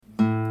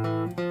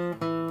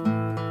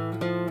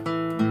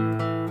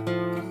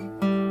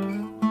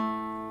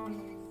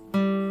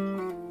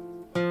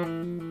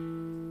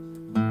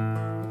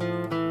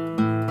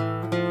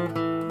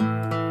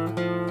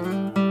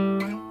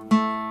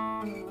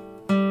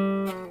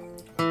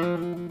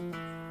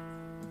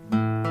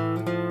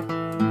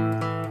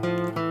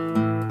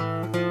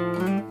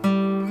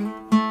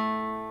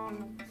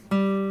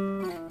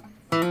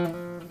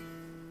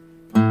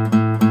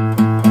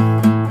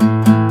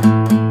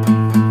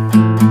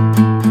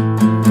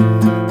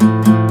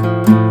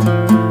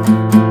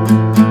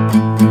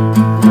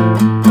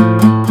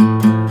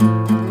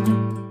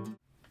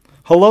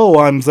Hello,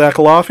 I'm Zach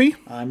Laffey.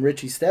 I'm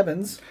Richie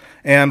Stebbins.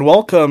 And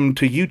welcome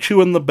to You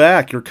Chew in the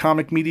Back, your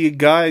Comic Media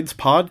Guides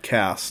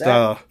podcast.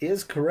 That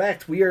is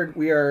correct. We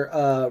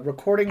are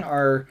recording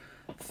our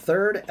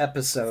third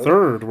episode.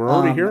 We're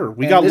already here.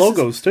 We got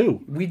logos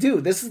too. We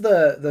do. This is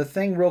the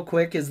thing real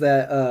quick is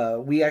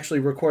that we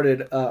actually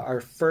recorded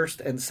our first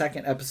and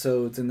second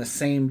episodes in the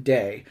same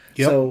day.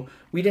 Yep. So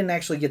we didn't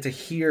actually get to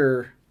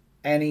hear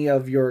any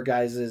of your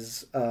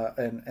guys'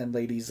 and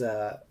ladies'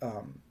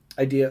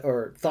 idea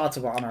or thoughts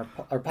on our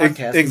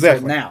podcast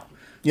exactly. until now.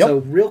 Yep. So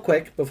real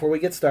quick, before we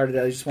get started,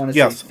 I just want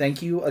to say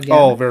thank you again.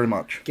 Oh, very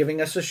much.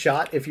 Giving us a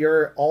shot. If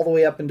you're all the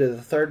way up into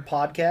the third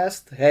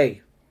podcast,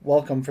 hey,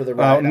 welcome for the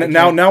ride.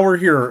 Now we're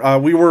here.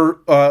 We were,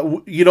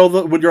 when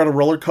you're on a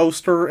roller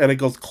coaster and it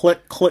goes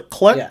click, click,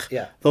 click.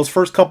 Yeah. Those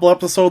first couple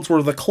episodes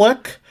were the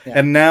click,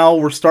 and now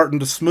we're starting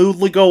to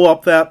smoothly go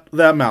up that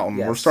mountain.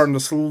 Yes. We're starting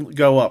to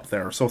go up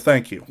there. So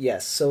thank you.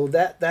 Yes. So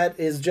that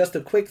is just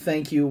a quick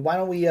thank you. Why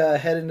don't we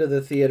head into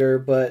the theater?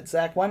 But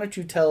Zach, why don't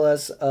you tell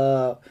us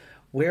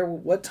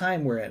what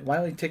time we're in? Why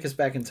don't you take us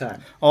back in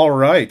time? All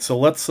right. So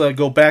let's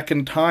go back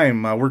in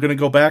time. We're going to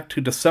go back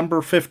to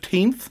December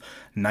 15th.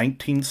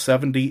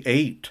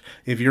 1978.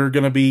 If you're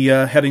going to be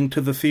heading to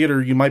the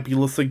theater, you might be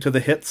listening to the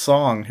hit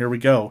song. Here we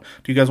go.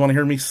 Do you guys want to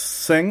hear me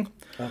sing?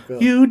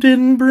 You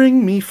Didn't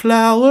Bring Me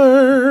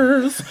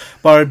Flowers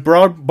by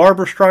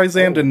Barbra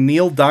Streisand and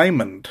Neil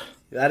Diamond.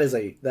 That is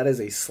a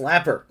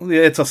slapper.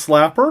 It's a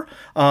slapper.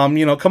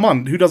 Come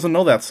on. Who doesn't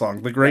know that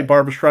song? The great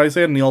Barbra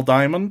Streisand, Neil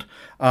Diamond.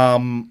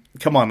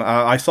 Come on.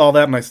 I saw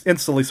that and I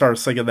instantly started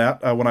singing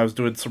that when I was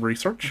doing some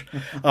research.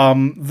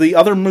 The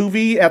other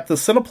movie at the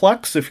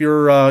Cineplex, if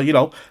you're,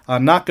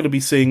 not going to be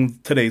seeing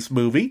today's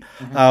movie,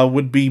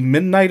 would be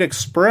Midnight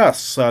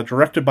Express,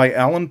 directed by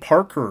Alan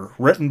Parker,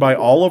 written by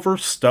Oliver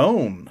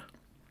Stone.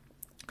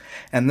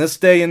 And this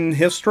day in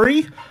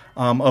history,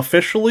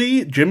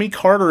 officially, Jimmy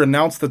Carter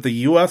announced that the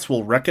U.S.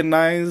 will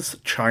recognize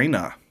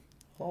China.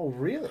 Oh,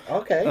 really?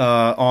 Okay.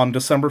 On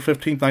December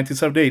 15th,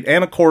 1978.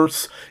 And, of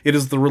course, it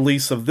is the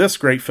release of this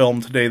great film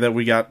today that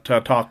we got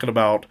talking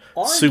about,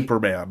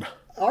 Superman.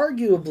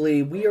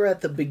 Arguably, we are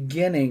at the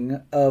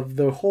beginning of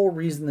the whole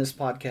reason this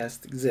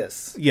podcast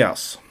exists.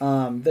 Yes.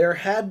 There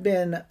had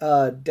been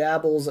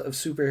dabbles of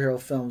superhero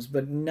films,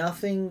 but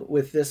nothing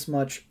with this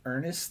much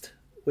earnest,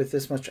 with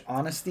this much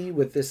honesty,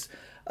 with this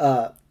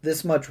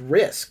much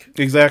risk.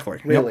 Exactly.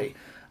 Really.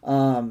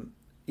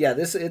 Yep.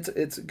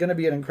 It's going to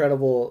be an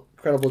incredible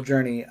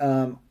journey.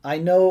 I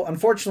know,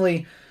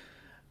 unfortunately,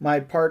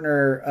 my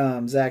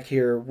partner Zach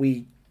here,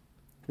 we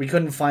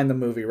couldn't find the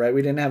movie. Right,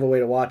 we didn't have a way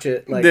to watch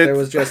it. There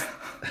was just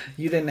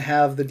you didn't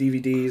have the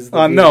DVDs. The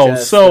VHS, no.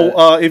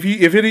 So if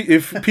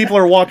people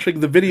are watching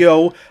the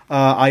video,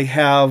 I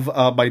have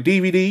my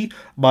DVD,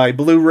 my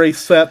Blu-ray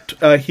set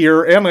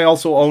here, and I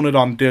also own it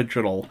on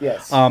digital.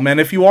 Yes. And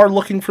if you are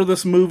looking for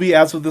this movie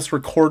as of this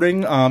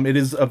recording, it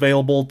is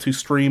available to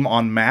stream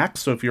on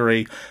Max. So if you're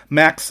a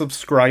Max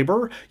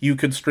subscriber, you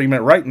could stream it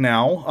right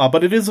now.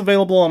 But it is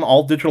available on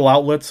all digital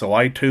outlets, so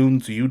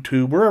iTunes,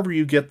 YouTube, wherever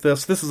you get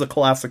this. This is a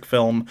classic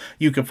film.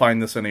 You can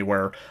find this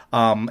anywhere.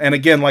 And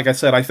again, like I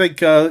said, I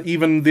think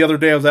even the other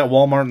day I was at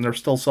Walmart and they're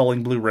still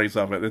selling Blu-rays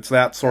of it. It's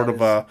that sort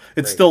of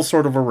it's still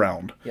sort of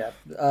around. Yeah.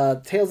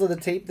 Tales of the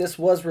Tape. This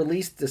was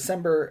released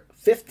December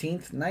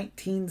 15th,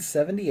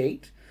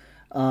 1978.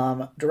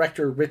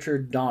 Director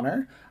Richard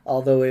Donner,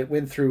 although it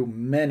went through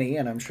many,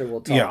 and I'm sure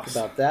we'll talk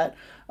about that.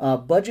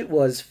 Budget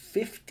was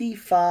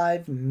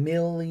 $55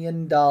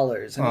 million. And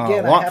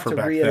again, I have to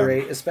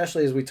reiterate,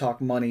 especially as we talk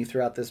money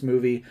throughout this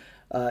movie,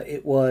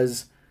 it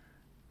was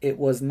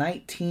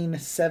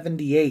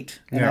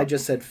 1978, and I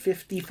just said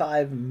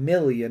 $55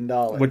 million.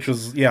 Which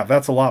is,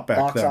 that's a lot back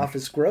then. Box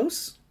office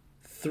gross,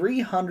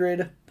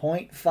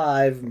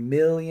 $300.5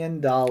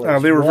 million.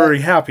 They were very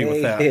happy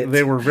with that.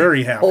 They were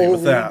very happy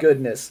with that. Holy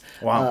goodness.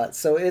 Wow.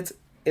 So it's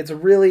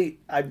really,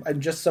 I'm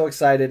just so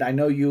excited. I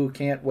know you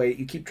can't wait.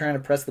 You keep trying to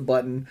press the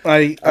button.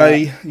 Yes,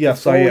 I am.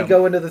 Before we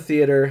go into the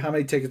theater, how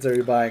many tickets are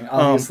you buying?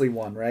 Obviously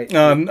one, right?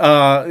 No.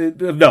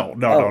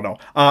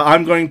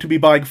 I'm going to be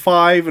buying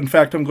 5. In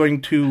fact, I'm going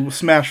to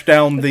smash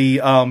down the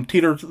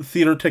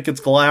theater tickets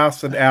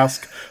glass and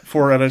ask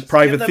for a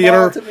private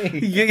theater.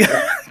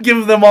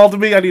 Give them all to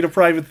me. I need a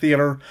private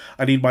theater.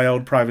 I need my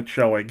own private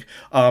showing.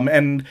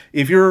 And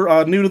if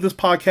you're new to this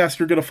podcast,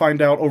 you're going to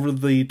find out over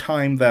the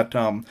time that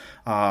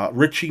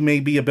Richie may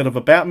be a bit of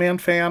a Batman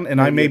fan, and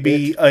I may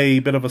be a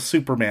bit of a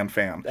Superman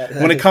fan.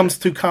 When it comes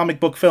to comic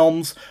book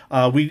films,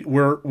 we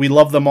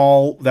love them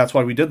all. That's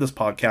why we did this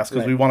podcast,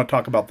 because we want to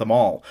talk about them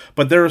all.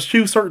 But there's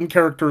 2 certain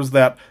characters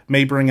that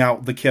may bring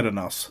out the kid in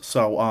us.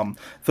 So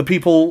the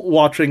people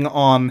watching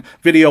on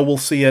video will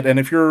see it, and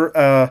if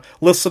you're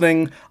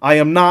listening, I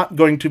am not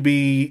going to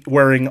be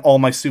wearing all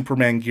my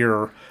Superman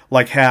gear,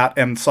 like hat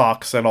and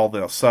socks and all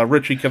this.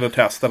 Richie can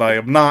attest that I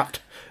am not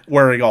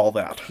wearing all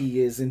that.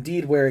 He is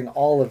indeed wearing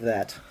all of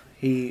that.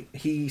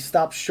 He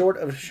stopped short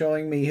of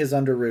showing me his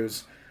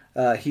underoos.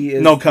 He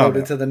is no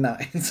comment to the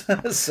nines.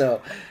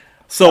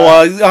 So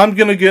I'm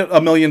gonna get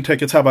 1 million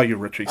tickets. How about you,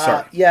 Richie?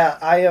 Sorry.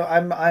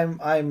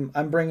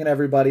 I'm bringing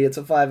everybody. It's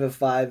a 5 of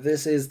 5.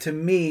 This is, to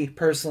me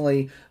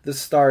personally, the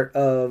start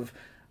of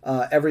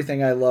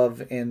everything I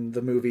love in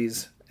the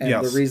movies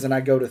and the reason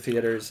I go to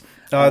theaters.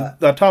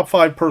 The top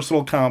 5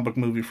 personal comic book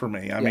movie for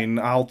me. I mean,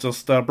 I'll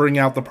just bring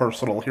out the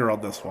personal here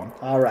on this one.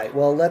 All right.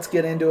 Well, let's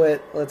get into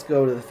it. Let's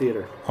go to the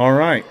theater. All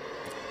right.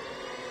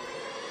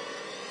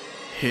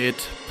 Hit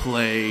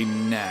play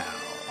now.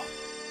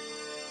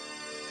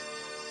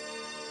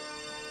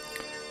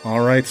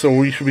 All right, so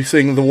we should be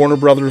seeing the Warner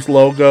Brothers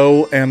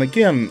logo, and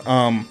again,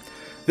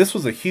 this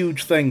was a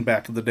huge thing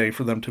back in the day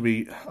for them to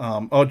be...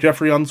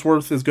 Jeffrey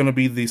Unsworth is going to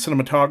be the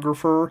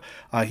cinematographer.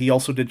 He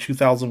also did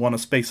 2001: A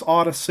Space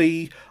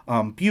Odyssey.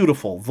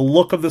 Beautiful. The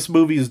look of this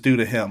movie is due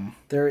to him.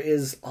 There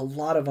is a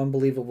lot of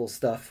unbelievable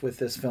stuff with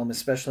this film,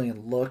 especially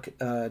in look.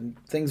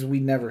 Things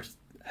we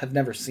have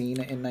never seen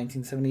in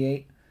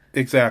 1978.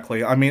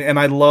 Exactly. I mean, and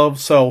I love,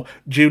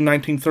 June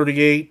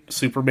 1938,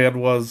 Superman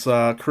was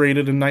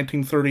created in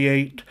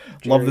 1938.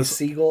 Love this.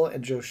 Siegel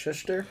and Joe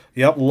Shuster.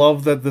 Yep,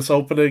 love that this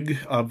opening,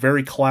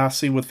 very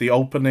classy with the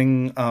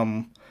opening,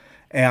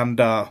 and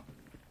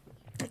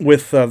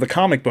with the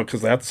comic book,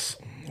 because that's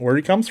where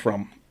he comes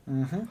from.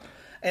 Mm-hmm.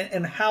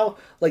 And how,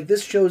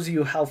 this shows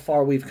you how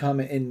far we've come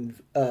in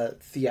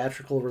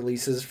theatrical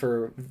releases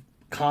for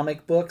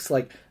comic books.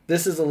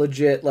 This is a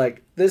legit,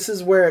 this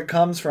is where it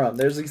comes from.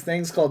 There's these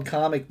things called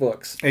comic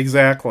books.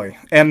 Exactly.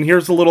 And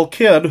here's a little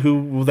kid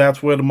who,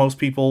 that's when most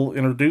people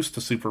introduced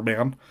to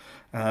Superman,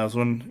 is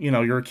when,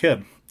 you're a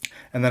kid.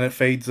 And then it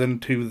fades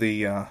into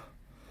the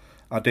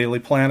Daily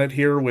Planet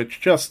here,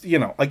 which just,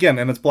 again,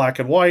 and it's black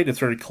and white. It's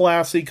very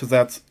classy, because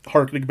that's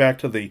harkening back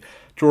to the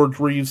George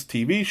Reeves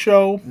TV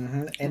show.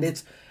 Mm-hmm. And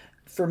it's,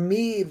 for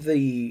me,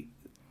 the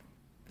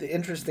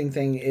interesting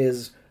thing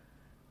is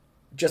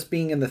just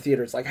being in the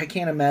theaters. I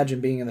can't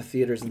imagine being in the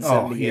theaters in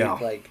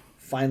 78,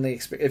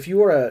 finally if you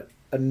were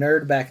a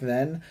nerd back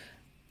then,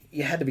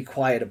 you had to be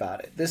quiet about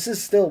it. This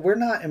is still, we're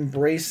not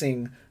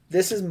embracing,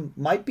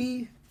 might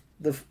be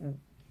the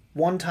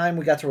one time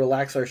we got to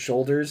relax our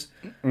shoulders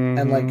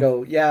and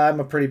go, yeah, I'm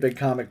a pretty big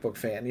comic book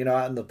fan,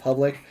 out in the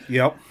public.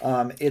 Yep.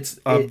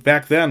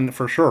 Back then,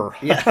 for sure.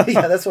 yeah,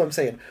 that's what I'm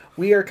saying.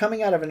 We are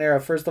coming out of an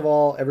era, first of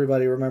all,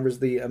 everybody remembers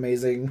the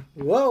amazing,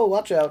 whoa,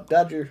 watch out,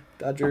 Dodger.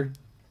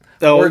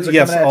 Oh,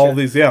 yes, all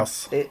these,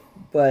 yes.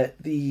 What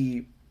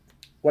I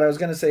was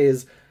going to say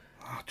is...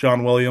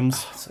 John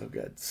Williams.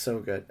 So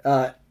good.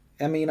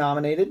 Emmy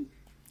nominated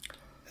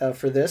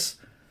for this.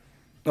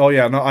 Oh,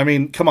 yeah, no, I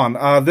mean, come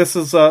on. This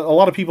is, a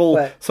lot of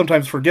people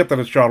sometimes forget that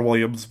it's John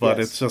Williams, but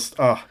it's just...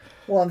 Well,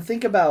 and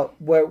think about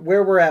where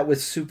we're at with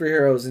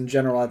superheroes in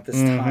general at this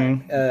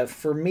time.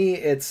 For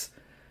me,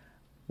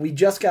 we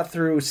just got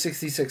through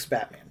 66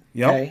 Batman.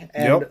 Yep. Okay?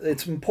 And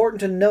it's important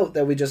to note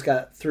that we just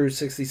got through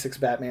 66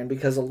 Batman,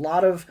 because a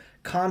lot of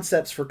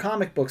concepts for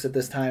comic books at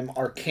this time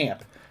are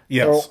camp.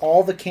 Yes. Throw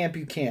all the camp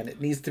you can.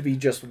 It needs to be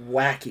just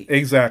wacky.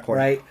 Exactly.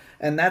 Right?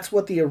 And that's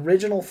what the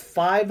original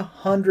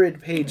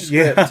 500-page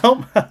script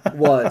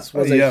was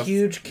a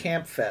huge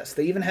camp fest.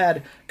 They even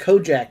had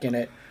Kojak in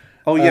it.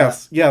 Oh,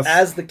 yes.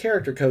 As the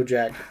character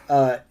Kojak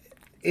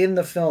in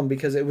the film,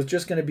 because it was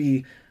just going to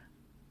be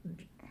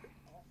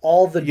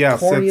all the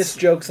corniest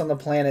jokes on the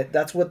planet.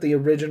 That's what the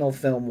original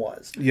film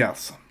was.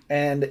 Yes.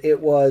 And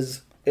it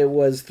was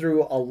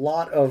through a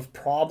lot of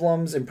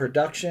problems in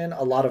production,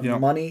 a lot of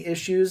money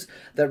issues,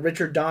 that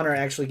Richard Donner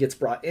actually gets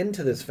brought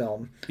into this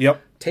film.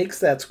 Yep. Takes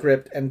that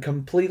script and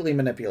completely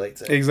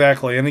manipulates it.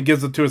 Exactly. And he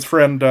gives it to his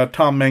friend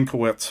Tom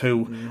Mankiewicz,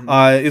 who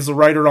is a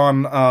writer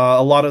on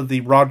a lot of the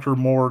Roger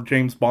Moore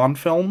James Bond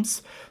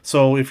films.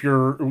 So if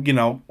you're,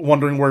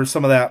 wondering where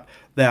some of that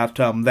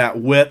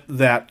wit,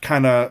 that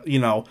kind of,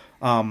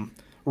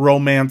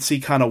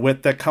 romancy kind of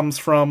wit that comes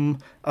from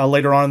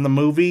later on in the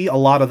movie, a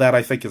lot of that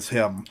I think is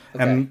him.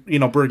 Okay.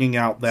 And, bringing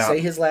out that. Say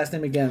his last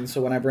name again,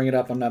 so when I bring it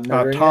up, I'm not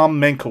murdering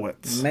Tom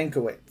Mankiewicz.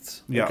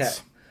 Mankiewicz. Yes.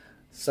 Okay.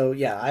 So,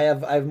 I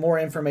have more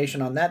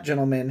information on that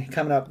gentleman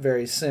coming up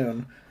very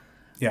soon.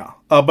 Yeah.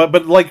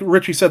 But like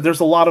Richie said, there's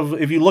a lot of,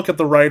 if you look at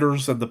the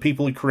writers and the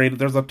people who created,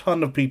 there's a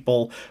ton of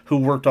people who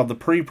worked on the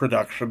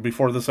pre-production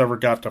before this ever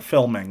got to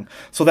filming.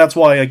 So that's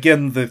why,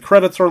 again, the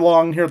credits are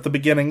long here at the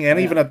beginning, and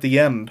even at the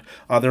end,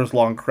 there's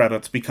long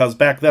credits, because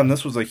back then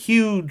this was a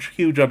huge,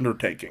 huge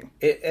undertaking.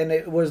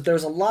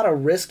 There's a lot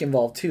of risk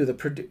involved, too.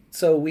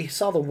 So we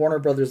saw the Warner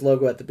Brothers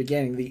logo at the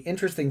beginning. The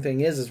interesting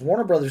thing is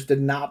Warner Brothers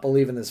did not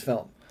believe in this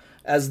film,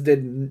 as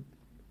did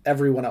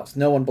everyone else.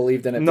 No one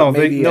believed in it.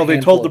 They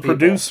told the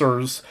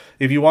producers,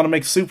 if you want to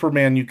make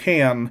Superman, you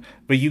can,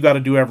 but you got to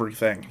do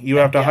everything. You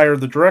have to hire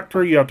the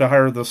director, you have to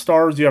hire the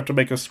stars, you have to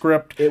make a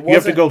script, you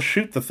have to go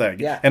shoot the thing.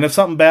 Yeah. And if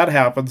something bad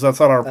happens, that's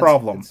not our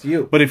problem. It's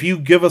you. But if you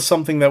give us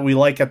something that we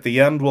like at the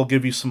end, we'll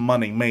give you some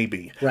money,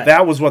 maybe. Right.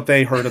 That was what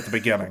they heard at the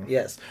beginning.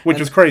 Yes. Which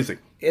is crazy.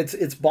 It's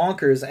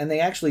bonkers, and they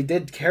actually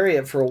did carry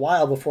it for a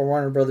while before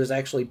Warner Brothers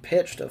actually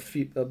pitched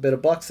a bit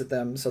of bucks at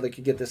them so they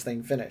could get this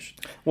thing finished.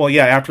 Well,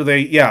 yeah,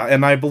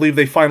 and I believe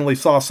they finally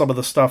saw some of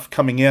the stuff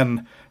coming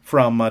in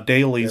from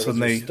Dailies, and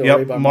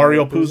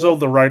Mario Puzo,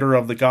 the writer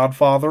of The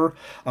Godfather,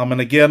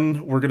 and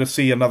again we're going to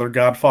see another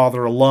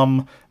Godfather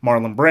alum,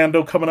 Marlon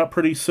Brando, coming up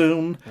pretty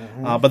soon.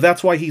 But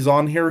that's why he's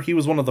on here. He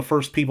was one of the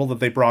first people that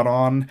they brought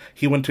on.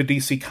 He went to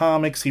DC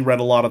Comics. He read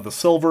a lot of the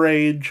Silver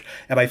Age,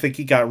 and I think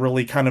he got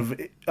really kind of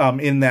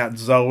in that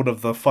zone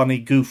of the funny,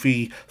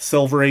 goofy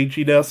Silver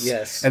Age-iness.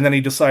 Yes. And then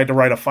he decided to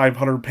write a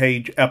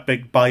 500-page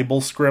epic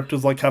Bible script,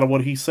 is like kind of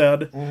what he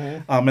said.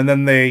 And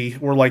then they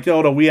were like,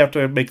 "Oh no, we have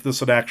to make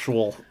this an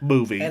actual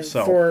movie." And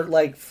so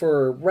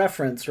for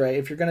reference, right?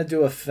 If you're going to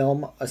do a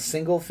film, a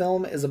single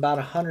film is about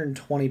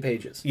 120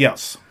 pages.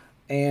 Yes.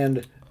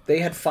 And they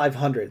had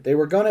 500. They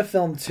were going to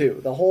film 2.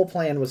 The whole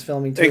plan was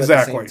filming 2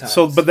 exactly. at the same time.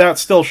 So, but that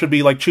still should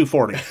be like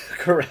 240.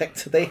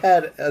 Correct. They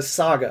had a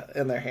saga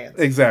in their hands.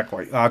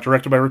 Exactly.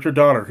 Directed by Richard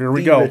Donner. Here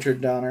we go.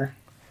 Richard Donner.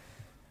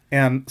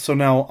 And so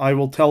now I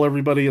will tell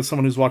everybody, as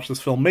someone who's watched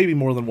this film maybe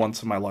more than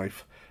once in my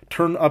life,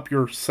 turn up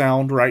your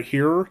sound right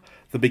here.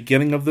 The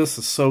beginning of this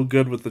is so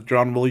good with the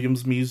John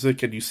Williams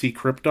music, and you see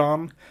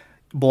Krypton.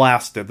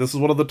 Blasted. This is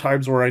one of the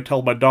times where I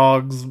tell my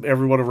dogs,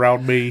 everyone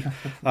around me,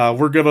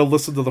 we're going to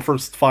listen to the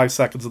first 5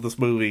 seconds of this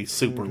movie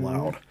super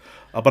loud.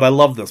 But I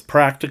love this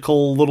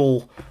practical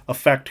little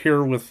effect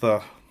here with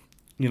the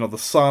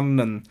sun,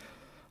 and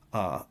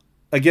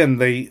again,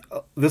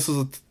 this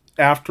is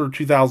after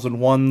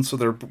 2001, so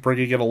they're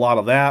bringing in a lot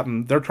of that,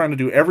 and they're trying to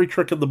do every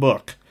trick in the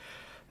book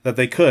that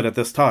they could at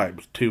this time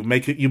to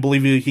make it you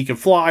believe he can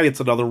fly. It's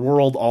another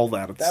world. All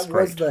that. It's that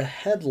great. Was the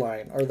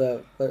headline or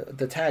the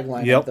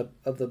tagline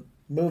of the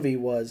movie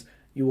was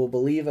 "You will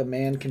believe a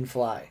man can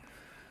fly."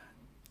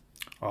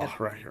 Oh,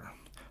 right here.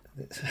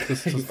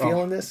 You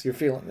feeling this? You're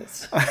feeling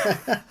this.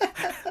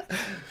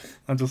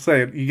 I'm just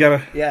saying, you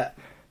gotta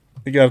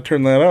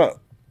turn that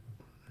up.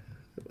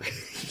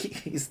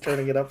 He's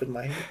turning it up in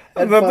my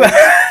headphones.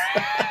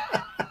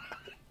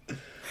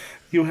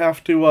 You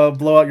have to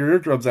blow out your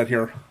eardrums out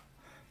here.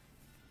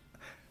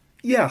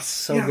 Yes.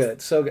 So good.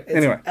 It's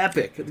anyway.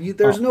 Epic.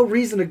 There's no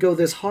reason to go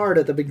this hard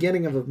at the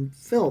beginning of a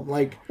film.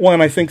 Well,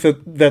 and I think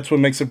that's what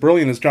makes it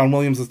brilliant is John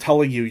Williams is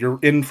telling you you're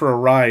in for a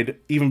ride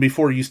even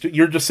before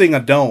you're just seeing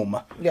a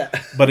dome. Yeah.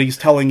 But he's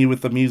telling you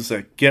with the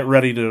music, get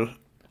ready to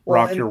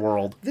rock your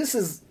world.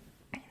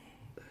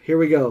 Here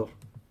we go.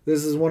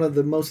 This is one of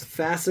the most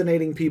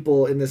fascinating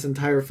people in this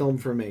entire film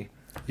for me.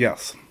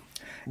 Yes.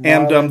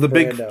 And the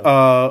big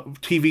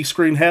TV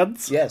screen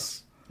heads?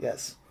 Yes.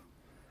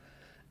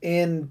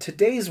 In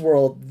today's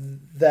world,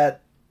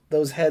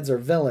 those heads are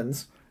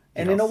villains,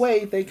 and in a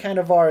way, they kind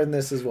of are in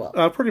this as well.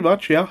 Pretty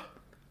much, yeah.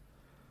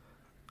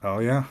 Oh,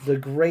 yeah. The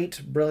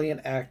great,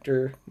 brilliant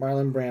actor,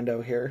 Marlon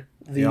Brando here,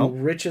 the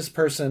richest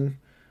person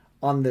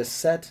on this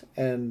set,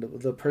 and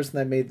the person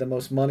that made the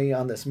most money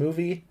on this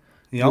movie,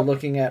 you're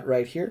looking at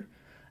right here.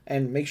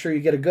 And make sure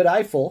you get a good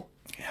eyeful.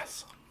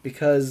 Yes.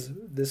 Because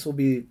this will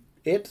be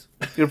it.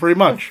 Yeah, pretty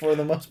much. For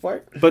the most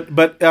part. But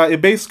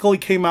it basically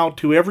came out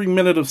to every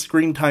minute of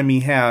screen time he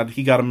had,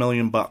 he got $1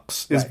 million.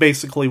 Is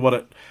basically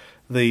what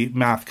the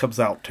math comes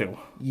out to.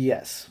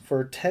 Yes.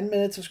 For 10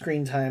 minutes of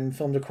screen time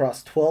filmed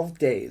across 12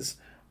 days,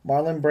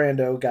 Marlon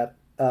Brando got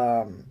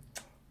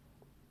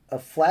a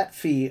flat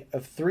fee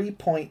of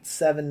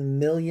 $3.7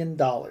 million,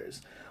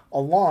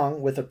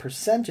 along with a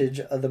percentage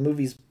of the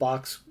movie's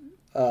box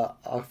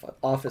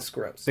office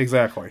gross.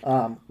 Exactly.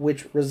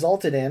 Which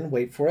resulted in,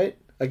 wait for it,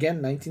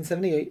 again,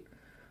 1978,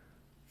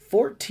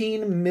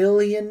 $14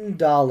 million.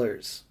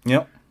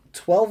 Yep.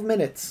 12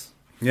 minutes.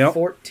 Yep.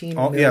 $14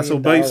 million. Yeah, so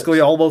basically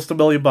almost $1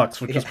 million,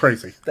 which is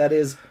crazy.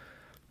 It's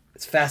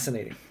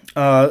fascinating.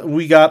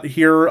 We got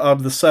here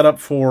the setup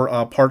for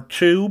part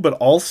 2, but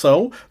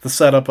also the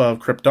setup of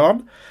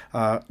Krypton,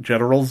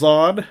 General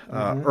Zod,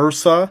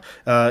 Ursa.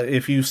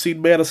 If you've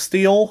seen Man of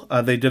Steel,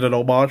 they did an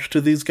homage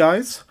to these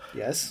guys.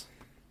 Yes.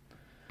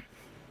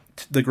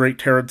 The great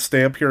Terrence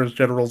Stamp here as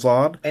General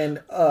Zod.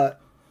 And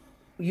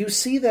you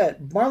see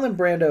that Marlon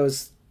Brando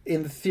is,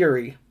 in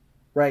theory,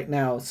 right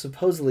now,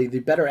 supposedly the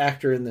better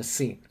actor in this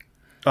scene.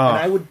 And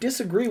I would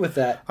disagree with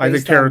that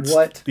based on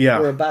what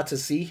we're about to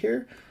see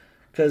here.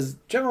 Because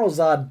General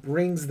Zod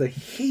brings the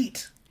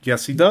heat.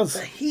 Yes, he does.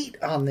 The heat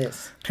on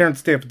this. Terrence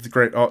Stamp is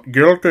great. Oh,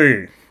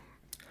 guilty.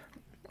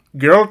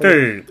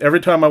 Every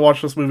time I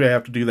watch this movie, I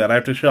have to do that. I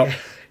have to shout,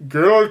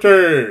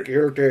 guilty.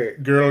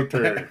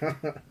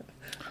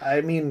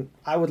 I mean,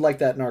 I would like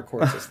that in our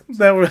court systems.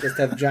 Just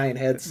have giant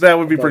heads. That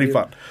would be pretty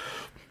fun.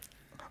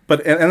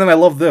 But and then I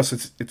love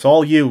this. It's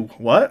all you.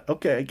 What?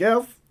 Okay, I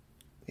guess.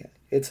 Yeah,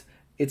 it's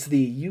the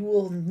you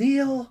will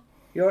kneel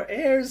your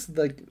heirs.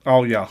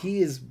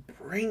 He is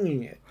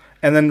bringing it.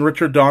 And then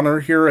Richard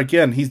Donner here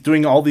again. He's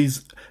doing all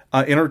these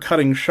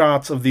intercutting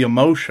shots of the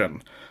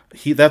emotion.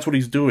 That's what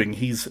he's doing.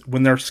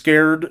 When they're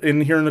scared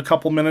in here in a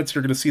couple minutes,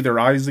 you're going to see their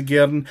eyes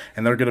again,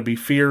 and they're going to be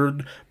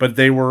feared. But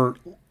they were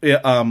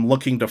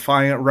looking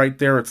defiant right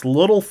there. It's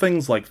little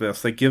things like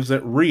this that gives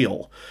it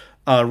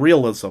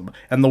realism.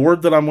 And the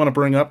word that I'm going to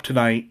bring up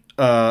tonight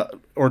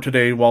or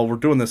today while we're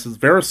doing this is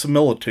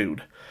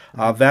verisimilitude.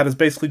 That is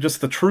basically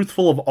just the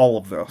truthful of all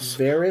of this.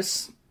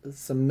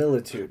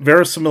 Verisimilitude.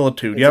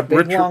 Verisimilitude. It's a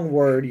big long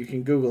word. You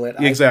can Google it.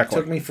 Exactly.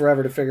 It took me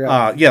forever to figure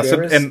out. Yes,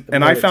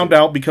 and I found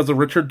out because of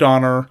Richard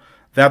Donner.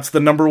 That's the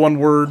number one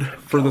word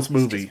for this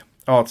movie.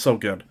 Oh, it's so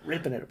good.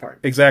 Ripping it apart.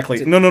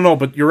 Exactly. No,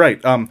 but you're right.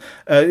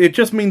 It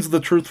just means the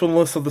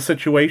truthfulness of the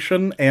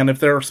situation, and if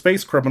there are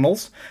space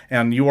criminals,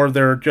 and you are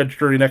their judge,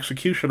 jury, and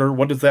executioner,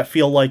 what does that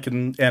feel like,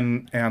 and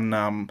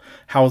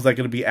how is that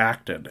going to be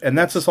acted? And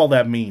that's just all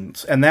that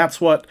means. And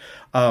that's what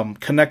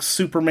connects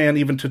Superman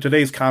even to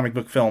today's comic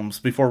book films,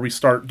 before we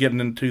start getting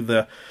into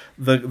the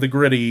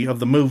gritty of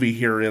the movie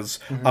here is,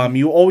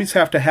 you always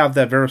have to have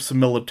that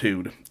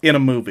verisimilitude in a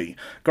movie.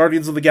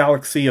 Guardians of the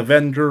Galaxy,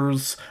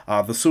 Avengers,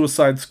 the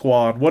Suicide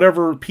Squad,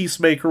 whatever,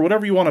 Peacemaker,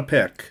 whatever you want to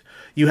pick.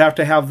 You have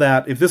to have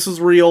that. If this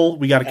is real,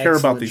 we got to care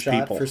about these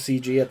people. For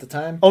CG at the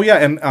time. Oh yeah,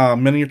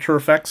 and miniature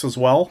effects as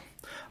well.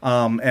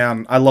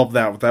 And I love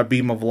that with that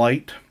beam of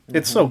light.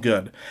 It's so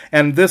good.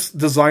 And this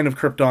design of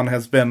Krypton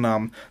has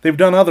been, they've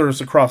done others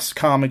across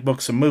comic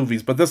books and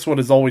movies, but this one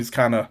has always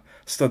kind of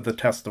stood the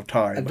test of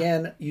time.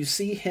 Again, you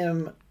see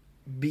him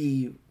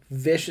be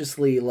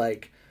viciously,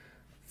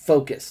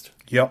 focused.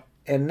 Yep.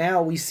 And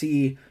now we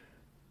see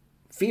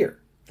fear.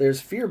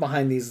 There's fear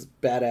behind these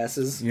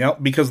badasses.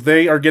 Yep, because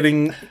they are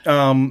getting,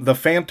 the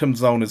Phantom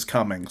Zone is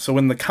coming. So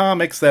in the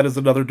comics, that is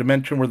another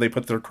dimension where they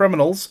put their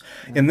criminals.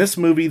 Mm-hmm. In this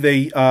movie,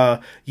 they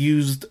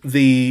used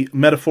the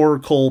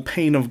metaphorical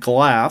pane of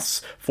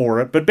glass for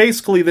it. But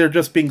basically, they're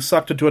just being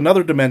sucked into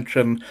another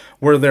dimension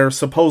where they're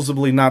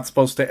supposedly not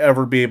supposed to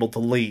ever be able to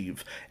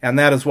leave. And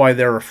that is why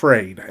they're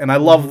afraid. And I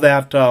love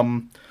that...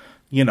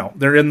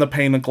 they're in the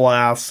pane of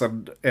glass,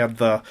 and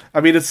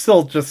it's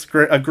still just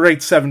a great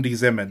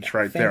 70s image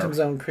right there. Phantom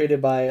Zone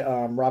created by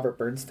Robert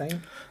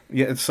Bernstein.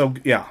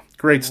 Yeah,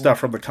 great stuff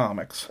from the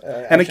comics.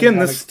 And again,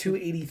 this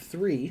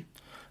 283.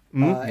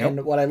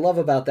 And what I love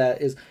about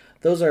that is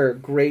those are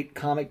great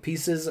comic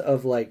pieces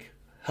of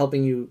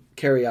helping you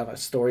carry on a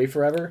story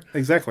forever.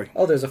 Exactly.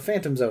 Oh, there's a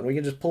Phantom Zone. We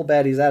can just pull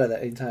baddies out of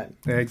that anytime.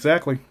 Yeah,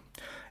 exactly.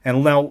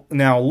 And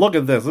now look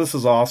at this. This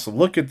is awesome.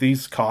 Look at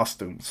these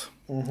costumes.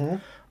 Mm-hmm.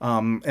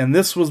 And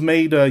this was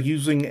made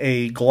using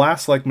a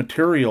glass-like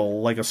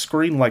material, like a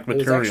screen-like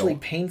material. It was actually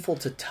painful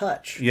to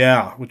touch.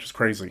 Yeah, which is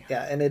crazy.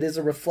 Yeah, and it is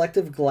a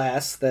reflective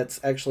glass that's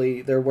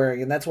actually they're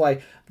wearing, and that's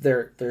why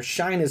their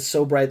shine is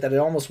so bright that it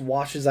almost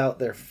washes out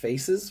their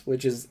faces,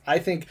 which is, I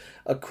think,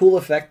 a cool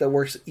effect that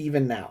works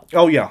even now.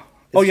 Oh, yeah.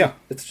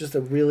 It's just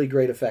a really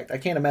great effect. I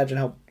can't imagine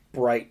how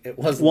bright it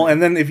was. Well,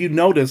 and then if you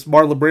notice,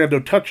 Marlon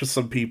Brando touches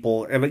some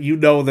people, and you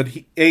know that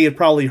it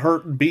probably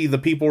hurt, and B, the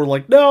people were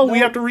like, no, we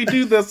have to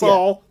redo this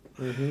all.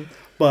 Mm-hmm.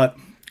 But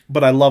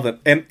I love it.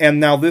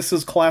 And now this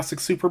is classic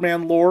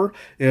Superman lore.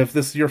 If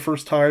this is your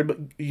first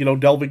time,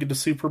 delving into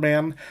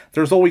Superman,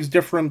 there's always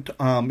different,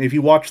 if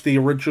you watch the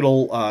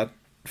original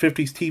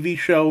 50s TV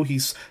show,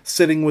 he's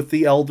sitting with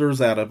the elders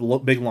at a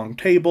big long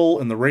table.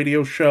 In the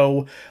radio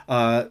show,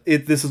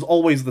 this is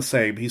always the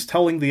same. He's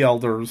telling the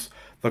elders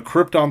the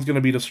Krypton's going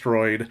to be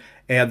destroyed,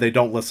 and they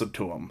don't listen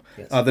to him.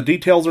 Yes. The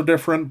details are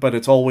different, but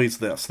it's always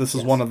this. This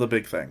is one of the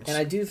big things. And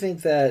I do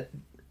think that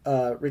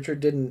Richard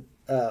didn't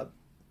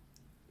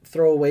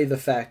throw away the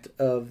fact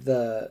of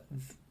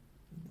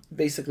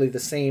basically the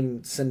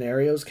same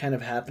scenarios kind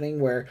of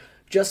happening, where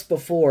just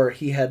before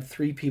he had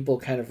three people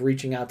kind of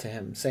reaching out to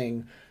him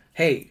saying,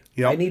 hey,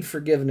 I need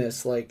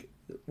forgiveness.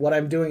 What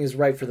I'm doing is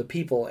right for the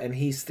people. And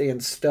he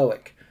stands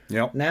stoic.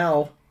 Yep.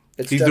 Now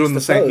he's doing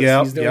the same.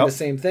 He's doing the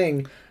same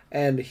thing.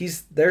 And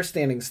they're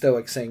standing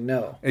stoic, saying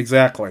no.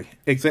 Exactly.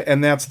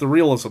 And that's the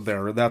realism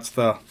there. That's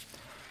the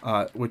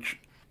which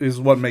is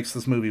what makes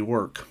this movie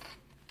work.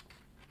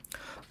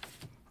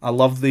 I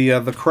love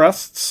the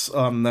crests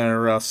on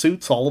their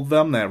suits, all of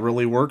them. That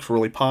really works,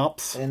 really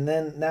pops. And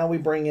then now we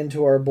bring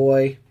into our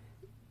boy.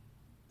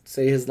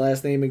 Say his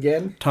last name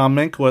again. Tom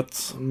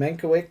Mankiewicz.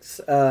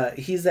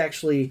 He's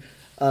actually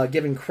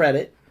given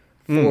credit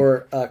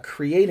for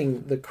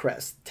creating the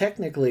crest.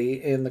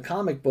 Technically, in the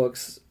comic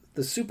books,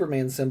 the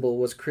Superman symbol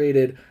was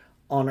created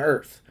on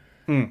Earth.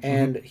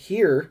 And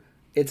here,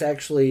 it's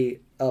actually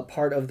a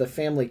part of the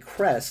family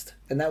crest,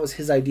 and that was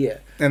his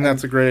idea. And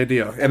that's a great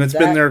idea. And it's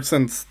been there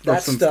since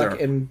stuck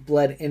and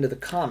bled into the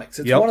comics.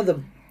 It's one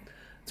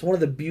of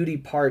the beauty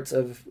parts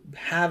of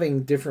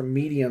having different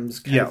mediums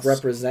kind of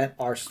represent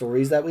our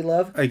stories that we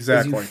love.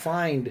 Exactly. You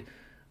find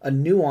a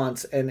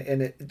nuance, and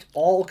it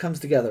all comes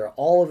together.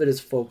 All of it is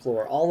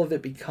folklore. All of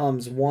it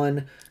becomes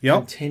one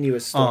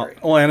continuous story.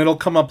 And it'll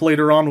come up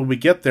later on when we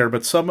get there,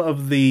 but some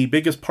of the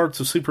biggest parts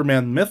of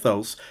Superman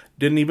mythos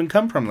didn't even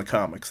come from the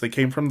comics. They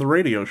came from the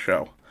radio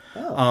show.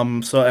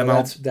 Oh.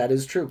 That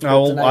is true.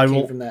 Kryptonite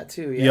came from that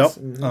too. Yes.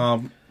 Yep.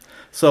 Mm-hmm.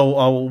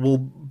 So we'll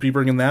be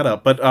bringing that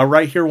up. But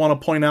right here, I want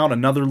to point out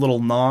another little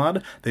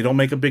nod. They don't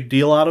make a big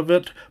deal out of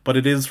it, but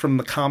it is from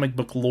the comic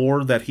book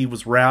lore that he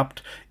was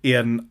wrapped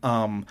in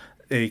a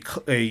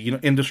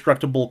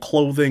indestructible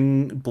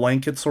clothing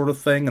blanket sort of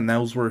thing, and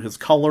those were his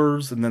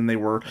colors, and then they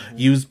were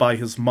used by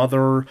his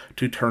mother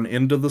to turn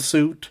into the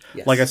suit.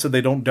 Yes. Like I said,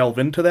 they don't delve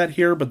into that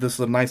here, but this is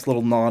a nice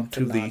little nod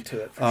to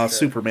the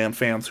Superman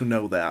fans who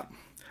know that.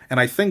 And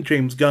I think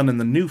James Gunn in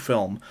the new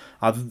film,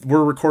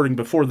 we're recording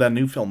before that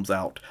new film's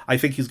out, I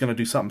think he's going to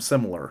do something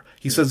similar.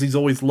 He says he's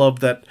always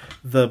loved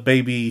the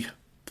baby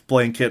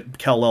blanket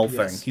Kal-El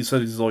thing. He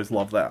said he's always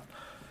loved that.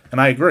 And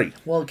I agree.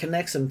 Well, it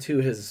connects him to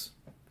his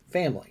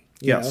family.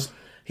 You know?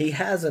 He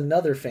has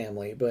another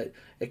family, but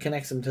it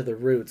connects him to the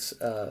roots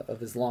of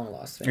his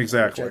long-lost family.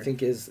 Exactly. Which I think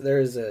there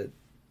is a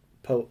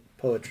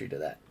poetry to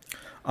that.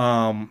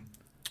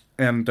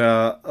 And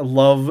I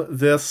love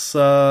this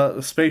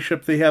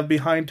spaceship they have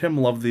behind him.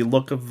 Love the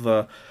look of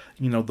the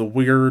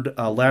weird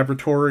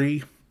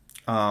laboratory.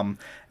 And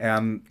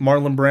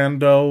Marlon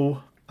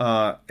Brando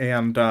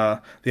and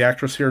the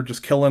actress here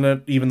just killing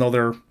it, even though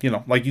they're,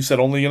 like you said,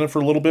 only in it for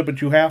a little bit,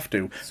 but you have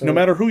to. So, no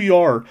matter who you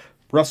are,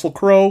 Russell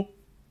Crowe,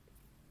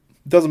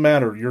 doesn't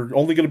matter. You're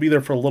only going to be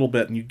there for a little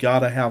bit, and you got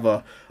to have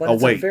a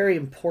it's wait. a very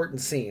important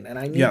scene, and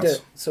I need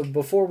to... So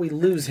before we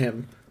lose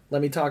him,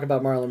 let me talk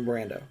about Marlon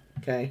Brando,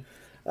 okay?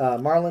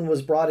 Marlon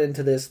was brought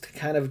into this to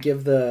kind of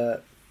give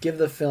the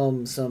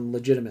film some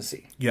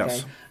legitimacy.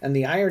 Yes. Okay? And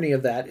the irony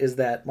of that is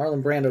that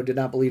Marlon Brando did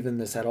not believe in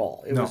this at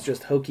all. It was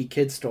just hokey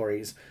kid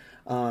stories.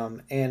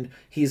 And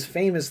he's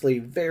famously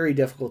very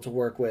difficult to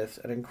work with,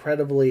 and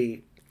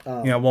incredibly...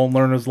 won't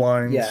learn his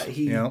lines. Yeah,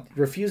 he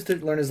refused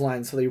to learn his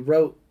lines, so they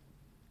wrote...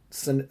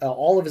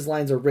 all of his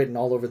lines are written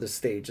all over the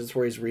stage. That's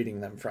where he's reading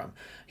them from.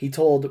 He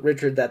told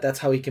Richard that that's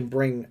how he can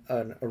bring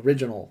an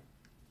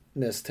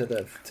originalness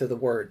to the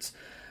words.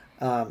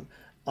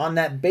 On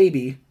that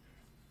baby,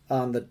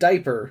 on the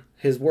diaper,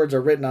 his words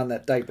are written on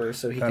that diaper,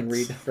 so he can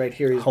read right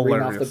here. He's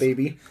reading off the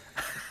baby,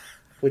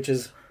 which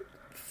is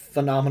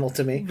phenomenal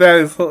to me. That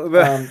is.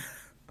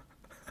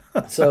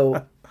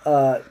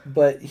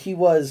 But he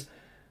was.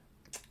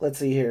 Let's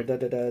see here.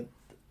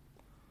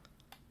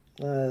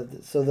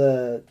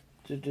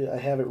 I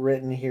have it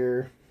written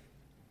here.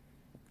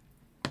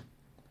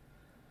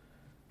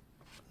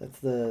 That's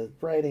the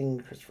writing,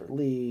 Christopher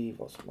Lee,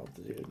 also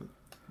multitude.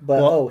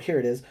 But here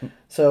it is.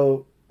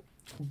 So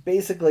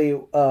basically,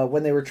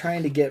 when they were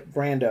trying to get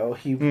Brando,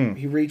 he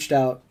reached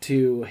out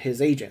to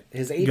his agent.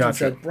 His agent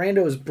said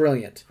Brando is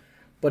brilliant,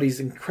 but he's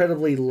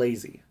incredibly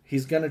lazy.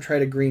 He's going to try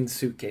to green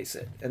suitcase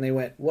it. And they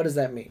went, "What does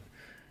that mean?"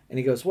 And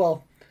he goes,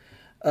 "Well,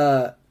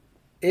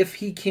 if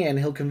he can,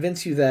 he'll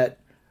convince you that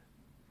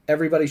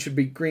everybody should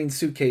be green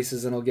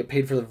suitcases and he'll get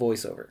paid for the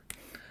voiceover."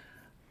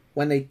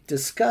 When they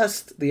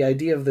discussed the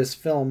idea of this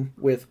film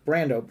with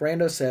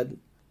Brando said,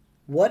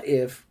 "What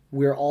if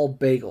we're all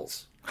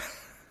bagels?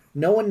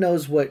 No one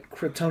knows what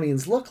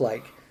Kryptonians look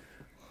like,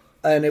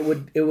 and it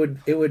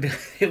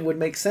would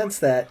make sense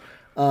that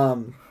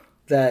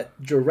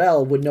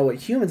Jor-El would know what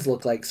humans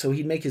look like, so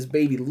he'd make his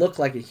baby look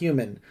like a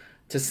human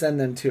to send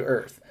them to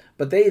Earth.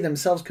 But they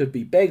themselves could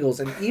be bagels,"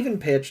 and even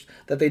pitched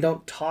that they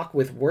don't talk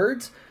with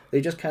words.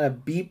 They just kind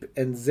of beep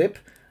and zip,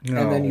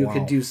 and then you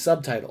could do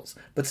subtitles,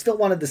 but still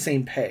wanted the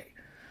same pay.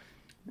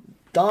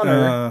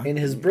 Donner, in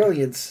his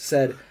brilliance,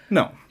 said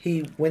no.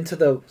 He went to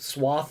the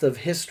swath of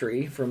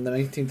history from the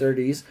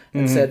 1930s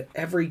and said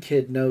every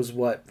kid knows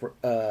what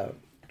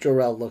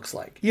Jor-El looks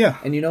like. Yeah.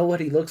 And you know what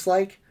he looks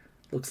like?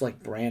 Looks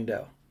like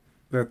Brando.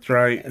 That's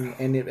right. And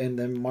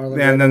then Marlon.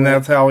 And then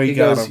that's how he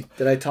got him.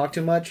 "Did I talk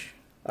too much?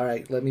 All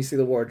right, let me see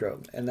the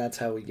wardrobe." And that's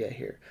how we get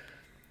here.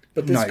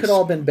 But this could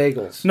all been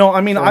bagels. No,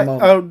 I mean,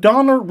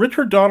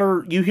 Richard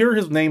Donner, you hear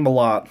his name a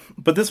lot,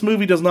 but this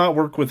movie does not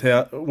work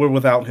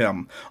without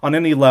him on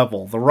any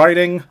level. The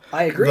writing,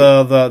 I agree.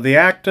 The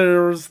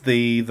actors,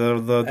 the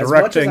directing, as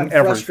much as I'm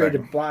everything.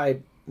 Frustrated by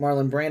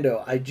Marlon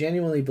Brando, I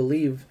genuinely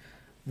believe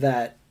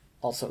that.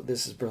 Also,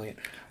 this is brilliant.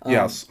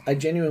 Yes, I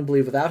genuinely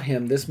believe without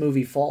him, this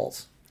movie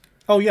falls.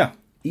 Oh yeah.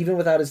 Even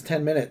without his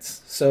 10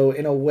 minutes. So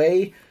in a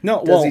way,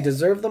 does he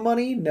deserve the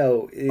money?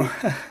 No.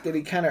 Did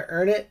he kind of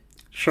earn it?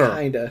 Sure.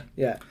 Kinda,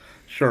 yeah.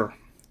 Sure.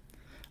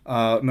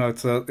 No,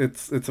 it's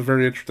a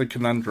very interesting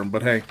conundrum,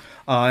 but hey.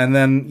 And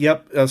then,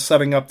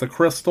 setting up the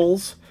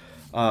crystals.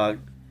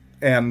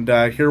 And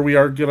here we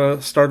are going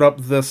to start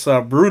up this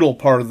brutal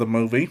part of the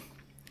movie.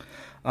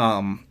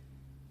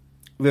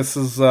 This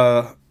is,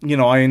 I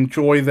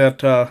enjoy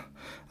that,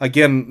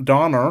 again,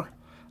 Donner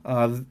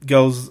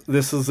goes,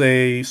 "This is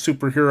a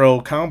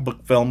superhero comic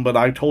book film, but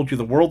I told you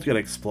the world's going to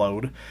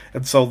explode."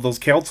 And so those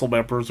council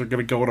members are going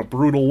to go in a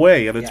brutal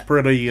way, and it's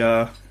pretty...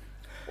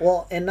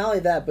 Well, and not only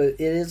that, but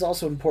it is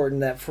also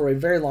important that for a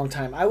very long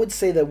time, I would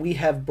say that we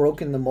have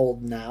broken the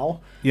mold now.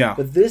 Yeah.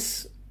 But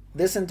this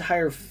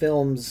entire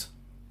film's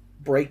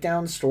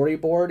breakdown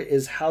storyboard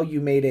is how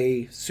you made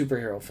a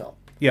superhero film.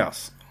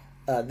 Yes.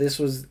 This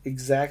was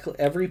exactly...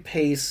 Every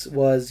pace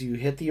was you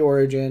hit the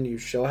origin, you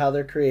show how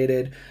they're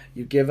created,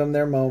 you give them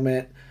their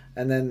moment,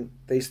 and then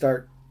they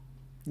start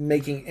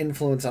making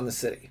influence on the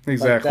city.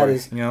 Exactly.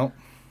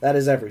 That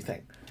is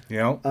everything.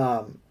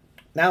 Yeah.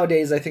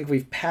 Nowadays, I think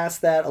we've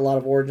passed that. A lot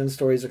of origin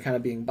stories are kind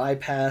of being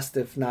bypassed,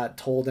 if not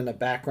told in a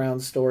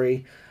background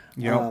story.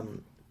 Yeah.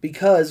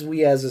 Because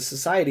we as a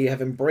society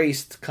have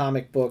embraced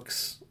comic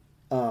books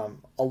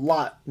a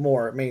lot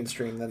more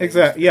mainstream than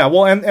exactly. Yeah.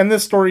 Well, and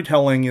this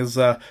storytelling is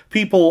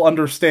people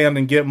understand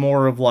and get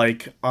more of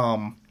like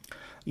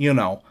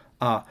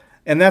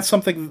And that's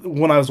something,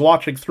 when I was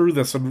watching through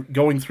this and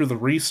going through the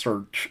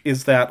research,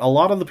 is that a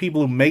lot of the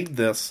people who made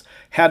this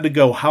had to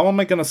go, how am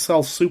I going to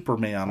sell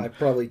Superman? I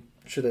probably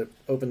should have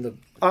opened the...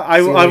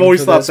 I've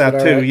always thought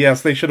that too. Right.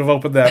 Yes, they should have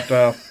opened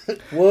that.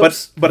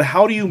 Whoops. But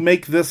how do you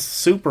make this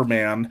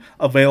Superman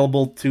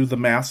available to the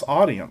mass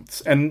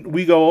audience? And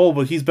we go, oh,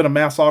 but he's been a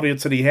mass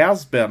audience, and he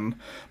has been.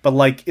 But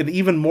like an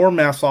even more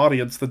mass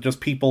audience than just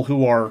people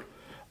who are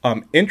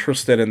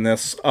interested in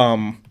this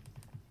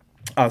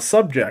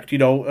subject.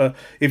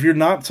 If you're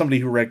not somebody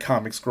who read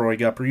comics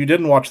growing up, or you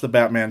didn't watch the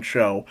Batman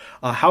show,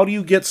 how do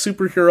you get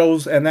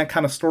superheroes and that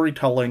kind of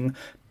storytelling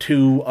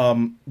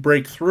to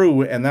break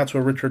through? And that's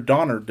what Richard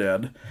Donner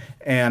did.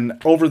 And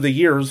over the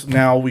years,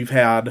 now we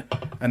can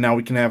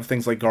have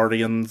things like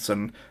Guardians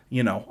and,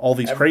 all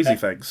these crazy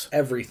things.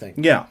 Everything.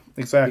 Yeah,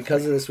 exactly.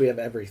 Because of this, we have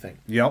everything.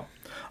 Yep.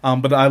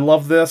 But I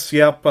love this.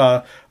 Yep.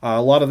 A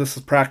lot of this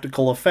is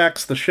practical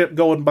effects. The ship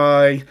going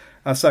by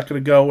a second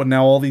ago, and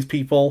now all these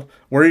people,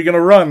 where are you going to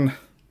run?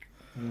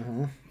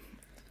 Mm-hmm.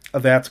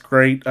 That's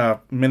great.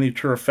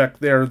 Miniature effect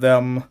there.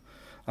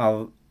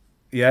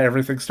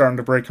 Everything's starting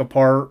to break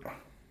apart.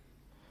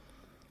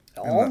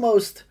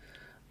 Almost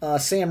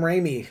Sam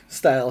Raimi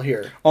style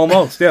here.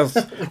 Almost, yes.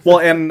 Well,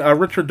 and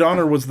Richard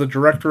Donner was the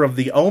director of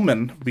The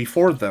Omen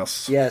before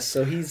this. Yes,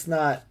 so he's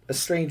not a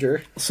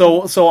stranger.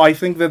 So I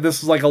think that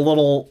this is like a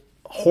little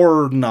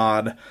horror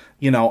nod,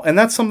 and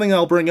that's something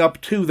I'll bring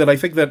up too, that I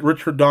think that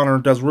Richard Donner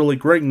does really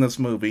great in this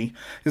movie,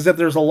 is that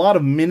there's a lot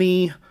of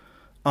mini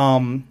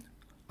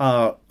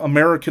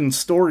American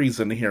stories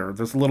in here.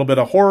 There's a little bit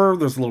of horror,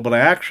 there's a little bit of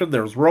action,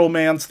 there's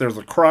romance, there's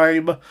a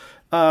crime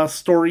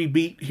story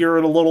beat here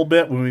in a little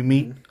bit when we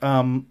meet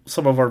some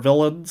of our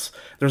villains.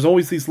 There's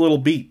always these little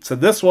beats,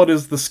 and this one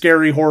is the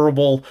scary,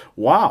 horrible,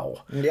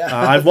 wow. Yeah.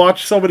 I've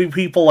watched so many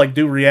people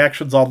do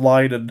reactions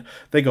online, and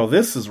they go,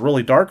 this is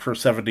really dark for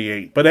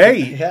 78. But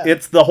hey,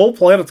 It's the whole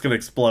planet's going to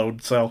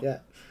explode, so. Yeah.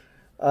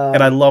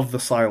 And I love the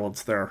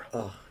silence there.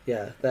 Oh,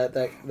 yeah,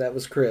 that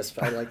was crisp.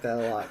 I like that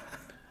a lot.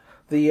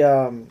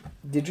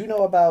 Did you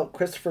know about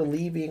Christopher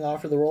Lee being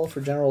offered the role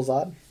for General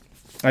Zod?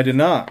 I did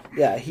not.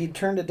 Yeah, he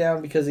turned it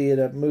down because he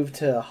had moved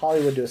to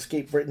Hollywood to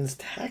escape Britain's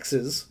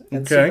taxes,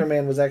 and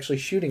Superman was actually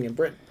shooting in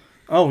Britain.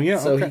 Oh, yeah.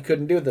 So he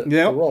couldn't do the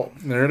role.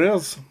 There it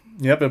is.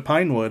 Yep, at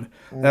Pinewood.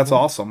 Mm-hmm. That's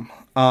awesome.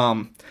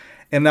 And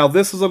now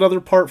this is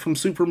another part from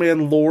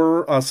Superman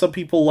lore. Some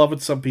people love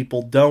it, some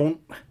people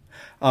don't.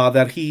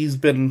 That he's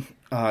been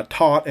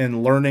taught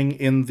and learning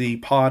in the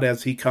pod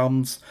as he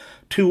comes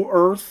to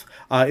Earth.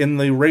 In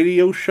the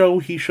radio show,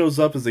 he shows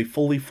up as a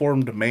fully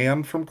formed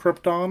man from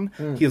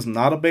Krypton. He is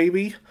not a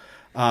baby,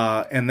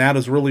 and that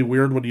is really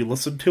weird when you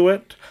listen to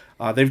it.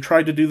 They've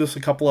tried to do this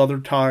a couple other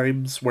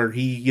times where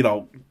he,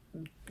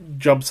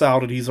 jumps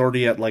out and he's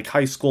already at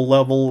high school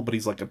level, but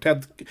he's like a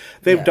 10th.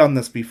 They've done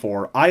this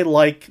before. I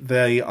like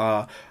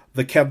the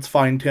kids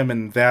find him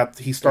and that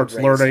he starts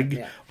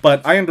learning.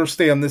 But I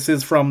understand this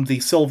is from the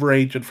Silver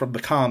Age and from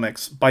the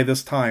comics by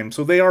this time,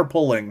 so they are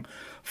pulling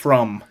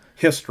from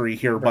history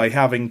here by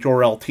having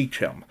Jor-El teach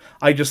him.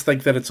 I just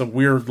think that it's a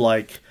weird,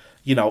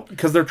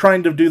 because they're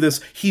trying to do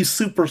this, he's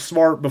super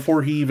smart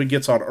before he even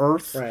gets on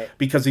Earth,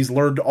 because he's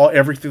learned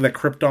everything that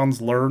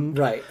Krypton's learned.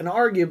 Right, and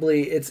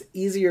arguably, it's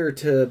easier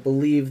to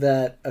believe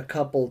that a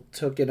couple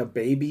took in a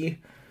baby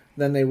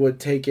than they would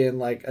take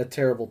in, a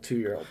terrible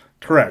 2-year-old.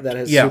 Correct. That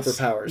has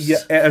superpowers.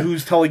 Yeah,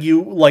 who's telling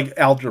you,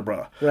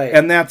 algebra. Right.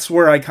 And that's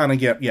where I kind of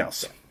get,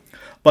 yes.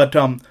 But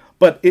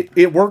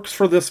it works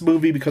for this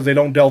movie because they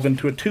don't delve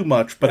into it too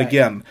much. But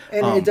again...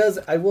 And it does...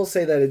 I will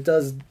say that it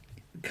does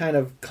kind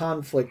of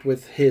conflict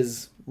with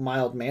his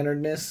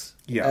mild-manneredness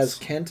as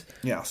Kent.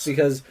 Yes.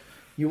 Because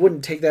you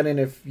wouldn't take that in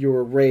if you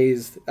were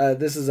raised...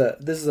 This is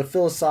a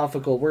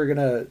philosophical... We're going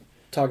to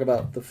talk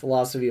about the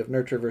philosophy of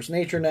nurture versus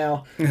nature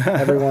now.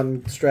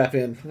 Everyone strap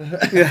in. We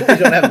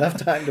don't have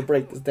enough time to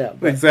break this down.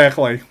 But.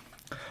 Exactly.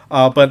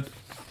 But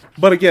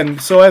again,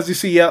 so as you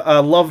see, I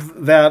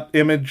love that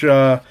image...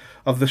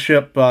 of the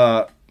ship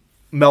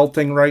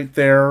melting right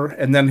there.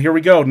 And then here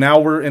we go. Now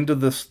we're into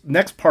this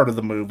next part of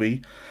the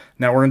movie.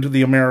 Now we're into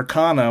the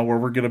Americana, where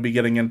we're going to be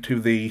getting into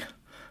the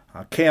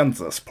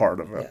Kansas part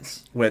of it.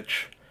 Yes.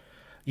 Which,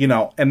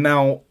 and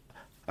now,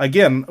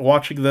 again,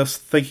 watching this,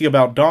 thinking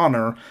about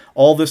Donner,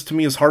 all this to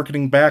me is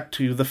hearkening back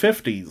to the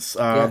 50s.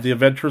 The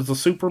Adventures of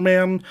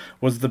Superman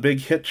was the big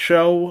hit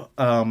show.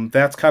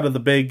 That's kind of the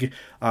big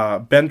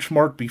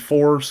benchmark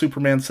before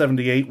Superman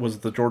 78 was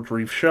the George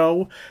Reeves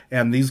show.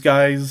 And these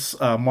guys,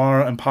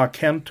 Mara and Pa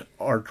Kent,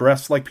 are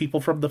dressed like people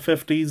from the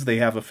 50s. They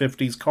have a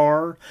 50s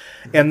car.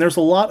 And there's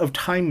a lot of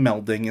time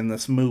melding in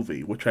this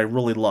movie, which I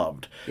really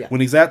loved. Yeah.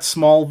 When he's at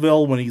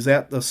Smallville, when he's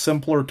at the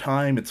simpler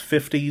time, it's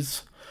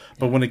 50s.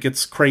 But when it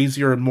gets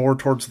crazier and more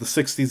towards the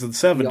 60s and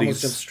 70s... He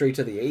almost jumps straight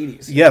to the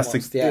 80s. Yes,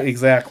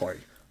 exactly.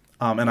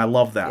 And I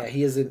love that.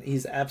 Yeah,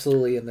 he's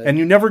absolutely in the... And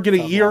you never get a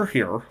year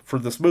here for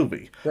this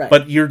movie. Right.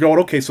 But you're going,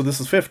 okay, so this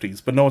is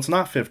 50s. But no, it's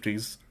not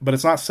 50s. But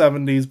it's not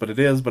 70s, but it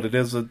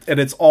is. And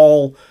it's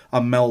all a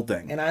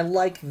melding. And I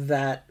like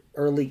that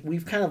early.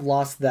 We've kind of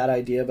lost that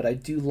idea, but I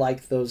do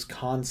like those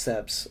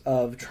concepts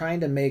of trying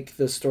to make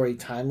the story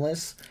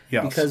timeless.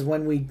 Yes. Because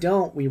when we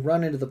don't, we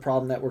run into the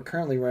problem that we're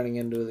currently running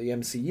into the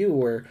MCU,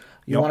 where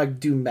you want to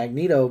do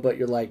Magneto, but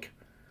you're like,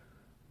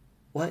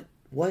 what?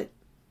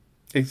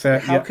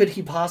 Exactly. How could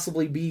he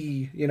possibly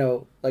be,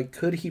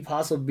 could he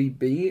possibly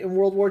be in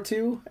World War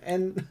II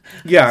and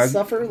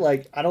suffer?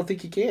 Like, I don't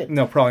think he can.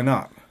 No, probably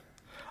not.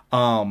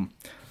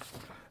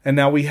 And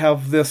now we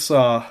have this,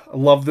 I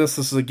love this.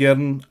 This is,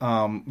 again,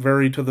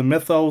 very to the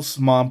mythos.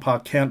 Mom and Pa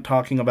Kent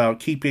talking about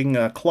keeping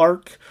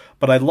Clark.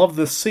 But I love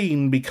this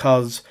scene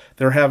because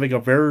they're having a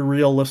very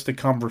realistic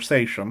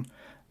conversation.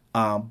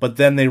 But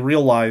then they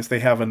realize they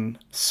have a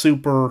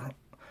super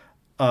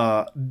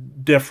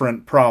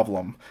different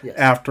problem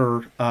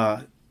after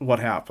what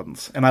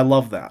happens. And I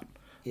love that.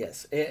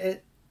 Yes.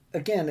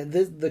 Again,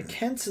 the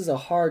Kents is a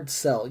hard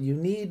sell. You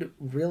need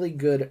really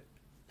good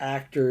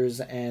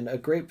actors and a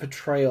great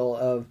portrayal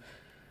of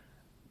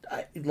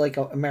like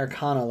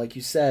Americana, like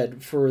you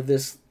said, for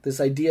this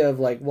idea of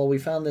like, well, we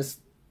found this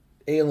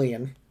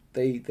alien.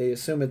 They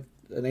assume it's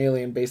an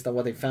alien based on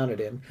what they found it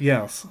in.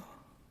 Yes.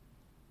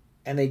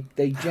 And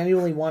they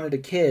genuinely wanted a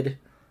kid,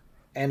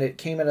 and it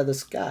came out of the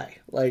sky.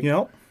 Like,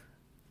 no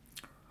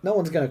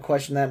one's going to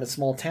question that in a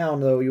small town,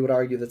 though you would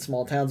argue that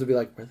small towns would be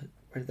like, where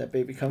did that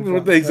baby come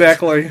from?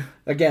 Exactly.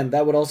 Again,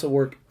 that would also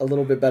work a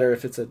little bit better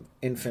if it's an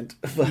infant.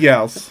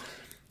 Yes.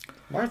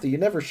 Martha, you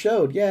never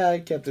showed. Yeah, I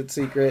kept it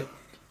secret.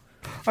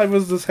 I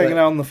was just hanging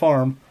out on the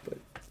farm.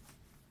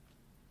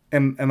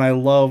 And I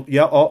love...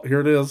 Yeah, oh,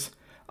 here it is.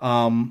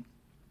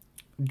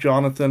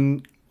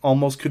 Jonathan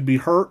almost could be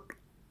hurt,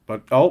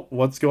 but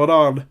what's going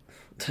on?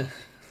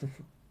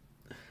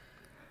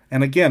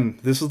 And again,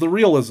 this is the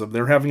realism.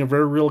 They're having a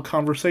very real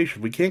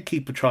conversation. We can't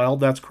keep a child.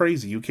 That's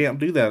crazy. You can't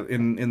do that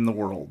in the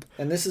world.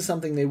 And this is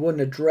something they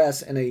wouldn't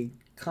address in a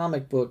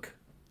comic book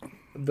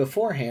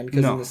beforehand,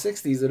 because in the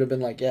 60s it would have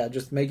been like,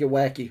 just make it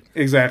wacky.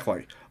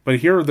 Exactly. But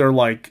here they're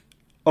like,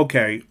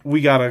 okay,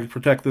 we got to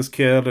protect this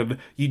kid, and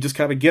you just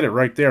kind of get it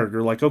right there.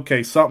 You're like,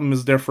 okay, something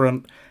is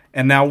different.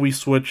 And now we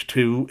switch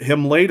to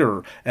him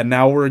later. And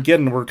now we're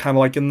kind of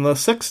like in the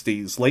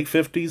 60s, late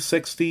 50s,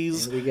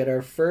 60s. And we get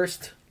our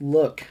first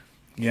look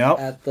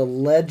at the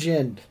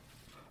legend.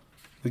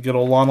 The good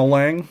old Lana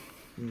Lang.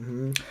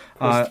 Mm-hmm.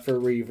 Christopher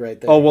Reeve right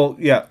there. Oh, well,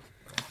 yeah.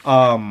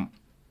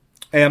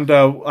 And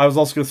I was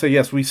also going to say,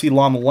 yes, we see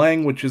Lana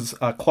Lang, which is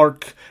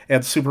Clark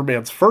and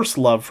Superman's first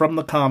love from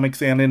the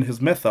comics and in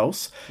his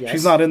mythos. Yes.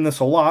 She's not in this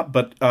a lot,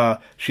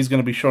 but she's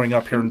going to be showing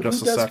up here in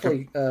just a second.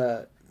 Who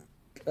does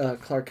play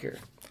Clark here?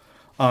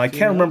 I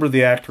can't remember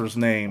the actor's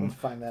name. I'll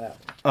find that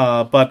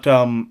out. But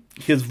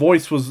his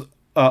voice was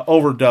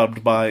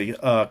overdubbed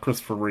by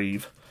Christopher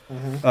Reeve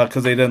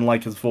because they didn't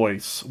like his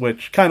voice,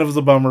 which kind of is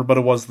a bummer, but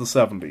it was the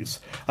 70s.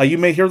 You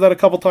may hear that a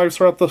couple times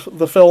throughout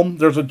the film.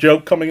 There's a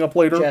joke coming up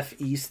later. Jeff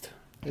East,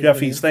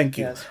 thank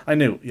you. Yes. I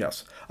knew,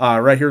 yes.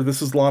 Right here,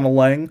 this is Lana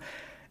Lang,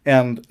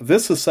 and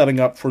this is setting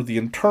up for the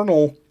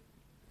internal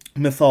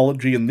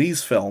mythology in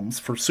these films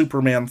for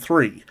Superman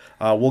 3.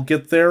 We'll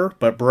get there,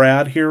 but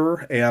Brad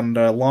here and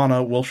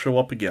Lana will show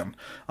up again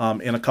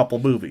in a couple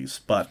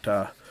movies. But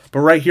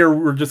right here,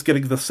 we're just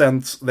getting the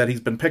sense that he's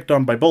been picked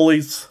on by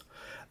bullies,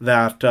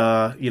 that,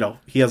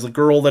 he has a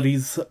girl that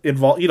he's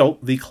involved,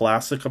 the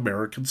classic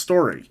American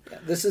story. Yeah,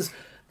 this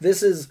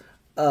is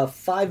a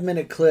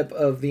 5-minute clip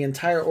of the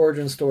entire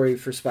origin story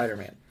for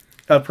Spider-Man.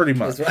 Pretty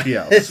much,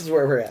 yes. This is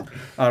where we're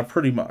at.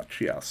 Pretty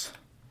much, yes.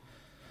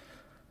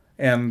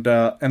 And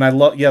I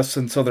love, yes,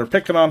 and so they're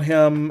picking on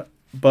him,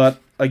 but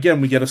again,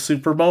 we get a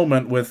super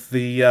moment with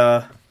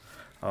the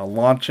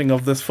launching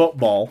of this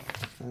football.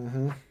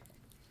 Mm-hmm.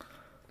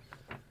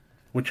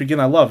 Which, again,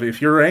 I love.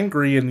 If you're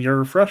angry and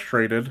you're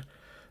frustrated,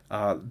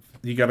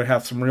 you got to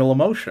have some real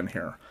emotion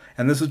here.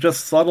 And this is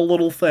just subtle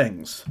little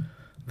things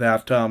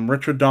that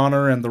Richard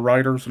Donner and the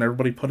writers and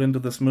everybody put into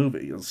this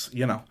movie. Is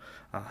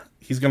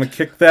he's going to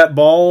kick that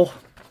ball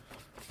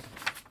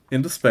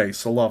into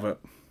space. I love it.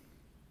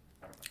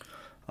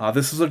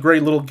 This is a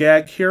great little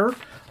gag here,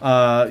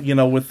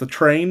 with the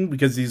train,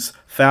 because he's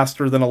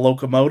faster than a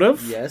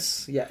locomotive.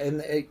 Yes, yeah,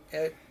 and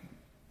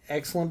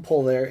excellent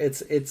pull there.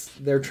 It's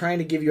they're trying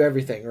to give you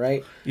everything,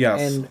 right?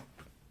 Yes.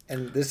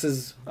 And this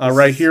is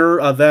right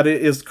here. That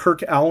is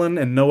Kirk Allen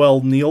and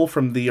Noel Neill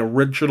from the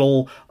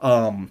original,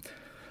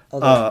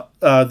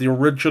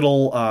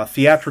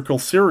 theatrical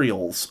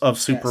serials of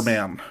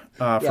Superman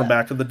from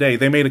back in the day.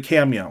 They made a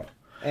cameo.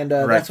 And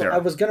that's what I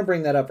was going to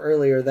bring that up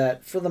earlier,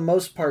 that for the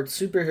most part,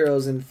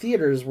 superheroes in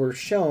theaters were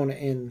shown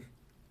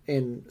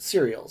in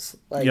serials.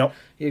 Like,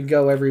 you'd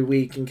go every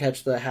week and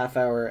catch the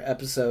half-hour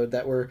episode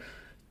that were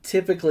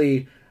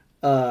typically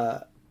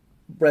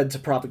bred to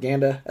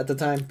propaganda at the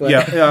time.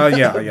 But,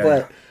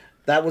 but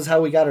that was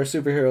how we got our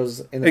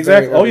superheroes in the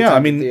very early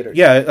time in theaters.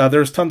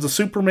 There's tons of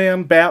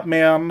Superman,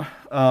 Batman,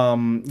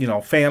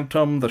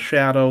 Phantom, The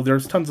Shadow.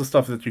 There's tons of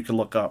stuff that you can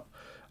look up.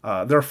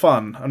 They're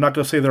fun. I'm not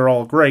going to say they're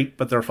all great,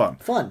 but they're fun.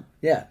 Fun,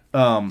 yeah.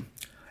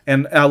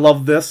 And I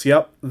love this.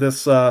 Yep,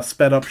 this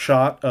sped up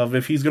shot of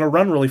if he's going to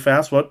run really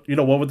fast. What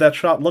would that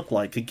shot look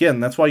like? Again,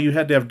 that's why you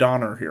had to have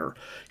Donner here.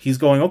 He's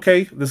going,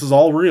 okay, this is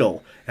all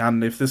real,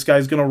 and if this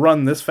guy's going to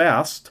run this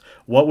fast,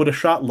 what would a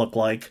shot look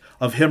like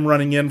of him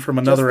running in from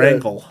another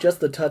angle? Just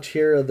the touch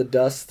here of the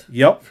dust.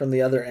 Yep. From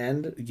the other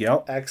end.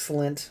 Yep.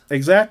 Excellent.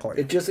 Exactly.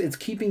 It's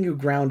keeping you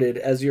grounded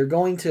as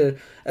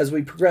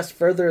we progress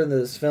further into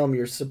this film.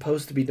 You're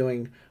supposed to be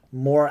doing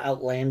more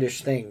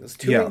outlandish things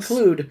to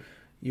include.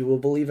 You will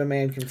believe a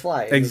man can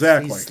fly. And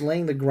exactly. He's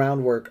laying the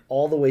groundwork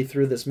all the way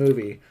through this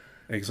movie.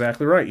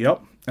 Exactly right.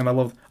 Yep. And I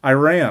love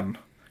Iran.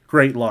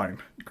 Great line.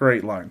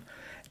 Great line.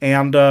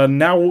 And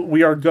now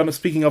we are going to,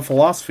 speaking of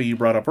philosophy you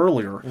brought up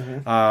earlier,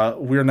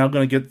 we are now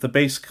going to get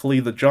basically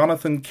the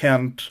Jonathan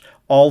Kent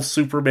all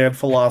Superman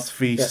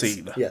philosophy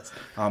scene. Yes.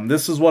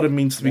 This is what it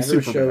means to be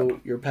Superman. Show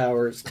your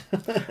powers.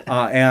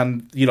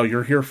 And,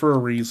 you're here for a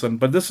reason.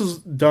 But this is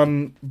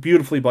done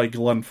beautifully by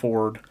Glenn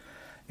Ford.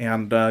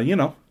 And,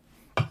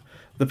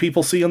 the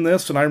people seeing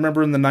this, and I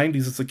remember in the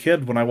 90s as a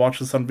kid when I watched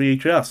this on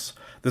VHS,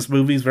 this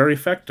movie's very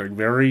affecting,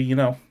 very,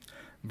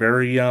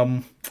 very,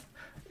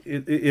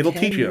 it'll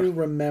teach you. Can you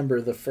remember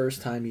the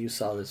first time you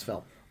saw this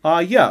film?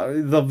 Yeah,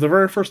 the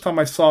very first time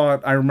I saw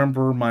it, I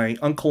remember my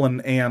uncle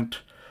and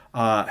aunt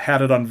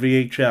had it on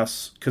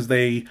VHS because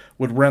they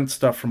would rent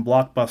stuff from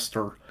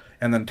Blockbuster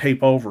and then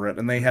tape over it,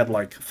 and they had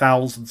like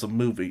thousands of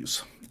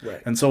movies.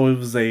 Right. And so it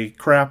was a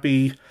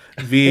crappy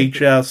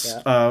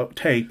VHS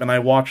tape, and I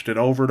watched it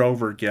over and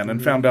over again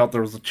and found out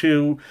there was a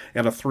 2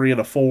 and a 3 and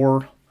a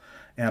 4.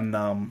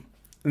 And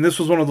this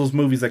was one of those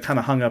movies that kind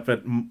of hung up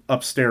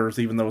upstairs,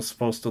 even though it was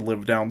supposed to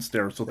live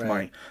downstairs with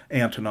my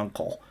aunt and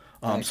uncle.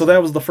 So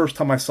that was the first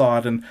time I saw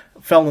it, and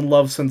fell in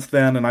love since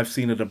then, and I've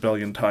seen it a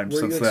billion times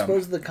since then. Were you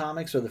exposed to the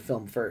comics or the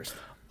film first?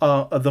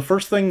 The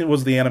first thing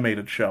was the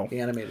animated show.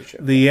 The animated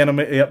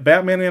show.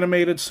 Batman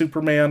animated,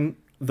 Superman,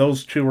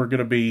 those two are going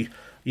to be...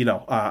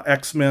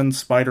 X-Men,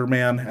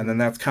 Spider-Man, and then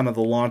that's kind of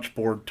the launch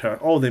board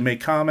to, they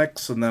make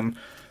comics, and then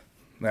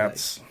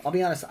that's... I'll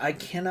be honest, I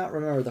cannot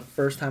remember the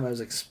first time I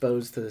was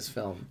exposed to this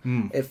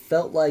film. It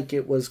felt like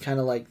it was kind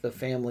of like the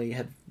family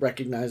had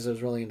recognized I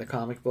was really into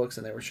comic books,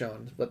 and they were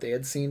showing what they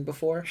had seen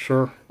before.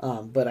 Sure.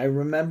 But I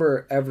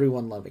remember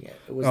everyone loving it.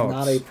 It was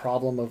not a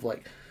problem of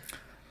like...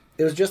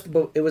 It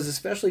was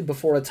especially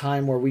before a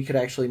time where we could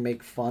actually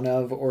make fun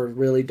of or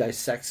really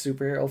dissect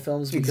superhero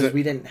films because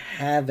we didn't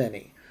have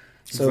any.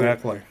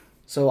 Exactly.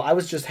 So I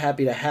was just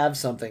happy to have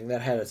something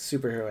that had a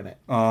superhero in it.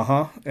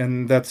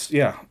 And that's,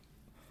 now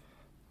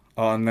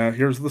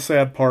here's the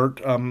sad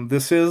part.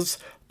 This is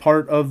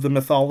part of the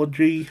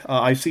mythology.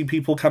 I see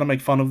people kind of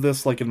make fun of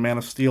this, like in Man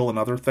of Steel and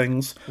other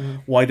things.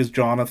 Why does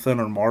Jonathan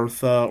or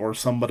Martha or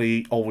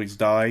somebody always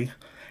die?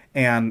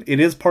 And it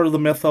is part of the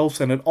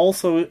mythos, and it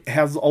also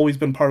has always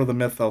been part of the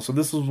mythos. So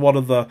this is one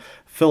of the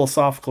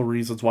philosophical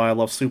reasons why I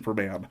love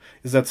Superman,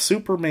 is that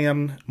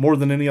Superman, more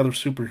than any other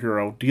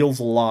superhero, deals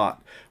a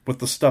lot with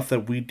the stuff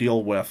that we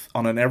deal with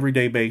on an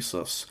everyday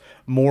basis,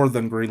 more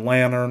than Green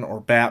Lantern or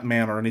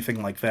Batman or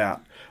anything like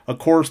that. Of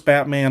course,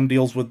 Batman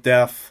deals with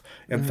death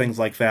and things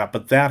like that,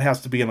 but that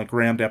has to be on a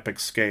grand epic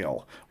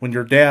scale. When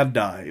your dad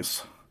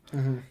dies...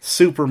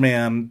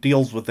 Superman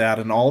deals with that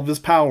and all of his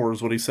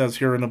powers, what he says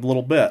here in a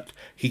little bit.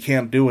 He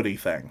can't do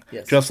anything.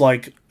 Yes. Just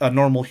like a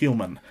normal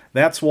human.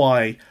 That's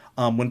why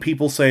when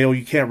people say,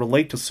 you can't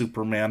relate to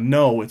Superman,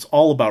 no, it's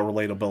all about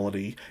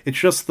relatability. It's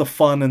just the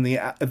fun and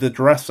the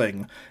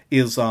dressing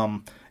is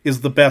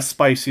the best,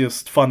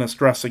 spiciest, funnest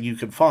dressing you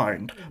can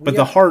find. But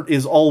the heart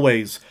is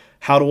always...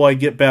 How do I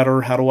get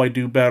better? How do I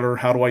do better?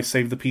 How do I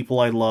save the people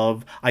I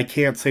love? I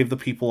can't save the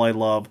people I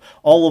love.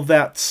 All of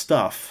that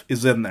stuff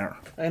is in there.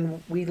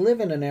 And we live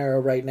in an era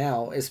right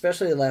now,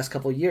 especially the last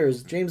couple of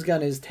years, James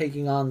Gunn is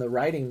taking on the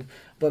writing.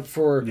 But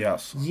for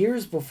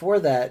years before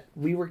that,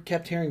 we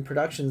kept hearing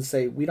productions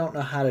say, we don't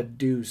know how to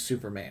do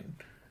Superman.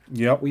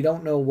 Yep. We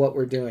don't know what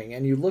we're doing.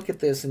 And you look at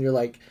this and you're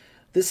like,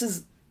 this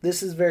is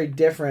very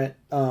different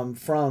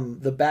from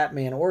the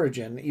Batman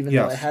origin, even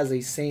though it has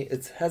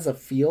a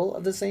feel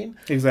of the same.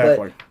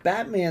 Exactly. But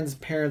Batman's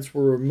parents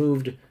were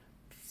removed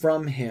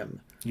from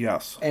him.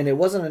 Yes. And it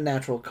wasn't a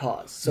natural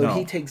cause. So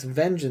he takes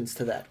vengeance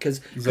to that.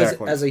 Because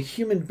as a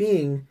human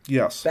being,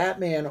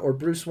 Batman or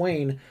Bruce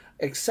Wayne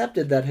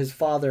accepted that his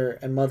father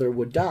and mother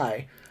would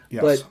die,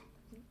 but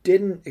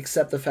didn't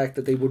accept the fact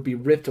that they would be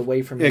ripped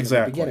away from him in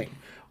the beginning.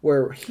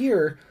 Where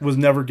here... Was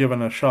never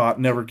given a shot,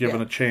 never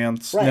given a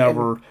chance,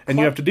 never... And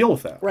you have to deal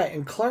with that. Right,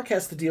 and Clark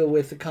has to deal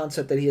with the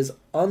concept that he has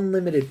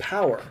unlimited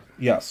power.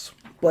 Yes.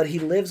 But he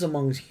lives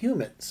among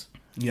humans.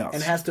 Yes.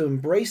 And has to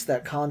embrace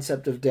that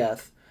concept of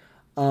death.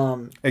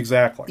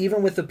 Exactly.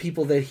 Even with the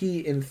people that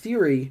he, in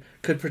theory,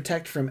 could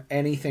protect from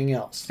anything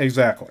else.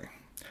 Exactly.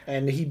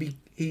 And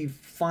he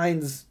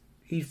finds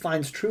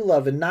true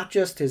love in not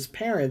just his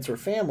parents or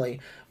family,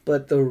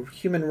 but the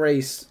human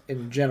race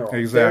in general.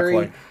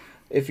 Exactly.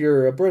 If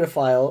you're a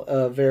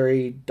Britophile,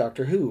 very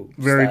Doctor Who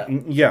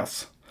style.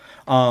 Yes.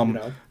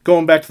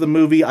 Going back to the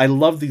movie, I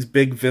love these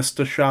big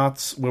vista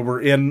shots where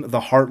we're in the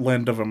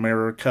heartland of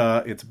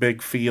America. It's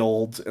big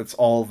fields. It's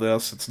all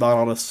this. It's not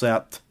on a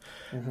set.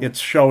 it's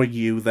showing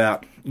you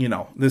that,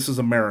 this is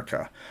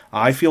America.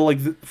 I feel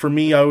like, for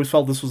me, I always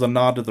felt this was a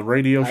nod to the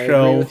radio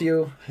show. I agree with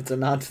you. It's a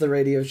nod to the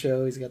radio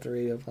show. He's got the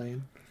radio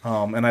playing.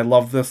 And I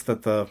love this,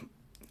 that the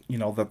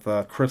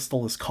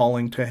crystal is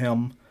calling to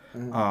him.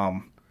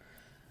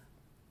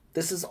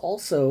 This is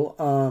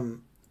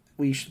also,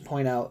 we should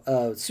point out,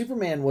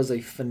 Superman was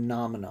a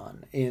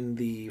phenomenon in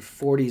the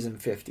 40s and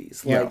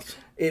 50s. Yes.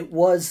 It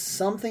was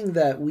something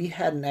that we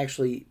hadn't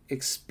actually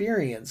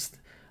experienced,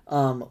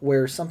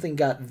 where something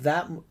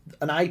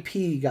an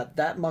IP got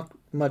that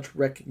much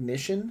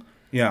recognition.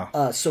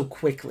 Yeah. So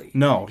quickly.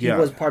 No, He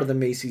was part of the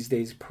Macy's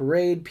Days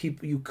Parade.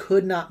 You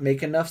could not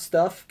make enough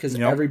stuff because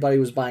everybody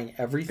was buying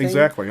everything.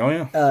 Exactly. Oh,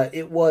 yeah.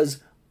 It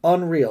was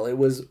unreal. It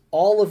was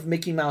all of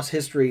Mickey Mouse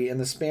history in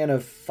the span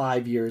of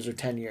 5 years or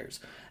 10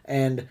 years.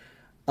 And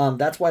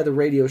that's why the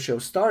radio show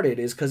started,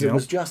 is because it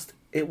was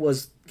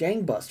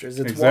gangbusters.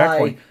 It's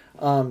why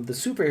the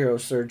superhero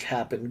surge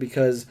happened,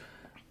 because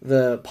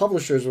the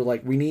publishers were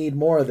like, we need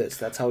more of this.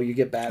 That's how you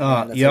get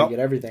Batman. That's how you get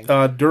everything.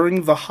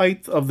 During the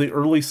height of the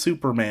early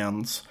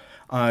Supermans,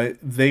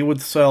 they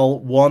would sell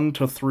 1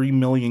 to 3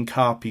 million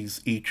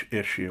copies each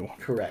issue.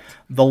 Correct.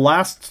 The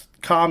last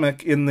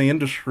comic in the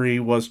industry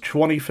was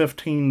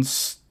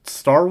 2015's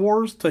Star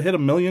Wars to hit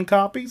 1 million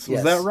copies. Yes,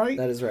 is that right?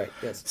 That is right,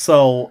 yes.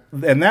 So,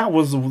 and that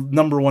was the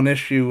 #1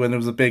 issue, and it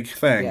was a big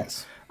thing.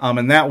 Yes.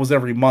 And that was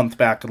every month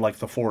back in like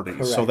the 40s.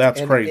 Correct. So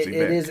that's and crazy.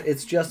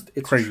 It's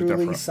crazy truly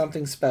different.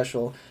 something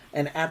special.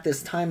 And at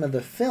this time of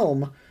the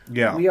film,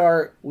 yeah, we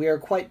are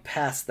quite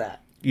past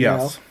that.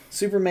 Yes.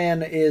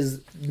 Superman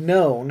is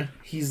known.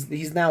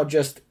 He's now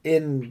just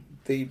in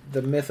the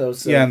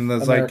mythos of in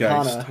the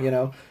Americana,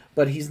 zeitgeist.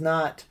 But he's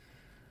not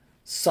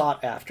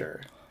sought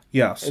after.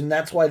 Yes. And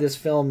that's why this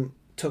film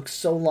took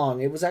so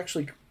long. It was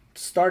actually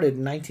started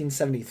in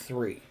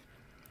 1973.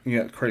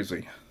 Yeah,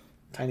 crazy.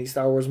 Tiny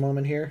Star Wars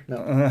moment here?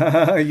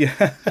 No.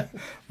 Yeah.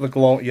 The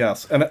glow,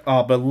 yes. And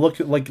but look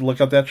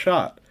at that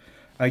shot.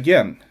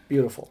 Again.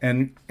 Beautiful.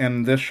 And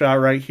this shot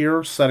right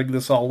here, setting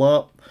this all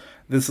up.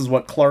 This is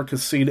what Clark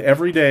has seen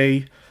every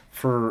day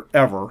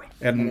forever.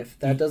 And if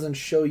that doesn't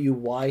show you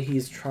why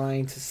he's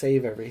trying to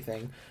save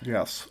everything.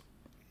 Yes.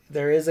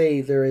 There is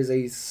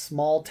a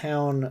small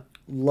town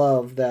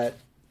love that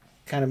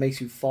kind of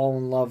makes you fall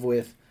in love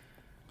with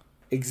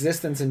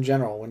existence in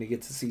general when you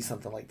get to see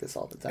something like this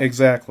all the time.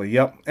 Exactly.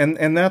 Yep.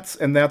 And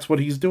that's what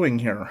he's doing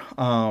here.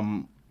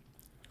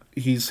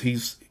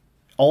 He's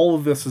all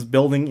of this is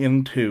building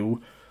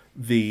into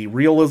the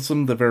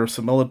realism, the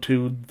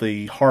verisimilitude,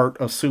 the heart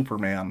of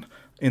Superman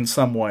in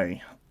some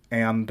way,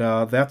 and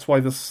that's why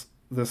this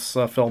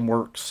film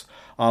works.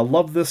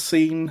 Love this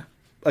scene.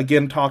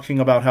 Again, talking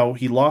about how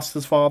he lost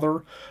his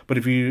father, but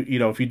if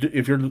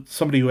you're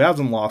somebody who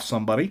hasn't lost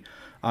somebody,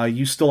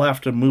 you still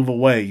have to move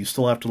away. You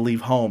still have to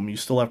leave home. You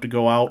still have to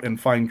go out and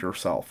find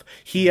yourself.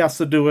 He has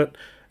to do it,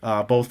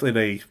 both in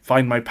a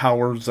find my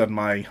powers and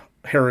my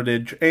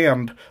heritage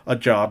and a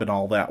job and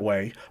all that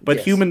way. But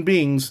yes. Human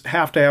beings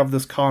have to have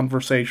this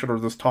conversation or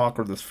this talk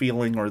or this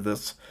feeling or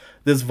this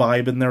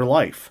vibe in their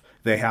life.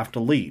 They have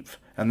to leave,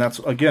 and that's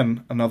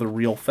again another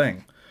real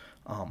thing.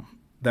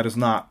 That is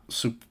not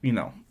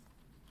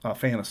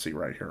fantasy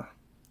right here.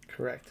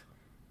 Correct.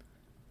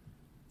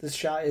 This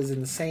shot is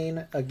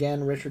insane.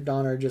 Again, Richard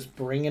Donner just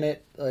bringing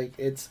it. Like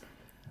it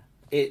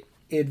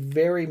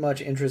very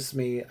much interests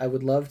me. I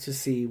would love to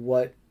see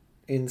what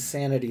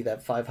insanity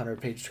that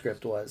 500-page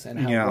script was and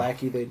how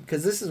wacky they.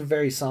 Because this is a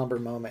very somber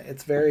moment.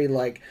 It's very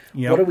like,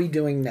 what are we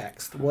doing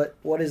next?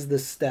 What is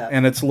this step?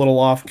 And it's a little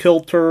off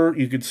kilter.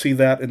 You could see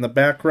that in the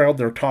background.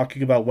 They're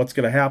talking about what's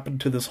going to happen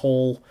to this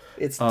whole.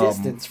 It's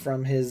distance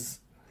from his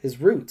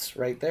roots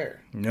right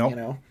there.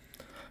 Yep.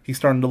 He's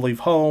starting to leave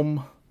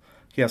home.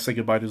 He has to say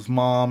goodbye to his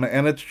mom,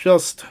 and it's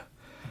just,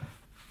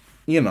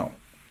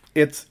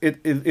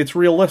 it's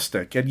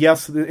realistic, and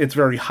yes, it's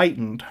very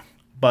heightened,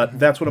 but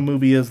that's what a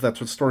movie is. That's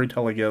what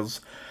storytelling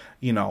is,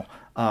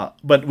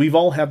 But we've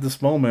all had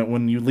this moment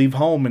when you leave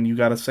home and you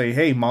got to say,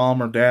 "Hey,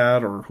 mom or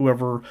dad or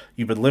whoever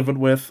you've been living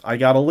with, I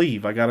got to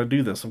leave. I got to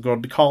do this. I'm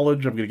going to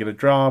college. I'm going to get a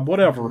job,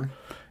 whatever." Mm-hmm.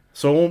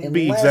 So it won't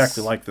be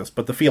exactly like this,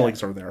 but the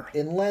feelings are there.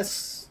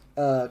 Unless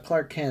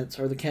Clark Kent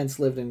or the Kents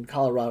lived in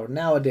Colorado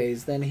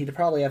nowadays, then he'd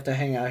probably have to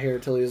hang out here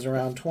till he was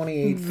around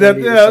 28,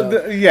 30 or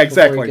so. Yeah,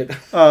 exactly.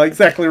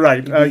 Exactly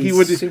right. He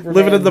would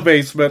living in the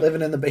basement.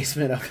 Living in the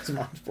basement of his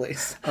mom's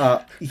place.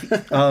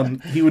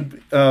 He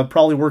would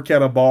probably work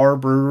at a bar,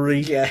 brewery.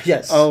 Yeah,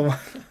 yes.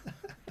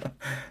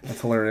 That's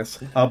hilarious.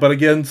 But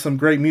again, some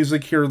great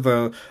music here.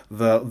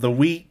 The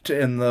wheat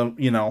and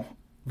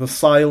the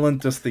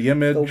silent, just the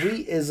image. The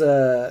wheat is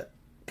a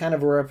kind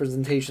of a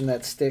representation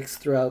that sticks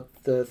throughout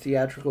the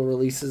theatrical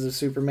releases of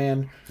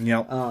Superman.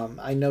 Yep.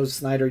 I know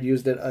Snyder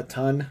used it a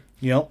ton.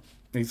 Yep,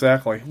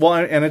 exactly. Well,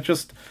 and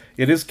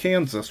it is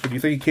Kansas. When you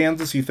think of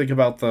Kansas, you think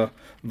about the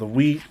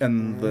wheat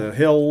and the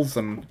hills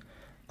and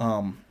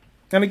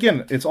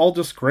again, it's all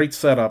just great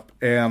setup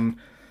and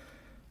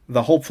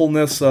the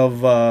hopefulness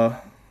of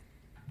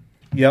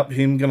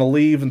him gonna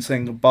leave and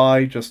saying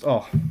goodbye. Just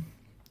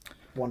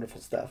wonderful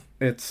stuff.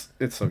 It's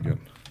so good.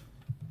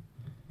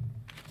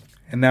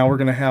 And now we're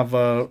going to have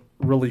a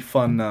really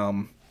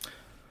fun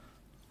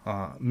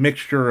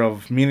mixture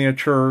of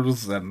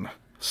miniatures and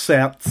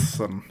sets.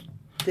 And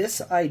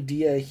this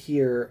idea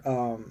here,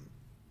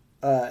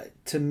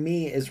 to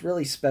me, is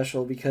really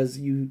special because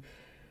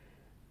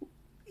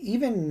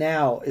even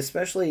now,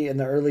 especially in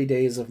the early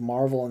days of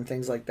Marvel and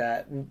things like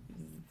that,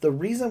 the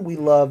reason we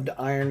loved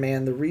Iron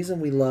Man, the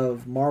reason we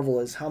love Marvel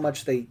is how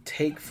much they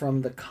take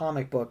from the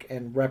comic book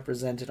and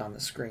represent it on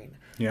the screen.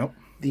 Yep.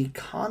 The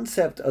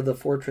concept of the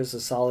Fortress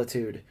of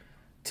Solitude,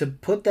 to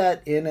put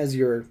that in as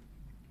your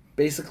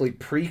basically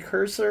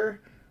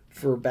precursor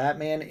for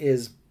Batman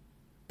is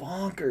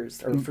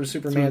bonkers. Or for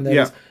Superman,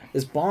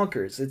 is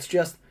bonkers. It's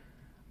just,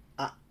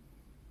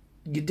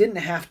 you didn't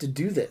have to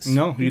do this.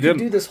 No, you didn't. You could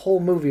do this whole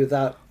movie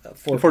without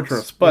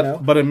Fortress.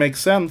 But it makes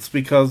sense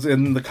because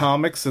in the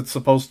comics it's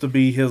supposed to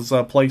be his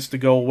place to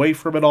go away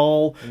from it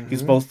all. Mm-hmm. He's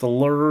supposed to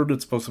learn.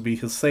 It's supposed to be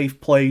his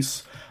safe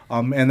place.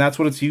 And that's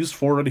what it's used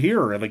for in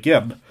here. And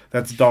again,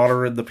 that's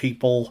Donner and the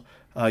people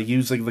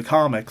using the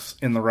comics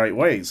in the right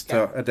ways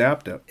to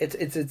adapt it.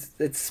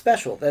 It's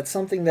special. That's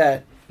something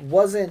that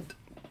wasn't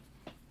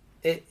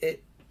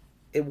it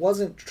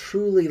wasn't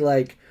truly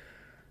like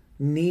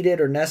needed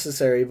or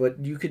necessary, but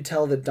you could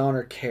tell that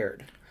Donner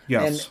cared.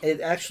 Yes. And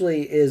it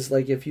actually is,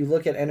 like, if you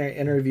look at an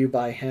interview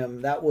by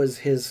him, that was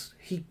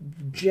he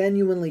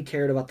genuinely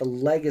cared about the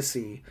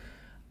legacy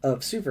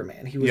of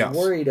Superman. He was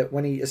worried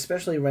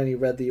especially when he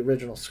read the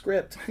original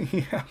script,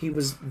 he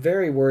was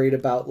very worried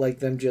about, like,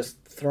 them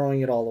just throwing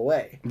it all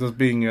away. Just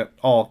being at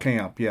all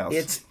camp, yes.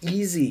 It's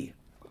easy.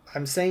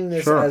 I'm saying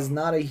this as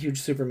not a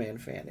huge Superman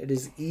fan. It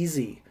is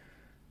easy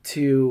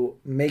to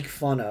make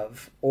fun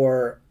of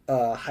or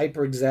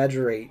hyper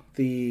exaggerate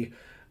the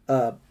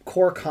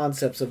core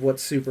concepts of what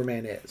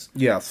Superman is.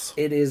 Yes.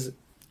 It is,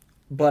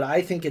 but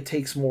I think it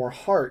takes more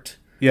heart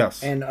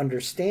and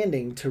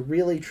understanding to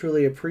really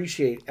truly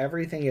appreciate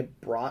everything it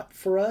brought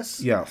for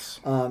us. Yes.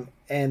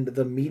 And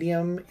the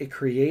medium it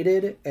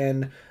created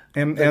and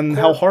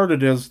how hard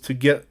it is to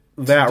get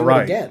that to do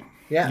right. It again.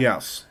 Yeah.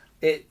 Yes.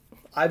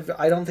 I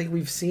don't think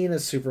we've seen a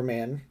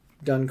Superman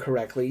done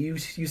correctly. You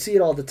see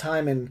it all the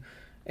time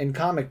in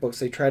comic books.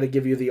 They try to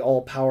give you the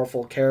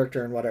all-powerful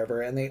character and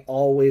whatever, and they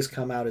always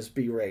come out as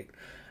B-rate.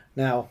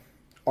 Now,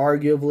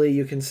 arguably,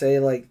 you can say,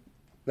 like,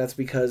 that's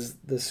because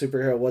the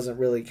superhero wasn't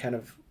really kind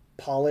of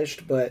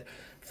polished, but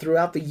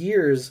throughout the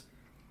years,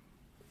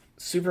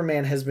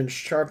 Superman has been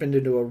sharpened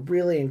into a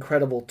really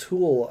incredible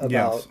tool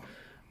about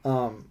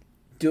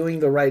doing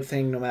the right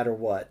thing no matter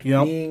what.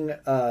 Yep. Being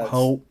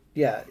hope.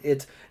 Yeah,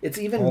 it's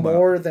even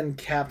more than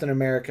Captain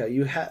America.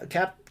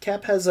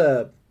 Cap has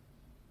a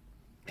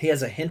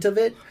hint of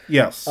it.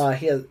 Yes.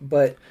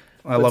 But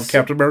I love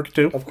Captain America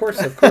too. Of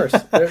course.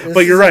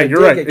 But you're right.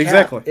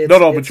 Exactly.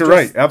 But you're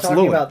right.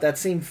 Absolutely. Talking about that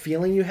same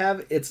feeling you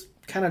have, it's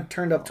kind of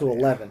turned up to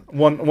 11.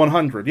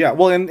 100. Yeah.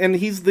 Well, and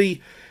he's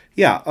he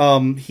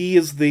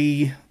is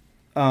the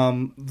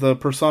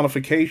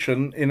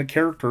personification in a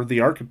character, the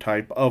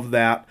archetype of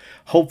that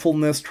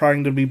hopefulness,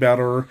 trying to be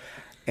better,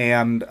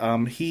 and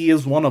he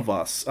is one of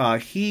us.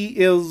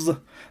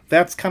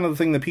 That's kind of the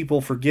thing that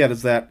people forget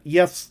is that,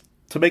 yes,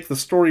 to make the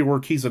story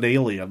work, he's an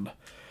alien.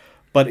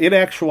 But in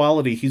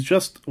actuality, he's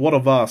just one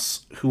of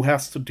us who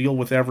has to deal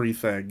with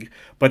everything.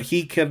 But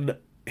he can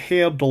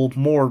handle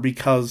more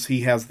because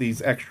he has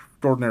these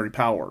extraordinary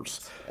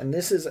powers. And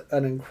this is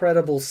an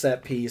incredible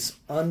set piece.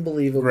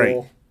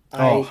 Unbelievable.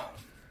 Great.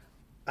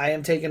 I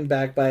am taken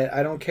back by it.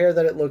 I don't care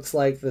that it looks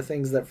like the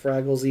things that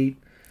Fraggles eat.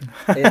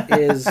 It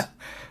is.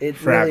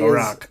 It really is.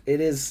 Rock.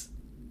 It is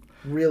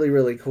really,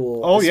 really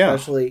cool. Oh,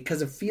 especially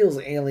because it feels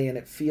alien.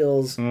 It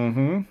feels...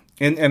 Mm-hmm.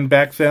 And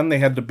back then they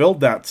had to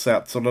build that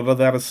set, so none of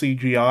that is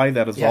CGI.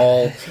 That is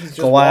all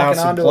glass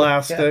and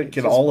plastic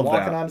and all of that.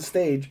 Walking on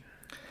stage.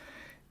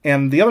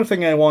 And the other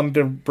thing I wanted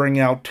to bring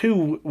out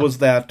too was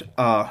that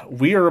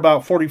we are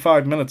about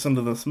 45 minutes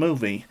into this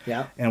movie,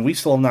 and we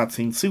still have not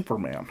seen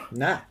Superman.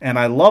 Nah. And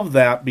I love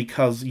that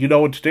because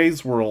in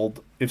today's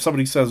world, if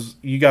somebody says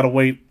you got to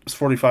wait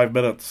 45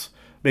 minutes,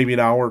 maybe an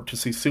hour to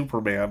see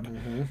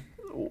Superman,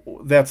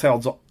 that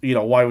sounds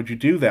why would you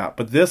do that?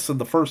 But this is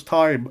the first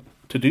time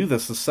to do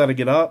this is setting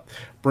it up,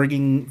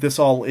 bringing this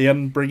all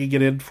in, bringing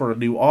it in for a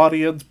new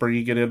audience,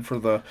 bringing it in for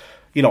the,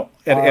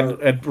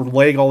 and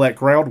laying all that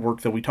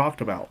groundwork that we talked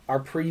about. Our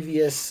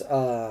previous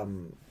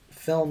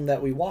film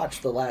that we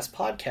watched, the last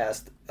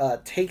podcast,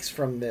 takes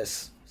from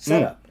this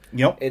setup.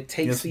 Yep. It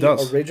takes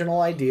the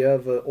original idea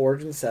of an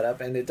origin setup,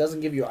 and it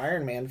doesn't give you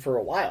Iron Man for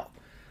a while.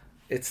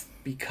 It's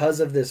because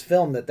of this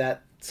film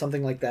that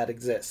something like that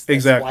exists. That's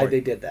exactly why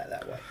they did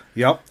that way.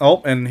 Yep.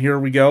 Oh, and here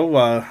we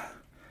go.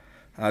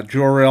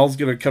 Jor-El's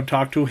going to come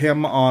talk to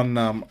him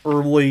on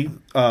early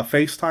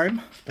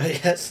FaceTime.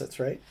 Yes, that's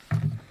right.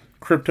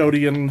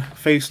 Kryptonian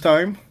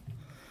FaceTime.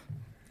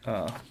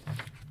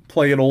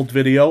 Play an old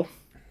video.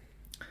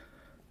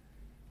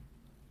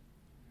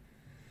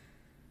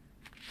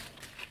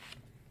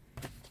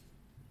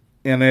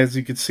 And as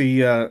you can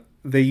see,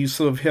 they use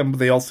some of him, but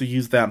they also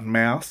use that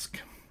mask.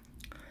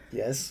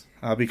 Yes.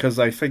 Because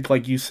I think,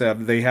 like you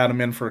said, they had him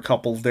in for a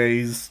couple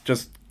days,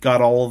 just got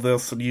all of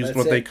this and used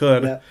what they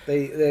could. Yeah,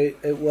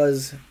 it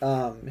was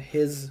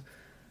him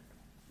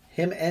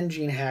and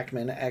Gene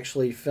Hackman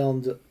actually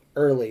filmed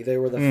early. They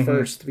were the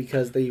first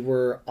because they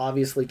were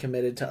obviously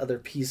committed to other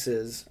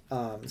pieces.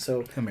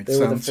 So they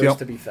were the first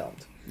to be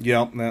filmed.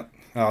 Yep.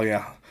 Oh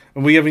yeah.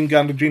 And we haven't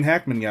gotten to Gene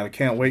Hackman yet. I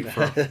can't wait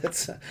for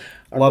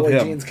our love boy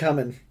him. Gene's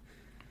coming.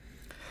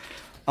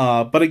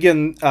 But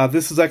again,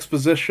 this is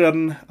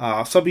exposition.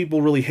 Some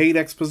people really hate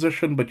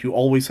exposition, but you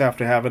always have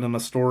to have it in a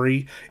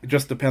story. It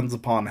just depends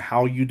upon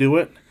how you do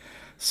it.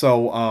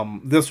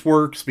 So this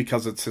works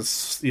because it's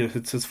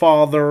his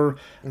father.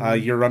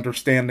 You're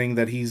understanding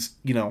that he's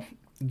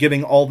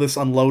getting all this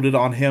unloaded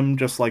on him,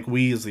 just like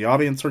we as the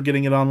audience are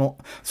getting it on.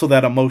 So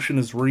that emotion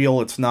is real.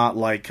 It's not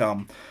like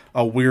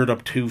a weird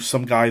obtuse.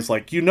 Some guys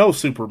like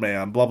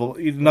Superman, blah blah.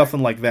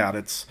 Nothing like that.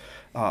 It's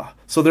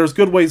so there's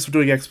good ways of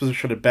doing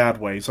exposition and bad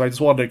ways. So I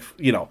just wanted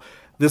to,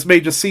 this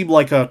may just seem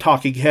like a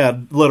talking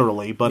head,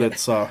 literally, but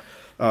it's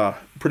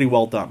pretty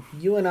well done.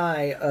 You and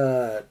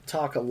I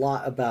talk a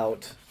lot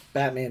about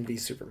Batman v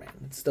Superman.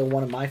 It's still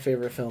one of my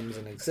favorite films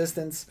in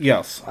existence.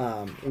 Yes.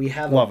 We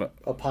have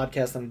a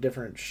podcast on a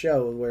different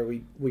show where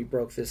we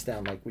broke this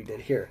down like we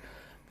did here.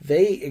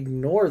 They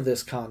ignore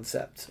this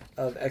concept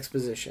of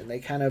exposition. They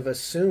kind of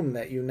assume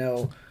that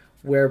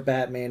where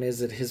Batman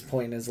is at his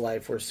point in his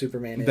life, where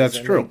Superman is. That's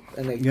true.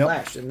 They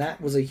clashed. And that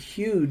was a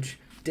huge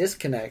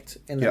disconnect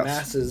in the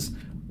masses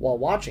while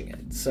watching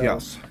it. So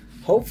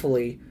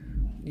hopefully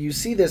you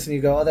see this and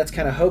you go, oh, that's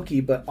kind of hokey.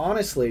 But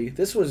honestly,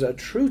 this was a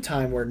true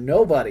time where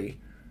nobody...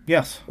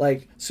 Yes.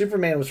 Like,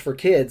 Superman was for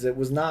kids. It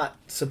was not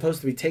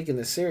supposed to be taken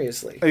this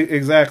seriously.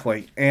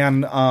 Exactly.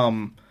 And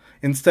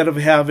instead of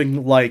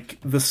having, like,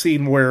 the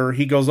scene where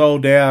he goes, oh,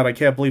 Dad, I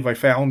can't believe I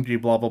found you,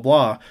 blah, blah,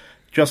 blah.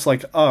 Just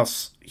like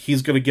us,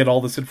 he's going to get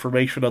all this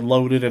information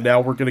unloaded, and now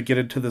we're going to get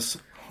into this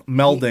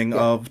melding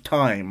of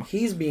time.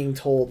 He's being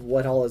told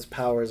what all his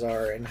powers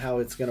are and how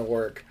it's going to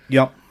work.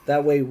 Yep.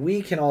 That way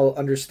we can all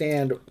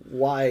understand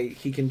why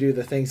he can do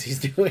the things he's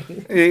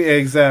doing.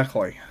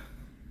 Exactly.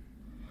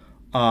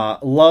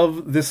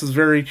 Love, this is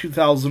very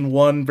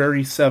 2001,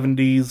 very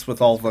 70s,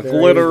 with all the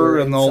glitter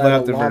and all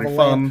that. They're very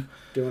fun.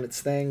 Doing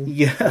its thing.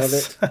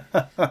 Yes.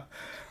 Love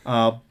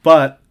it.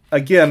 But,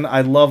 again,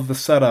 I love the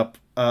setup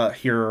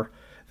here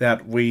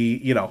that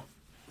we,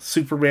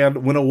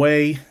 Superman went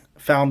away,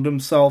 found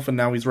himself, and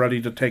now he's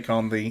ready to take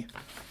on the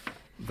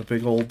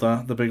big old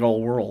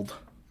world.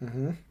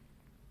 Mm-hmm.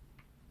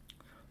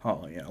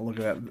 Oh yeah, look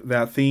at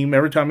that theme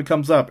every time it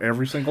comes up,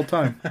 every single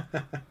time.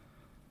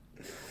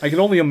 I can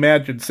only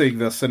imagine seeing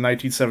this in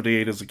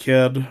 1978 as a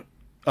kid.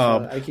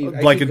 I keep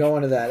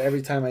going to that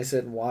every time I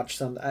sit and watch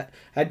something.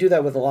 I do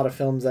that with a lot of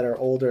films that are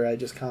older. I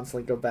just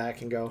constantly go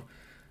back and go,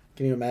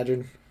 can you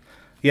imagine?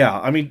 Yeah,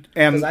 I mean,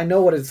 and because I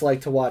know what it's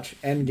like to watch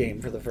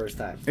Endgame for the first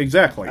time.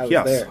 Exactly.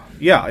 Yes. There.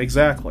 Yeah.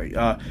 Exactly.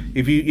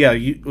 If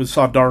you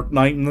saw Dark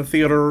Knight in the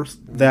theater,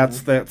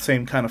 that's that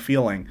same kind of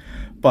feeling.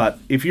 But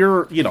if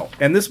you're,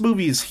 and this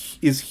movie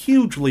is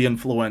hugely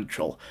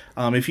influential.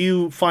 If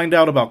you find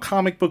out about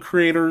comic book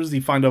creators,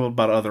 you find out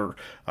about other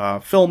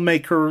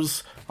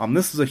filmmakers.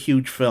 This is a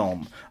huge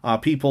film.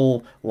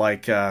 People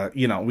like,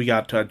 we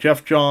got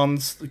Jeff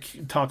Johns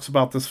talks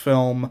about this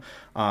film.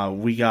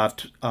 We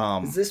got...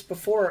 is this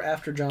before or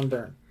after John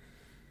Byrne?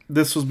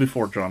 This was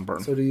before John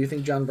Byrne. So do you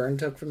think John Byrne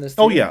took from this?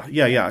 Oh, yeah.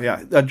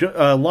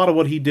 A lot of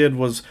what he did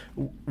was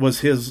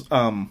his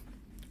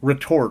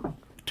retort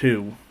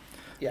to...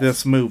 Yes.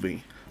 This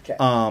movie.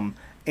 Okay.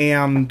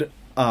 And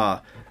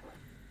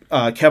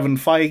Kevin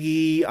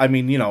Feige, I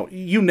mean,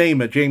 you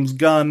name it, James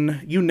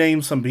Gunn, you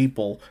name some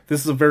people. This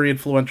is a very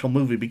influential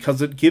movie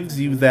because it gives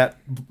you that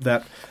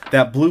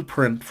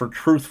blueprint for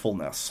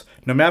truthfulness.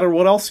 No matter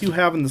what else you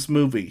have in this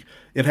movie,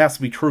 it has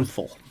to be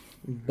truthful.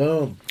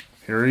 Boom.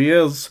 Here he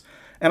is.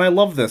 And I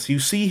love this. You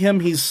see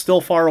him, he's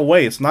still far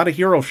away. It's not a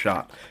hero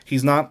shot.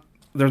 There's not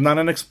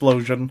an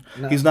explosion.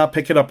 No. He's not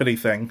picking up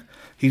anything.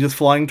 He's just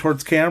flying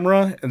towards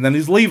camera, and then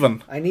he's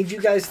leaving. I need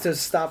you guys to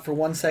stop for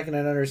 1 second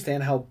and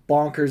understand how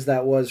bonkers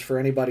that was for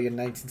anybody in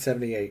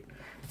 1978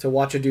 to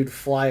watch a dude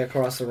fly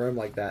across the room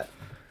like that.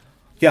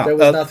 Yeah, there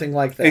was nothing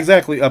like that.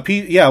 Exactly.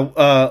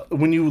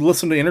 When you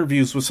listen to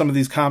interviews with some of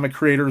these comic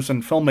creators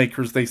and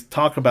filmmakers, they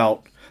talk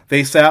about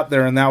they sat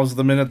there, and that was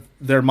the minute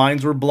their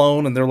minds were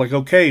blown, and they're like,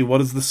 okay, what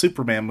is the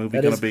Superman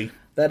movie going to be?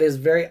 That is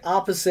very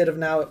opposite of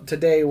now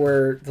today,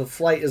 where the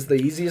flight is the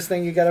easiest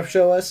thing you got to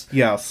show us.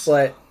 Yes,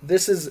 but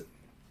this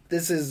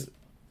is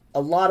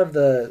a lot of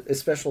the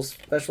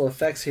special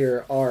effects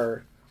here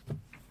are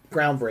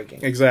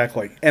groundbreaking.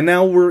 Exactly. And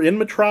now we're in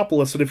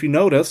Metropolis, and if you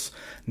notice,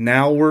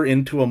 now we're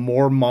into a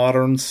more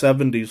modern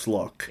 70s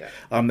look.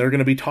 Yeah. They're going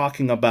to be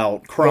talking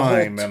about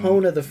crime. The whole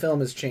tone of the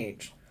film has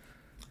changed.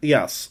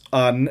 Yes.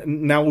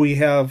 Now we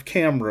have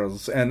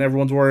cameras, and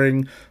everyone's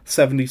wearing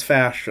 70s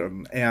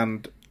fashion,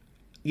 and,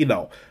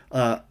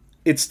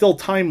 it's still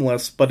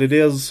timeless, but it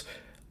is,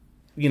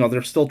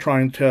 they're still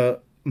trying to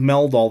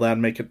meld all that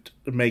and make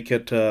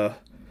it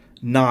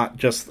not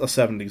just a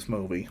 70s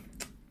movie.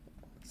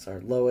 It's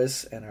our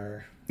Lois and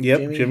our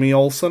Jimmy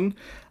Olsen.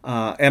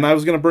 And I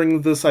was going to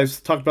bring this, I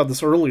talked about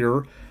this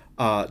earlier,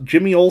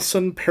 Jimmy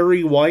Olsen,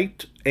 Perry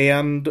White,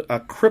 and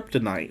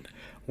Kryptonite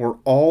were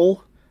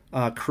all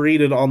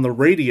created on the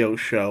radio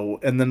show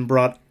and then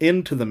brought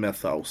into the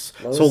mythos.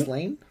 Lois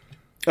Lane?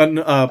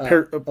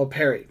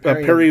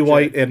 Perry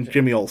White and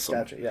Jimmy Olsen.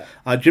 Gotcha,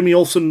 yeah. Jimmy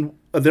Olsen,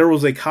 there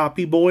was a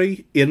copy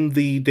boy in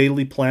the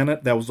Daily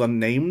Planet that was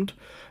unnamed,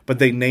 but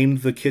they named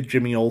the kid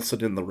Jimmy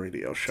Olsen in the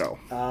radio show.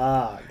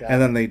 Got it.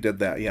 And then they did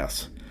that,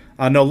 yes.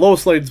 No,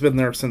 Lois Lane's been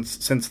there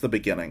since the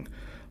beginning.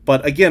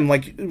 But again,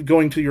 like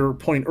going to your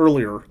point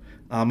earlier,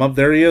 up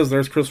there he is.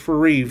 There's Christopher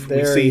Reeve. There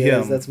we see he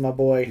him. Is. That's my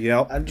boy.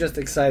 Yep. I'm just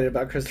excited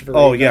about Christopher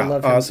Reeve. Oh yeah, I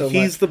love him so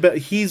he's much.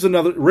 He's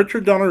another.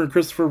 Richard Donner and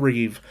Christopher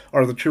Reeve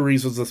are the two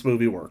reasons this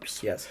movie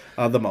works. Yes.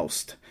 The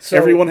most. So,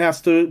 everyone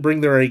has to bring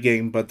their A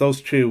game, but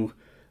those two.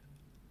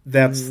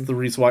 That's the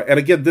reason why. And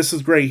again, this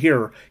is great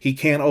here. He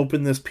can't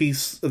open this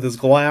piece of this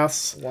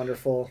glass.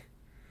 Wonderful.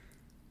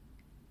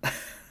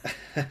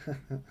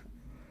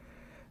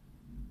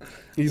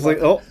 He's like,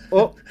 oh,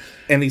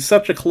 and he's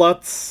such a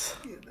klutz.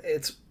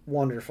 It's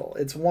wonderful.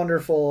 It's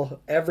wonderful.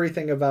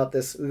 Everything about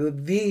this,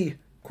 the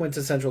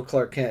quintessential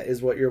Clark Kent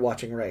is what you're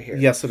watching right here.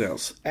 Yes, it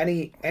is.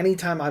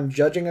 Anytime I'm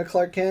judging a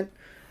Clark Kent,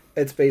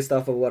 it's based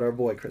off of what our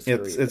boy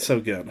Christopher Reeve It's so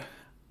good.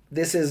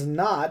 This is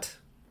not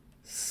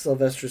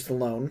Sylvester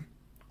Stallone,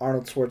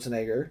 Arnold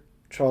Schwarzenegger,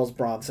 Charles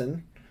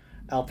Bronson,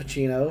 Al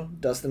Pacino,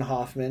 Dustin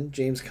Hoffman,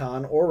 James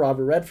Caan, or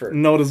Robert Redford.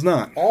 No, it is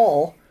not.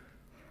 All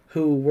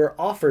who were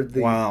offered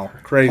the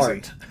crazy.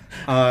 part.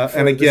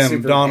 And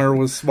again, Donner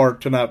was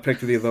smart to not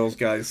pick any of those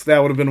guys. That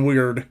would have been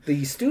weird.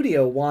 The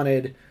studio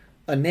wanted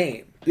a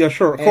name. Yeah,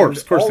 sure, of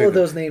course. All of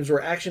those names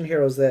were action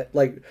heroes that,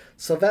 like,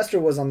 Sylvester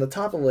was on the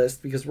top of the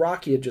list because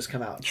Rocky had just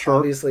come out. Sure.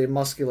 Obviously, a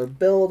muscular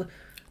build,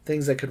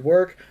 things that could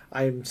work.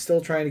 I'm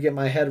still trying to get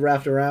my head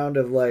wrapped around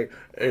of, like,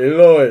 hey,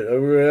 Lois, I'm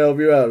going to help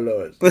you out,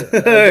 Lois.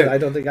 I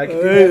don't think I can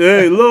do that.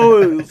 Hey,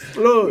 Lois,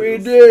 we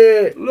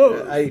did it.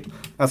 Lois.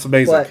 That's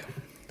amazing.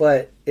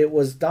 But it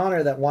was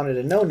Donner that wanted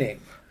a no name.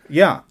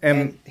 Yeah,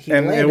 and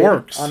it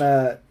works. On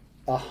a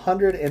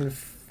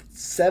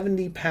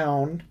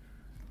 170-pound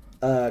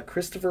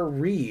Christopher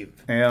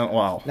Reeve. Yeah,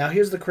 wow. Now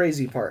here's the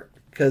crazy part,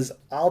 because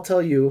I'll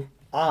tell you,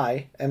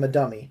 I am a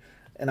dummy,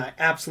 and I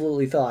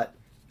absolutely thought,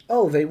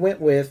 oh, they went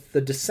with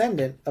the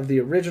descendant of the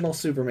original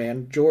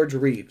Superman, George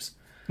Reeves.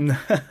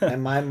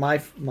 And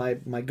my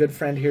good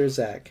friend here,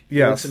 Zach,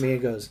 looks at me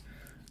and goes,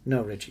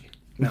 "No, Richie,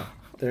 no,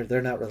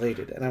 they're not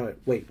related." And I went,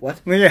 "Wait,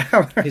 what?"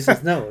 Yeah. He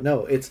says,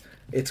 "No, it's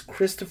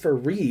Christopher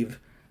Reeve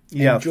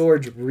and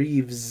George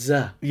Reeves."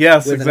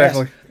 Yes,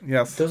 exactly.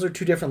 Yes, those are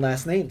two different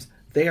last names.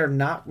 They are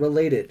not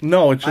related.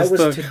 No, it's just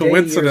a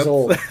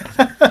coincidence.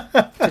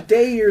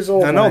 Today years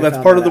old. I know, that's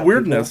part of the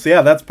weirdness. People.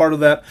 Yeah, that's part of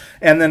that.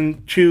 And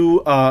then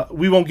two,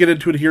 we won't get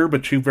into it here,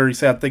 but two very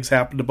sad things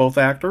happened to both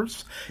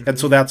actors. Mm-hmm. And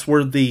so that's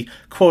where the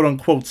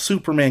quote-unquote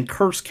Superman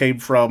curse came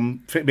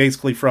from,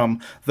 basically from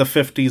the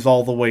 50s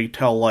all the way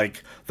till,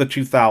 like, the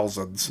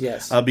 2000s.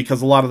 Yes.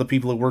 Because a lot of the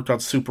people who worked on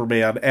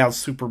Superman, as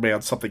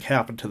Superman, something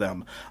happened to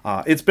them.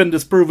 It's been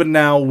disproven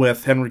now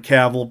with Henry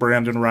Cavill,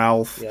 Brandon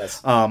Routh,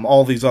 yes.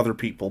 All these other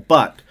people.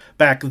 But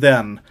back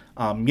then...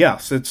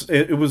 yes,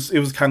 it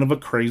was kind of a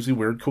crazy,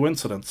 weird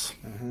coincidence.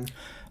 Mm-hmm.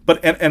 But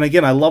and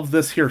again, I love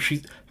this here.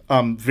 She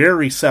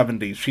very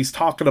 70s. She's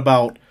talking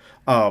about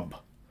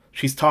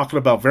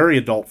very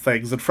adult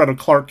things in front of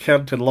Clark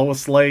Kent and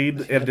Lois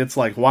Lane, and it's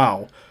like,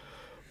 wow.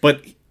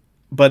 But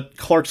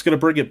Clark's going to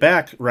bring it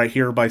back right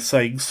here by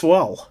saying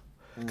swell,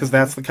 because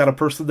that's the kind of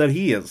person that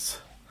he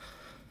is,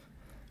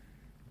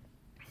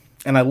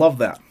 and I love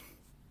that.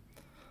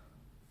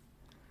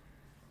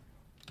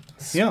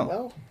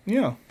 Swell?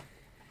 Yeah.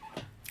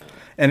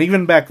 And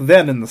even back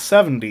then in the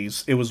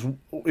 70s, it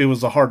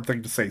was a hard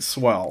thing to say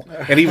swell.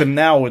 And even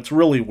now, it's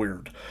really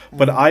weird.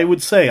 But I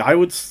would say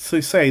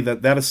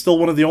that is still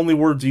one of the only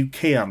words you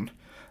can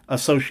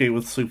associate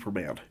with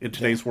Superman in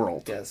today's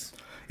world. Yes.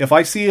 If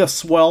I see a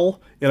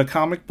swell in a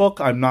comic book,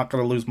 I'm not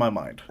going to lose my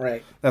mind.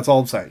 Right. That's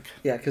all I'm saying.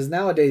 Yeah, because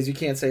nowadays you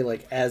can't say,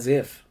 like, as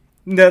if.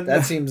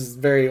 That seems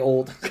very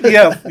old.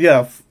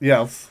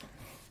 Yes.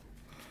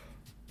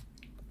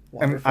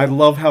 Wonderful. And I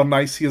love how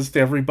nice he is to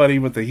everybody,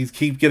 but he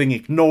keeps getting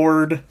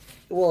ignored.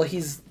 Well,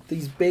 he's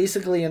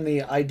basically in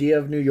the idea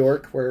of New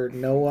York, where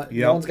no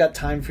one's got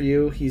time for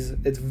you.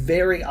 It's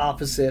very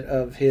opposite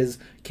of his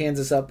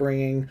Kansas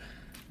upbringing.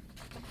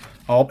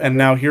 Oh, and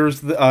now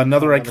here's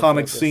another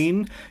iconic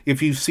scene.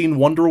 If you've seen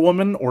Wonder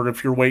Woman, or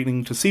if you're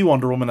waiting to see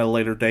Wonder Woman at a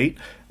later date,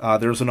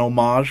 there's an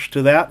homage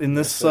to that in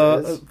this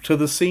to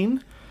this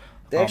scene.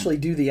 They actually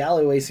do the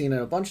alleyway scene in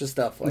a bunch of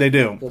stuff. Like they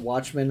do. The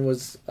Watchmen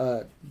was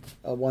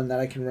one that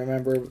I can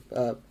remember.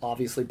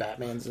 Obviously,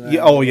 Batman's in that.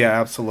 Yeah, oh, yeah,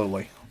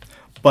 absolutely.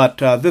 But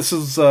this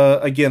is,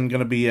 again, going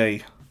to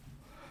be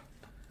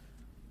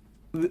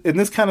and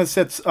this kind of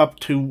sets up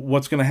to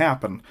what's going to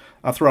happen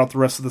throughout the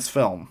rest of this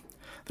film.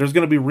 There's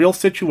going to be real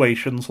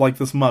situations like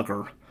this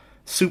mugger.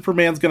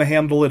 Superman's going to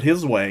handle it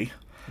his way,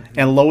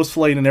 and Lois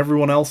Lane and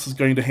everyone else is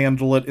going to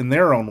handle it in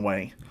their own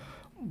way.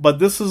 But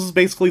this is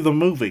basically the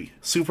movie.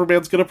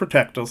 Superman's going to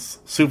protect us.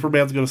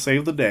 Superman's going to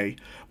save the day.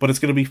 But it's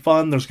going to be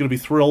fun. There's going to be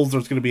thrills.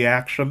 There's going to be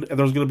action. And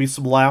there's going to be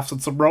some laughs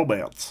and some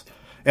romance.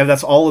 And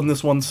that's all in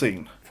this one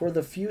scene. For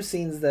the few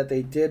scenes that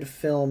they did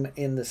film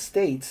in the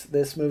States,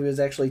 this movie was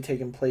actually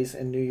taking place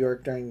in New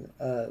York during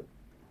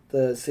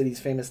the city's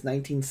famous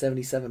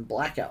 1977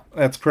 blackout.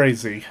 That's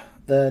crazy.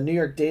 The New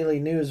York Daily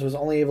News was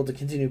only able to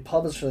continue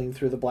publishing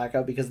through the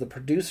blackout because the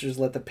producers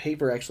let the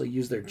paper actually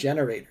use their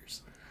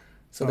generators.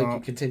 So they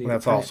could continue.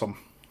 That's awesome.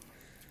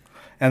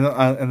 And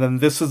then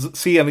this is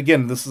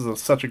this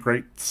is such a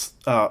great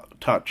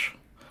touch.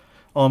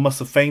 Oh, I must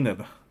have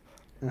fainted.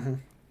 Mm-hmm.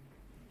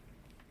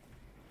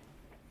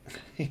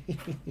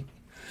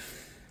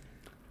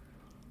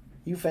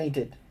 You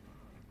fainted.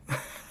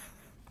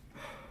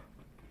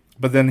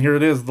 But then here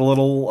it is. The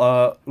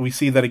little we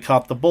see that he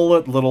caught the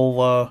bullet. The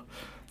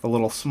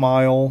little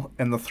smile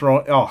and the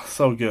throw. Oh,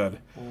 so good.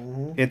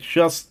 Mm-hmm. It's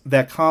just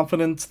that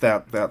confidence,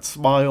 that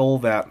smile,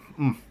 that.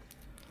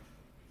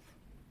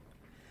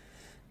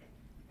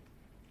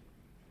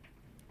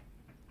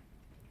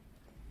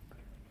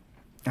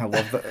 I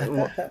love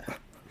that.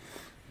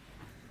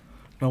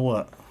 Know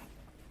what?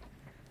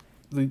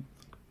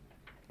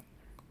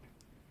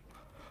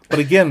 But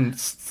again,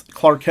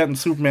 Clark Kent and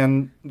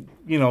Superman,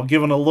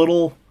 given a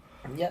little.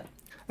 Yeah.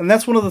 And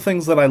that's one of the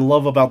things that I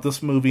love about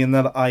this movie, and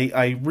that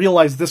I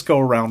realized this go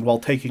around while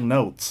taking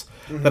notes.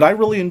 Mm-hmm. That I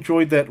really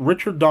enjoyed that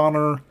Richard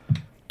Donner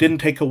didn't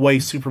take away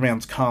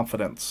Superman's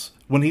confidence.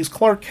 When he's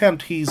Clark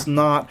Kent, he's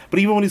not. But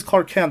even when he's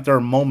Clark Kent, there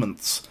are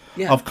moments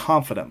of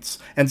confidence.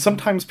 And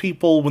sometimes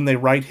people, when they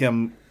write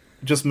him,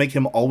 just make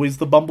him always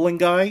the bumbling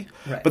guy.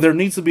 Right. But there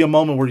needs to be a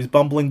moment where he's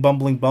bumbling,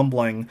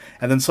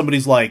 and then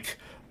somebody's like,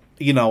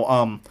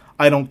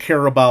 I don't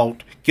care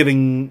about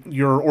getting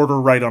your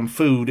order right on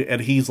food,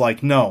 and he's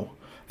like, no,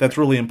 that's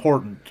really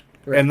important.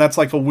 Right. And that's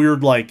like a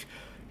weird,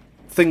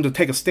 thing to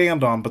take a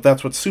stand on, but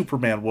that's what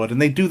Superman would,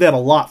 and they do that a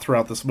lot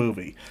throughout this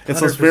movie. It's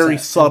 100%. Those very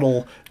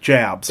subtle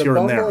jabs here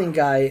and there. The bumbling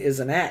guy is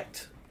an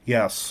act.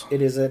 Yes.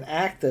 It is an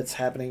act that's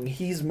happening.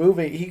 He's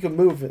moving. He can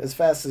move as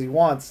fast as he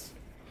wants.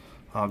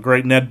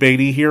 Great Ned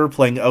Beatty here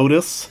playing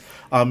Otis.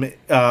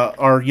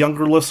 Our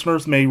younger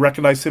listeners may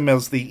recognize him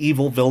as the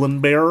evil villain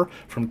bear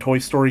from Toy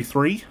Story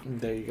 3.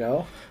 There you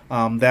go.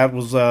 That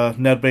was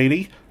Ned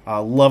Beatty.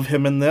 Love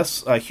him in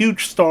this. A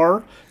huge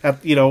star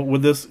at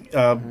with this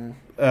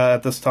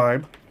at this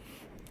time.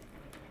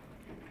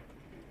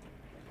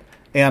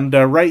 And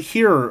right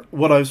here,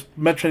 what I was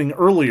mentioning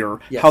earlier,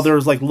 how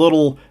there's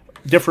little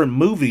different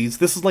movies.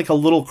 This is like a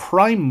little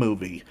crime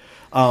movie.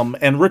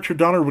 And Richard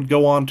Donner would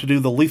go on to do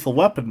the Lethal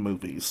Weapon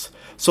movies.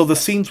 So the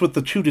scenes with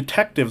the two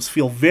detectives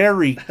feel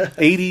very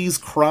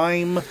 80s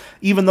crime,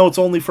 even though it's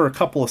only for a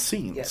couple of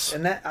scenes. Yes,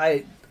 and that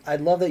I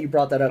love that you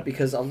brought that up,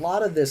 because a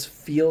lot of this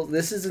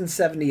this is in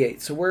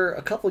 78, so we're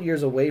a couple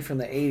years away from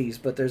the 80s,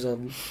 but there's a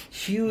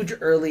huge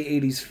early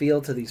 80s feel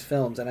to these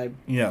films, and I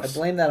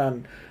blame that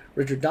on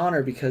Richard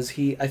Donner, because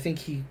I think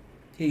he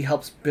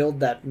helps build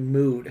that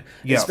mood,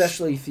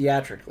 especially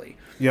theatrically.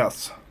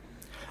 Yes.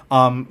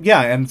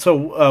 And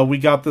so we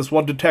got this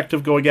one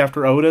detective going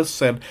after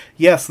Otis, and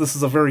yes, this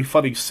is a very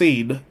funny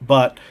scene,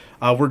 but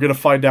we're going to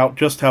find out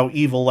just how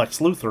evil Lex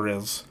Luthor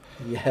is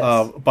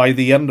by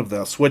the end of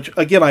this, which,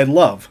 again, I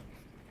love.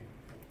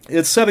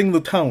 It's setting the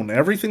tone.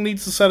 Everything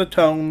needs to set a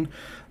tone.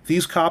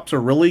 These cops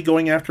are really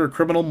going after a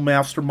criminal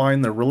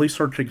mastermind. They're really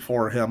searching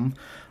for him.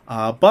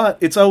 But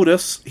it's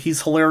Otis.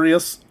 He's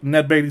hilarious.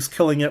 Ned Beatty's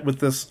killing it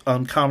with this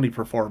comedy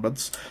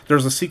performance.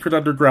 There's a secret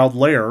underground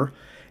lair,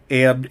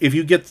 and if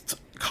you get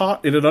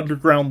caught in an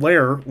underground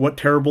lair, what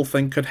terrible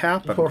thing could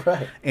happen?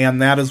 Right.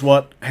 And that is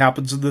what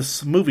happens in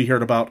this movie here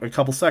in about a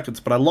couple seconds.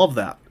 But I love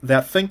that.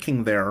 That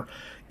thinking there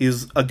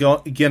is,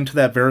 again, to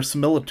that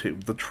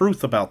verisimilitude, the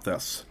truth about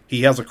this.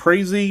 He has a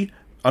crazy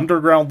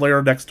underground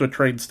lair next to a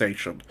train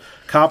station.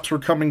 Cops were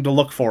coming to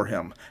look for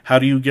him. How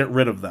do you get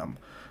rid of them?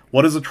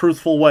 What is a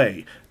truthful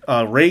way?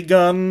 Ray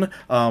gun,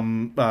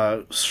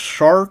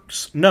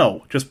 sharks?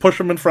 No, just push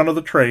them in front of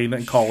the train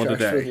and call it a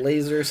day. With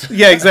lasers?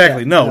 Yeah,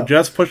 exactly. No,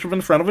 just push them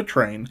in front of a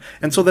train.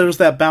 And so there's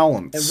that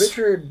balance. And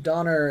Richard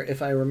Donner,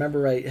 if I remember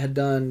right, had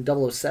done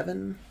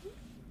 007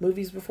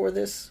 movies before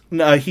this?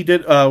 No, he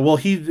did.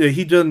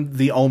 He did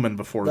The Omen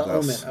before this. The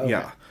Omen, okay.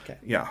 Yeah, okay.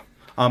 Yeah.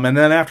 And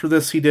then after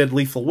this, he did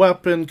Lethal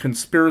Weapon,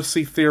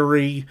 Conspiracy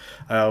Theory,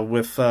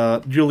 with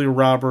Julia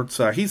Roberts.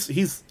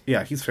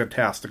 He's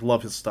fantastic.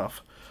 Love his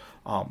stuff.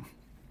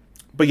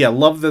 But yeah,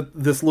 love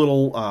this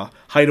little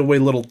hideaway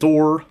little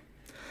door.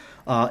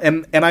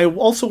 And I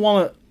also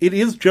want to. It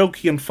is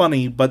jokey and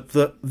funny, but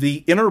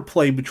the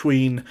interplay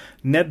between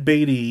Ned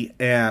Beatty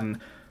and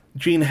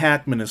Gene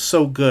Hackman is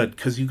so good,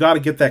 because you got to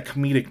get that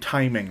comedic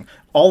timing.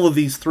 All of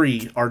these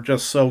three are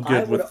just so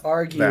good.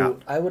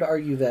 I would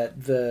argue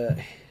that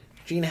the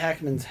Gene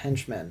Hackman's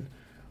henchmen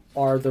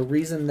are the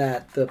reason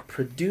that the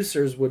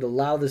producers would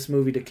allow this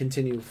movie to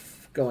continue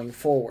going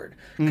forward,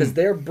 because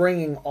they're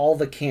bringing all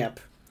the camp.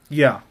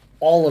 Yeah.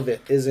 All of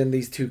it is in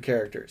these two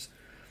characters.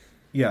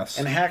 Yes.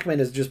 And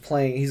Hackman is just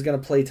playing. He's going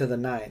to play to the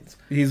nines.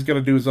 He's going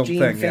to do his own thing.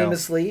 Gene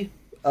famously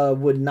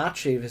would not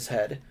shave his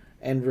head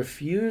and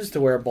refused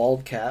to wear a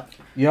bald cap.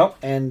 Yep.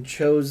 And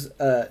chose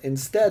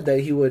instead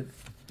that he would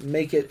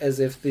make it as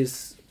if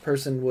this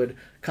person would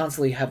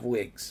constantly have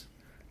wigs.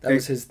 That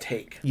was his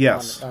take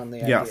on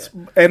the idea. Yes.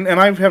 And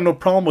I have no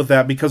problem with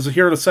that, because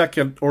here in a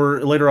second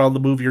or later on in the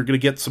movie you're going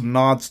to get some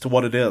nods to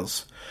what it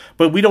is.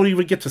 But we don't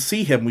even get to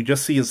see him. We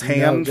just see his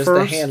hand just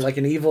first. a hand, like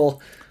an evil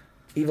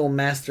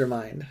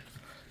mastermind.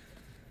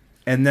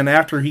 And then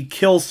after he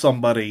kills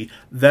somebody,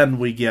 then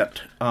we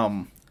get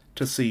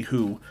to see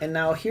who. And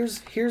now here's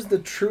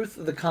the truth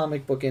of the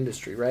comic book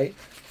industry, right?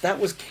 That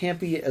was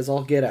campy as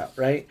all get out,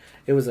 right?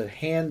 It was a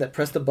hand that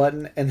pressed a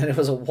button, and then it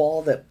was a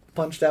wall that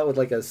punched out with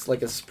like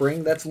a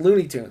spring. That's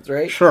Looney Tunes,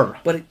 right? Sure.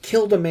 But it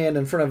killed a man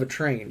in front of a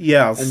train.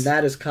 Yes. And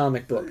that is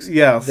comic books.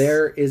 Yes.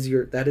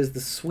 That is the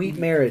sweet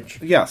marriage.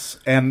 Yes.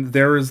 And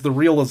there is the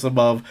realism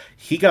of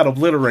he got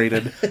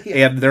obliterated,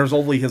 and there's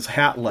only his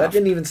hat left. That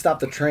didn't even stop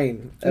the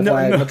train.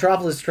 No.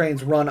 Metropolis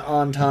trains run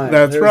on time.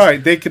 That's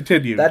right. They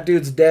continue. That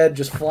dude's dead,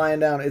 just flying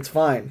down. It's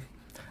fine.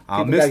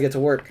 People gotta get to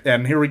work.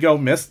 And here we go,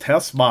 Miss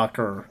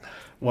Tessmacher.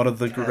 One of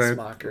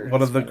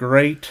the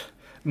great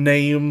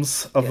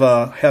names of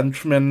a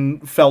henchman,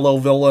 fellow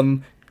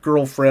villain,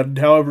 girlfriend,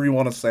 however you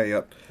want to say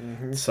it.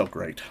 Mm-hmm. So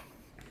great.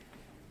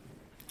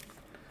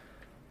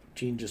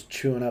 Gene just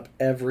chewing up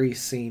every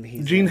scene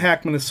he's Gene in.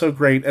 Hackman is so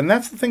great, and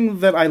that's the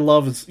thing that I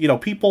love is,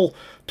 people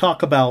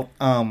talk about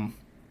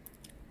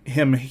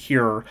him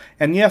here,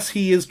 and yes,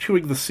 he is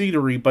chewing the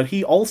scenery, but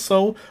he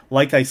also,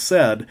 like I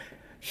said,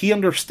 he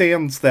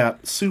understands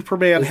that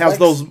Superman has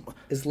those...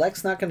 Is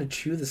Lex not going to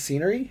chew the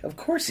scenery? Of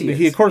course he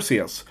is. Of course he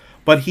is.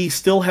 But he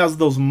still has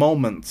those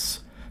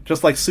moments,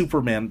 just like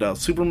Superman does.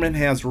 Superman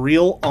has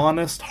real,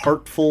 honest,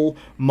 heartful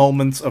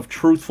moments of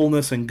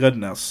truthfulness and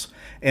goodness.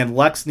 And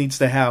Lex needs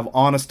to have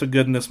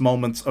honest-to-goodness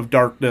moments of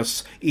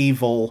darkness,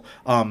 evil,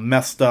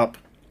 messed up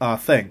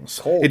things.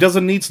 Cold. It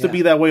doesn't need to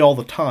be that way all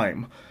the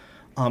time.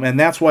 And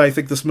that's why I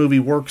think this movie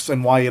works,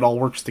 and why it all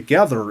works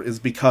together, is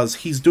because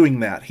he's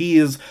doing that. He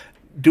is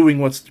doing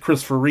what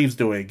Christopher Reeve's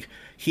doing.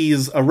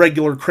 He's a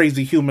regular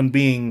crazy human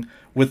being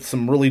with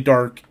some really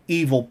dark,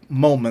 evil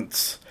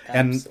moments.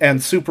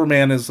 And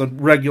Superman is a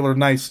regular,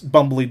 nice,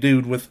 bumbly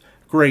dude with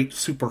great,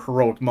 super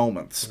heroic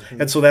moments.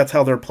 Mm-hmm. And so that's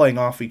how they're playing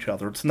off each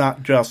other. It's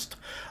not just,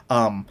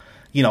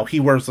 he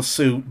wears a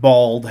suit,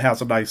 bald,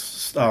 has a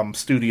nice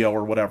studio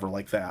or whatever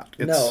like that.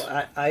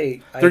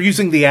 They're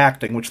using the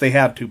acting, which they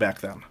had to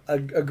back then.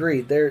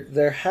 Agreed.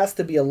 There has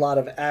to be a lot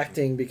of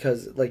acting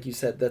because, like you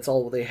said, that's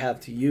all they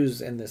have to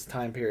use in this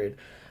time period.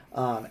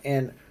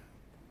 And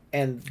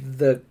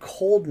the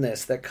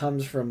coldness that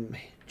comes from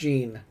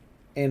Gene,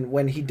 and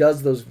when he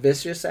does those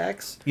vicious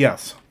acts,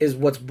 yes, is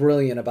what's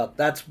brilliant about.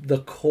 That's the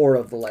core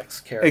of the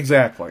Lex character.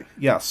 Exactly.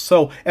 Yes.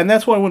 So, and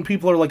that's why when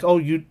people are like, "Oh,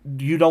 you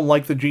don't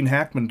like the Gene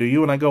Hackman, do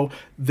you?" And I go,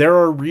 there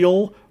are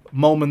real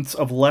moments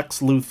of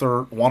Lex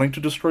Luthor wanting to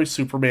destroy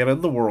Superman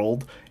and the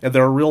world, and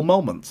there are real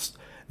moments.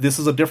 This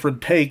is a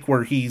different take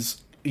where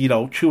he's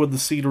chewing the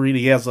scenery. And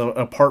he has an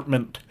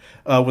apartment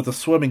with a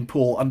swimming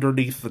pool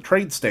underneath the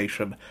train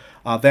station.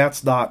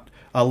 That's not...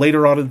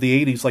 later on in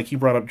the 80s, like you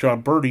brought up,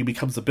 John Byrne, he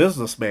becomes a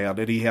businessman,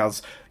 and he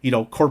has,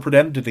 corporate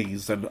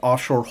entities and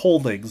offshore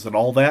holdings and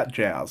all that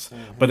jazz.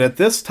 Mm-hmm. But at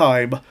this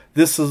time,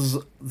 this is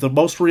the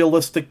most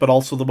realistic, but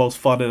also the most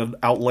fun and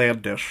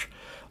outlandish.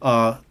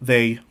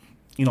 They,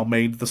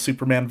 made the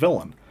Superman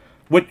villain,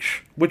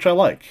 which I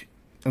like.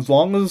 As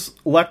long as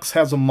Lex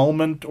has a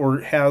moment or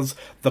has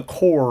the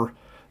core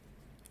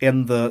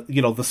and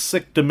the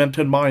sick,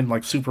 demented mind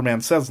like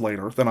Superman says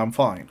later, then I'm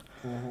fine.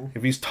 Mm-hmm.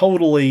 If he's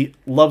totally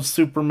loves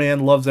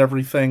Superman, loves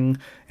everything,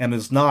 and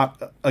is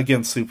not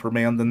against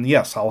Superman, then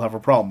yes, I'll have a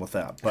problem with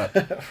that.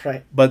 But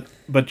right.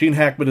 But Gene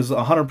Hackman is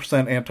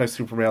 100%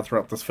 anti-Superman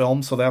throughout this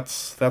film, so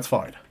that's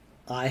fine.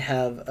 I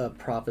have a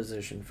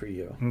proposition for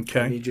you.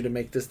 Okay. I need you to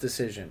make this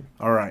decision.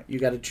 All right. You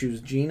got to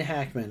choose Gene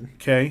Hackman.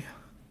 Okay.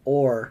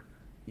 Or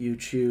you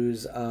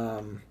choose...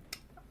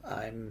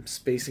 I'm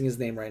spacing his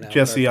name right now.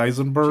 Jesse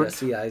Eisenberg.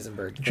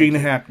 Gene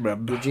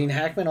Hackman. You're Gene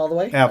Hackman all the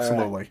way?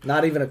 Absolutely. Right.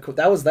 Not even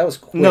that was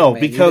quick. No,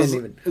 man.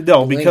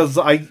 because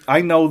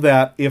I know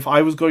that if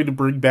I was going to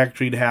bring back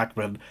Gene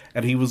Hackman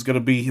and he was going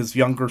to be his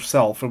younger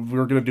self and we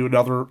were going to do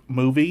another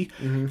movie,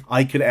 mm-hmm.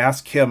 I could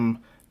ask him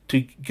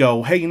to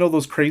go, hey,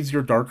 those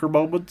crazier, darker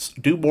moments?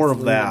 Do more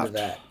of that. Into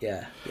that.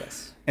 Yeah.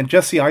 Yes. And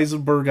Jesse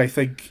Eisenberg, I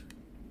think,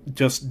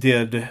 just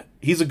did...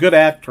 He's a good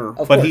actor,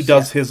 but he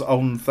does his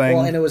own thing.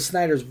 Well, and it was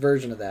Snyder's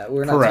version of that.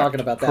 We're not talking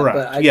about that,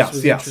 but I just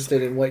was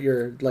interested in what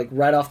you're, like,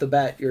 right off the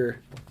bat,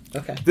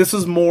 okay. This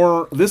is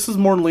more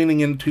leaning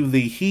into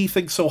he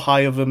thinks so high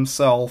of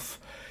himself.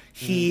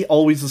 He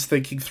always is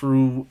thinking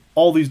through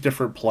all these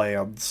different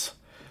plans.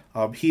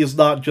 He is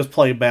not just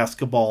playing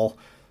basketball,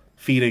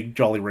 feeding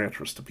Jolly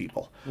Ranchers to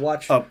people.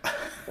 Watching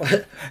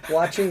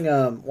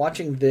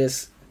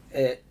this,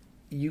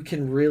 you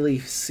can really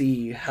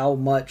see how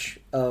much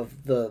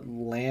of the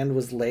land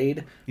was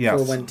laid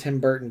for when Tim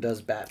Burton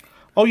does Batman.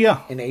 Oh,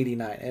 yeah. In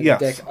 89.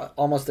 And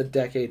almost a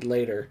decade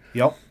later.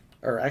 Yep.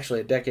 Or actually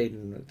a decade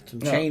and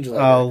some change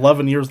later.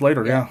 11 years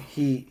later, yeah.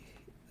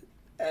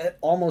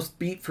 almost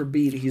beat for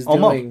beat, he's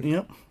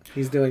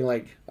doing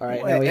like, all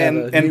right, now we have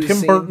a and new Tim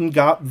scene. Burton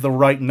got the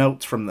right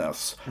notes from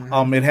this.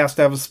 Mm-hmm. It has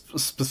to have a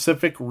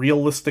specific,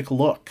 realistic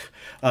look.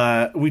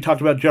 We talked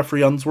about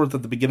Jeffrey Unsworth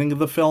at the beginning of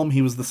the film.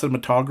 He was the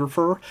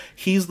cinematographer.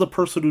 He's the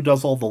person who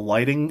does all the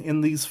lighting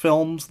in these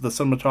films, the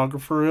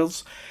cinematographer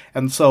is.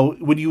 And so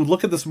when you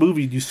look at this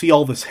movie, you see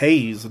all this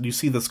haze and you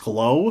see this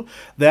glow.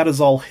 That is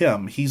all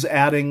him. He's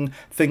adding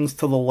things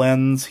to the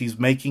lens. He's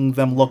making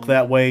them look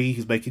that way.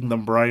 He's making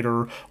them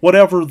brighter.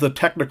 Whatever the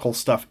technical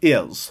stuff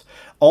is.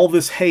 All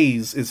this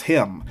haze is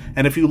him.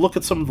 And if you look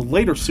at some of the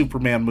later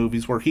Superman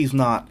movies where he's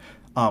not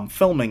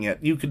filming it,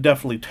 you could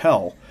definitely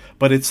tell.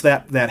 But it's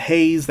that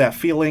haze, that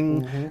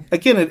feeling. Mm-hmm.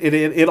 Again,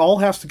 it all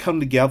has to come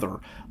together.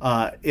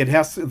 It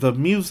has to, the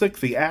music,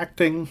 the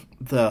acting,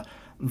 the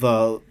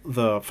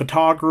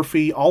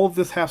photography, all of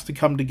this has to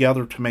come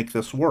together to make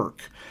this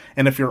work.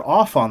 And if you're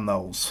off on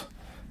those,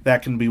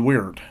 that can be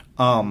weird.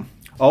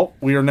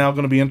 We are now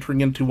going to be entering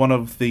into one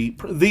of the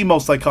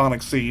most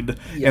iconic scene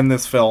in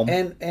this film.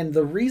 And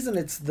the reason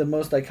it's the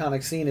most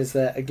iconic scene is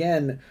that,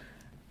 again,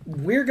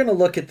 we're going to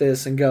look at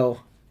this and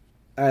go,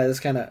 all right, this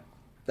kind of,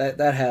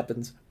 that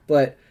happens.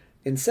 But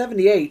in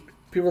 78,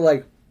 people were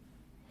like,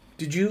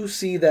 did you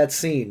see that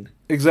scene?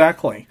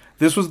 Exactly.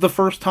 This was the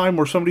first time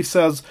where somebody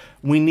says,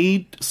 we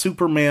need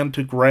Superman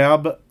to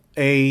grab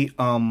a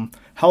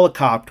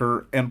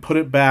helicopter and put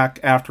it back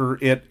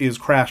after it is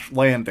crash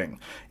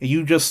landing. And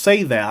you just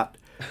say that.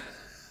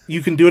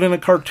 You can do it in a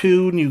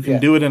cartoon, you can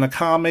do it in a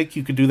comic,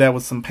 you can do that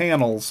with some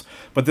panels,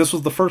 but this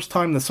was the first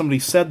time that somebody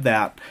said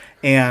that,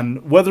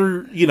 and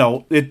whether,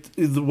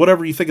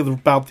 whatever you think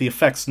about the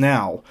effects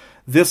now,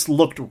 this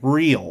looked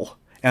real,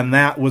 and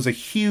that was a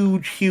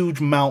huge, huge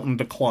mountain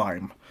to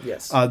climb.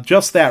 Yes.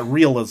 Just that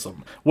realism.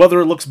 Whether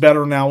it looks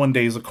better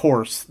nowadays, of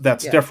course,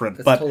 that's different.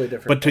 That's but totally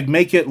different. But to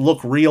make it look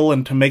real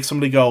and to make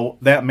somebody go,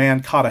 that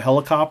man caught a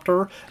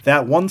helicopter,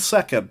 that 1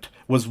 second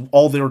was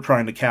all they were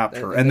trying to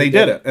capture. And they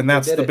did it. And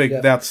that's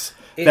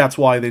that's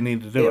why they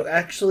needed to do it.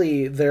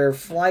 Actually, their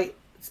flight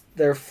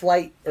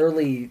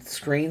early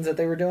screens that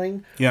they were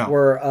doing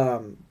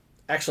were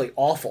actually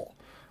awful.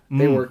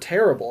 They were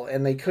terrible,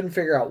 and they couldn't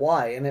figure out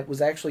why. And it was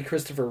actually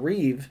Christopher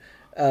Reeve,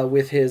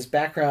 with his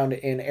background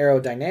in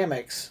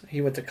aerodynamics,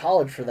 he went to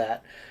college for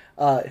that,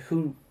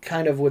 who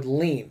kind of would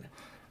lean.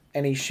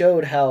 And he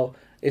showed how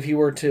if he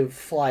were to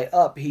fly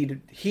up,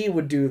 he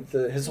would do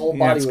his whole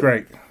body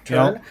would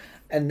turn,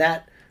 and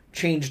that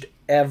changed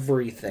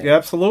everything. Yeah,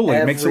 absolutely.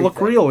 It makes it look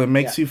real. It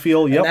makes you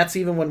feel, And that's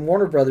even when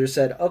Warner Brothers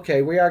said,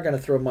 okay, we are going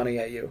to throw money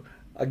at you.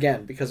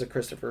 Again, because of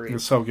Christopher Reeve.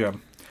 It's so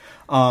good.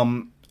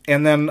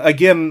 And then,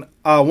 again,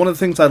 one of the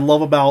things I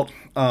love about,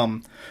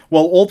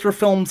 older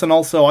films and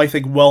also, I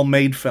think,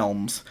 well-made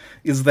films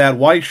is that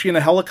why is she in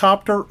a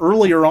helicopter?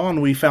 Earlier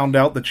on, we found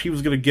out that she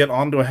was going to get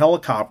onto a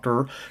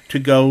helicopter to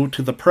go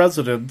to the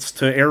president's,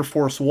 to Air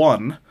Force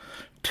One,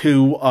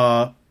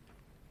 to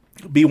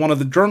be one of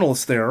the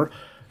journalists there.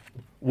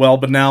 Well,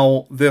 but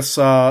now this,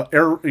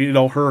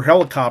 her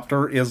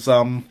helicopter is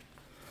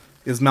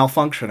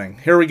malfunctioning.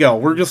 Here we go.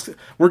 We're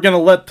going to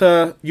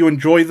let you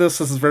enjoy this.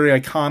 This is very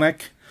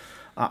iconic.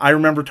 I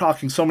remember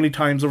talking so many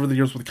times over the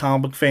years with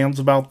comic book fans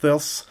about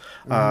this.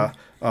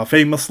 A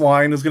famous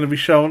line is going to be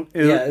shown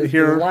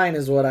here. The line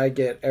is what I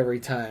get every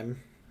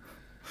time.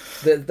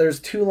 There's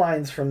 2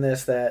 lines from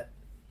this that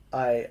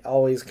I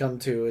always come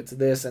to. It's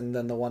this and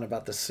then the one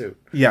about the suit.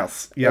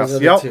 Yes. Those are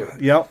the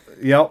 2.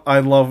 Yep. I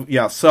love,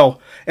 So,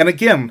 and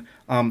again,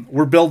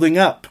 we're building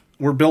up.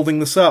 We're building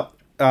this up.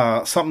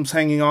 Something's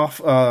hanging off,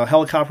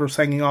 helicopter's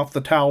hanging off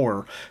the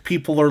tower.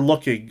 People are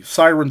looking.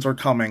 Sirens are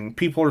coming.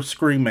 People are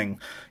screaming.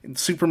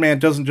 Superman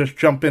doesn't just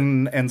jump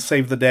in and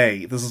save the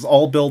day. This is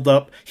all build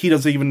up. He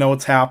doesn't even know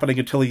what's happening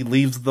until he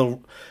leaves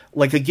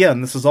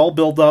this is all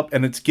build up,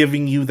 and it's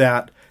giving you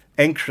that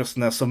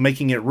anxiousness of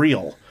making it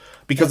real.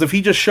 Because if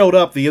he just showed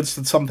up the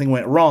instant something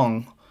went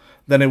wrong,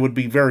 then it would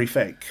be very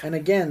fake. And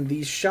again,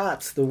 these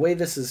shots, the way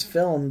this is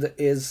filmed,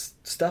 is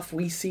stuff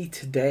we see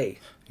today.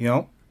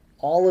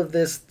 All of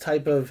this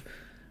type of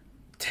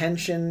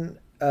tension,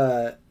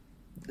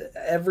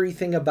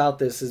 everything about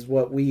this is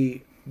what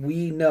we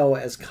know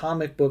as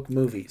comic book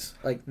movies.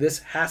 Like, this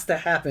has to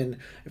happen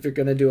if you're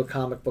going to do a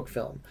comic book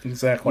film.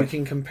 Exactly. You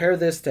can compare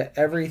this to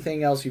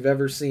everything else you've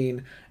ever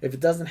seen. If it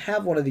doesn't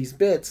have one of these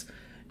bits,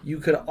 you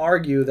could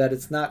argue that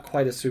it's not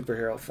quite a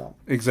superhero film.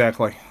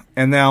 Exactly.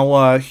 And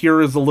now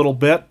here is a little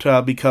bit,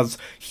 because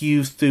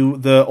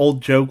the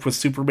old joke was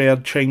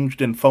Superman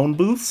changed in phone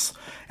booths.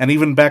 And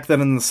even back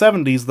then in the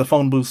 70s, the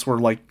phone booths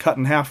were cut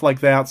in half like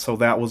that. So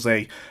that was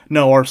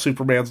our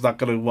Superman's not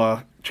going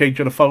to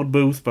change in a phone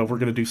booth, but we're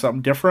going to do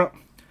something different.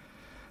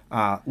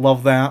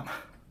 Love that.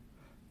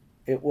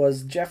 It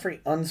was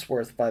Jeffrey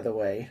Unsworth, by the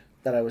way,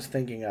 that I was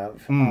thinking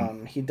of.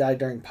 He died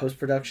during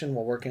post-production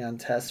while working on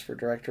tests for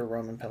director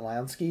Roman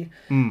Polanski.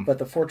 But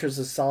the Fortress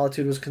of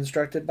Solitude was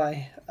constructed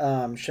by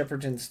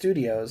Shepperton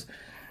Studios.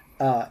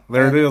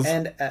 There it is.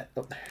 And that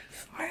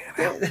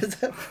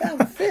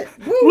fit.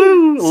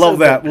 Woo! Love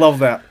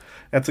that.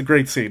 That's a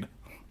great scene.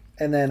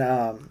 And then,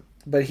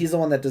 but he's the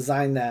one that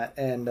designed that,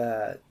 and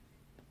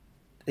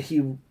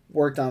he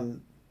worked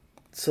on.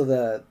 So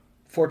the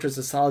Fortress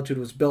of Solitude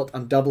was built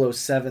on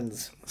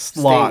 007's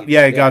slot. stage.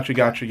 Yeah,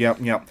 gotcha. Yep.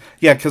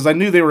 Yeah, because I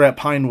knew they were at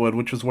Pinewood,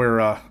 which is where,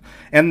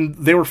 and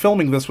they were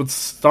filming this when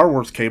Star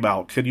Wars came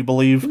out. Can you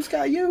believe? Who's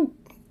got you?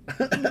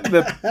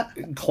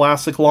 That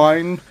classic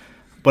line.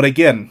 But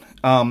again,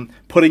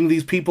 putting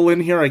these people in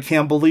here, I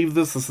can't believe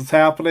this is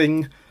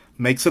happening,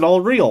 makes it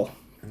all real.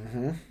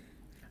 Mm-hmm.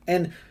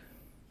 And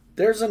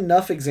there's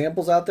enough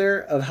examples out there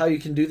of how you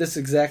can do this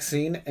exact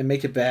scene and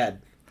make it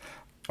bad.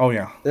 Oh,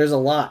 yeah. There's a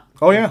lot.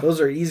 Oh, yeah. Those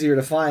are easier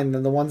to find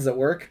than the ones that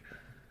work.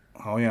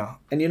 Oh, yeah.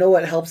 And you know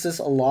what helps this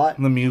a lot?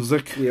 The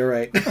music. You're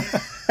right.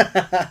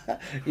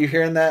 You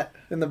hearing that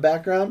in the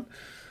background?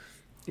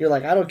 You're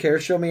like, I don't care.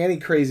 Show me any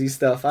crazy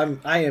stuff. I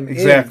am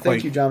exactly. in.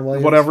 Thank you, John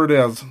Williams. Whatever it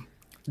is.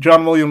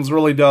 John Williams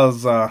really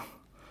does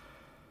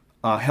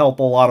help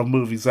a lot of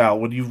movies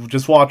out. When you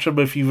just watch them,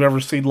 if you've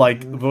ever seen,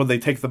 like, when they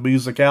take the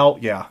music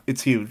out, yeah,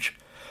 it's huge.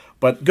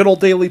 But good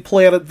old Daily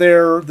Planet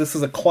there. This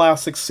is a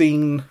classic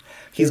scene.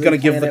 He's going to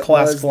give the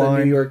classic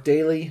line. The New York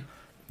Daily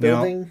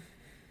building.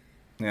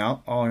 Yeah.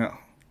 Oh, yeah.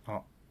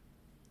 Oh.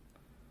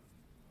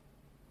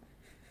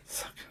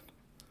 So good.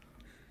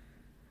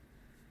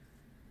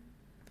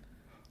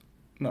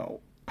 No.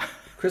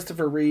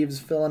 Christopher Reeves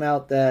filling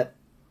out that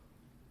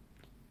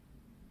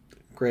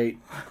great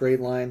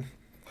line.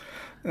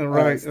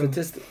 Right.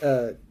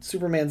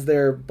 Superman's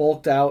there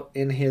bulked out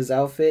in his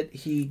outfit.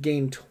 He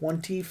gained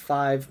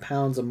 25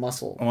 pounds of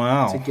muscle.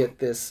 Wow. To get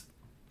this.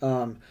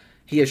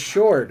 He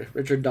assured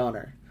Richard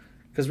Donner,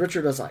 because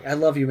Richard was like, "I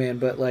love you, man,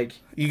 but like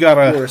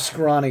you're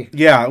scrawny."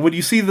 Yeah, when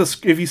you see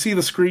if you see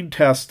the screen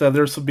test,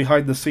 there's some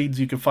behind the scenes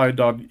you can find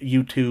on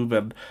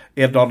YouTube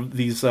and on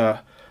these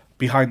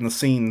behind the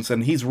scenes,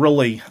 and he's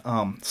really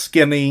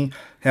skinny,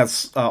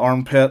 has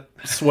armpit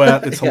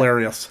sweat. It's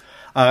hilarious.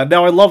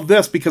 Now I love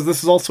this because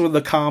this is also in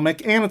the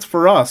comic, and it's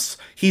for us.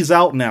 He's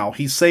out now.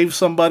 He saved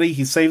somebody.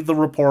 He saved the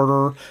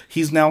reporter.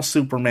 He's now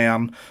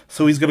Superman,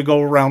 so he's going to go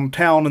around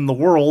town in the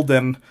world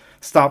and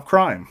stop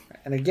crime.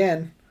 And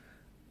again,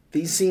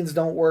 these scenes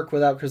don't work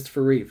without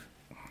Christopher Reeve.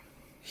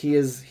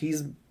 He's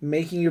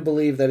making you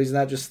believe that he's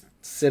not just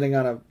sitting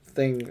on a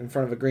thing in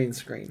front of a green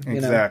screen.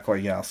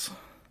 Exactly. Yes.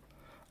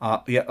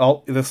 Yeah.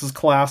 Oh, this is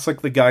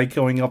classic. The guy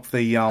going up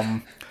the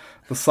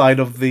side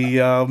of the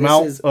of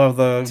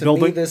the to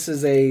building. Me, this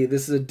is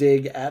a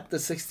dig at the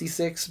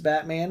 '66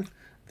 Batman.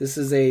 This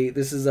is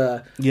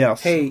a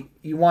yes. Hey,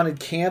 you wanted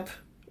camp?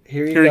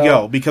 Here you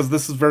go. Because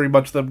this is very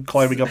much them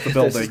climbing up the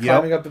building. This is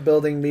climbing up the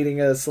building, meeting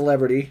a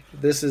celebrity.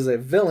 This is a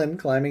villain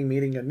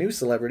meeting a new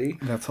celebrity.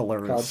 That's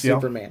hilarious. Called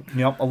Superman.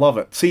 Yep, I love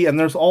it. See, and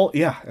there's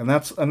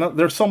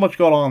there's so much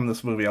going on in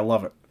this movie. I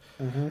love it.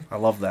 Mm-hmm. I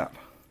love that.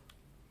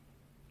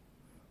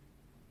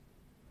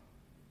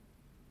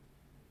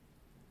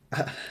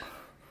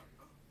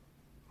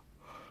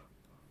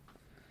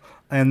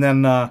 And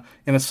then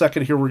in a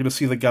second here, we're going to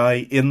see the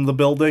guy in the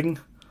building.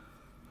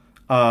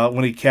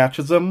 When he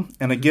catches him,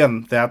 and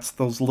again, that's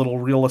those little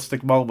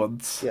realistic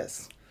moments.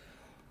 Yes.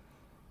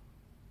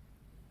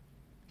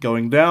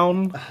 Going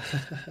down.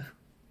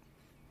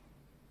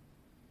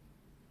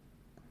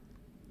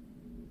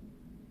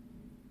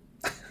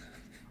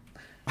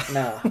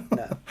 No.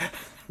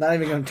 Not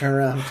even going to turn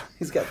around.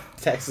 He's got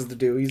taxes to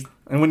do.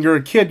 And when you're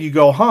a kid, you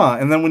go, huh?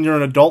 And then when you're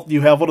an adult,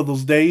 you have one of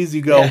those days,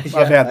 you go, yeah,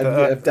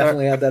 I've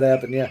definitely had that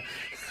happen, yeah.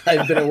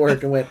 I've been at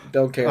work and went,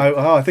 don't care.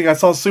 I think I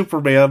saw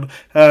Superman.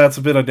 It's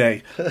been a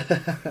day.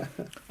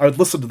 I would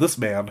listen to this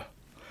man.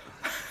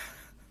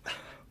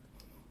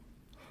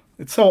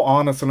 It's so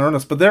honest and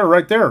earnest. But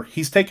right there,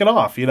 he's taken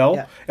off,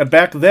 Yeah. And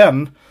back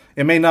then,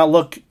 it may not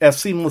look as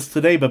seamless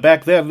today, but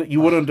back then, you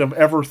wouldn't have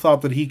ever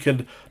thought that he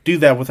could do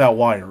that without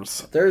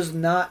wires. There's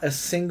not a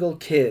single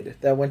kid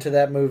that went to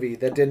that movie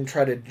that didn't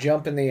try to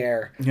jump in the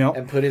air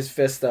and put his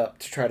fist up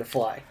to try to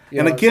fly.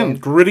 And again,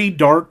 gritty,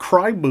 dark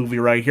crime movie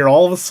right here.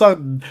 All of a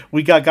sudden,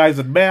 we got guys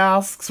in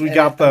masks.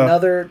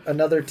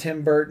 Another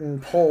Tim Burton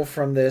pull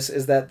from this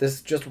is that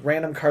this just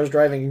random cars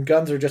driving and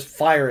guns are just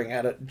firing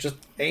at it just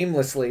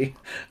aimlessly.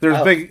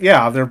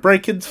 They're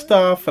breaking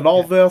stuff and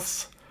all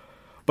this.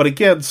 But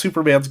again,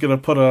 Superman's going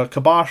to put a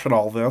kibosh on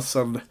all this,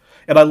 and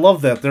I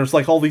love that. There's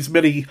like all these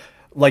mini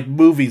like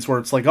movies where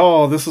it's like,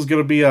 oh, this is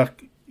going to be a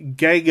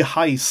gang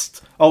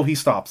heist. Oh, he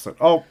stops it.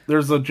 Oh,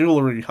 there's a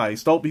jewelry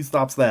heist. Oh, he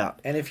stops that.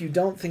 And if you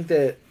don't think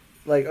that,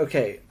 like,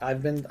 okay,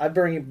 I've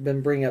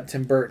been bringing up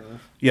Tim Burton.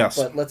 Yes.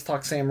 But let's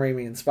talk Sam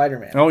Raimi and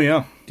Spider-Man. Oh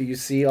yeah. Do you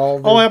see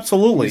all? Oh,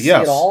 absolutely. Do you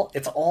yes. See it all?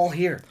 It's all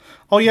here.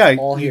 Oh yeah,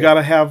 you got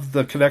to have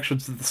the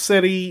connections to the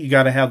city. You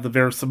got to have the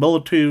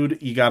verisimilitude.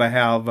 You got to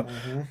have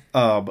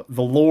the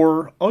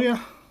lore. Oh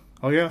yeah.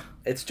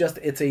 It's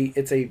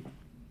a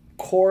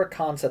core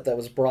concept that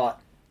was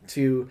brought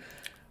to.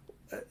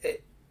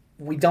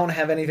 We don't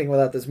have anything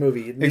without this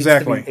movie.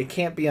 It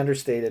can't be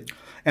understated.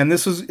 And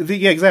this is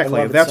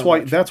exactly.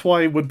 That's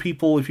why when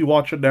people, if you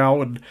watch it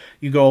now and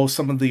you go,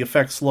 some of the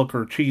effects look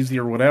or cheesy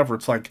or whatever,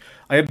 it's like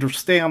I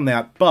understand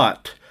that,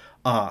 but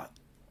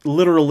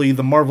literally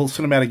the Marvel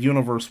Cinematic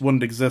Universe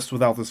wouldn't exist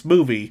without this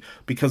movie,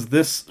 because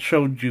this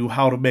showed you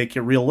how to make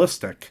it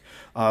realistic.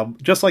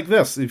 Just like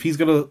this, if he's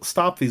going to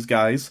stop these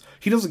guys,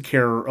 he doesn't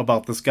care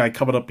about this guy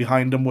coming up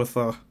behind him with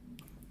a...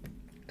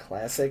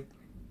 Classic.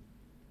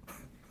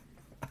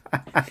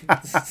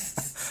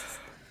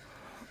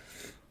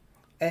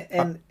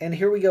 And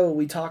here we go.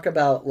 We talk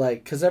about,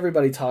 like, because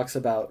everybody talks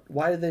about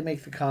why did they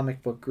make the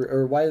comic book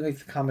or why did they make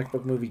the comic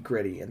book movie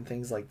gritty and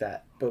things like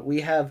that. But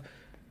we have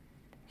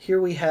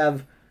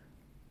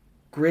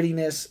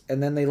grittiness,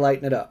 and then they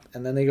lighten it up,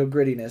 and then they go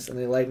grittiness, and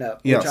they lighten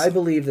up, yes. which I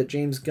believe that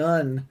James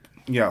Gunn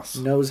yes.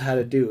 knows how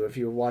to do. If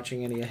you're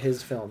watching any of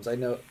his films, I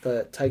know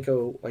that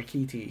Taika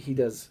Waititi, he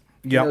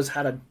knows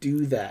how to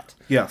do that.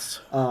 Yes.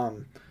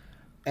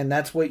 And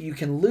that's what you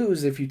can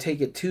lose if you take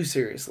it too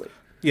seriously.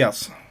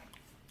 Yes.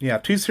 Yeah,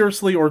 too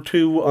seriously or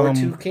too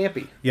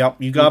campy. Yep,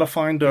 you got to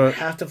find a... You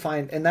have to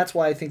find... And that's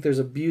why I think there's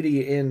a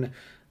beauty in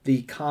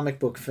the comic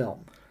book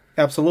film.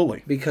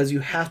 Absolutely. Because you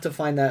have to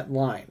find that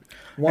line.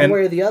 One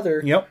way or the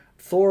other, yep.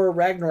 Thor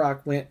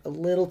Ragnarok went a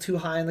little too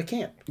high in the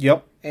camp.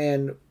 Yep.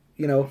 And,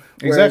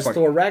 whereas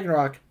Thor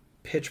Ragnarok,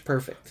 pitch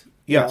perfect.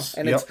 Yes.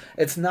 And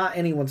it's not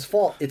anyone's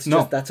fault. It's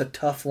just that's a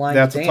tough line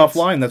That's to a dance. tough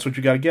line. That's what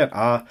you got to get.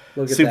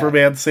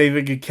 Superman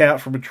saving a cat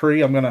from a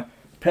tree. I'm going to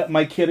pet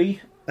my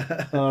kitty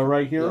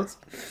right here.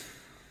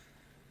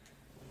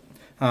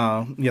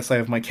 Yes, I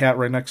have my cat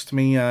right next to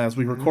me as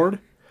we record.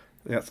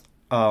 Yes.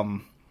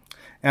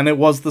 And it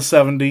was the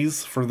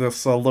 70s for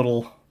this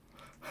little...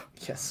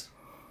 Yes.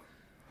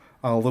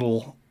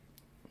 Little...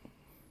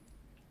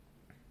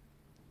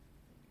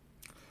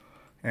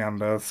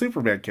 And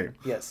Superman came.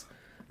 Yes.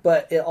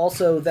 But it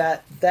also,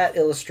 that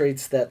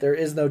illustrates that there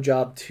is no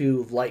job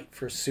too light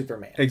for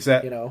Superman.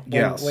 Exactly.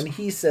 When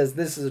he says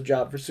this is a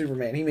job for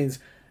Superman, he means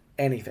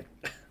anything.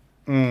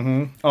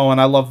 Mm-hmm. Oh,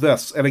 and I love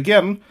this. And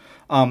again,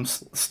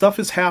 stuff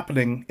is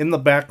happening in the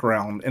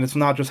background, and it's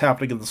not just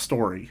happening in the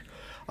story.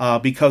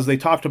 Because they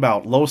talked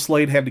about Lois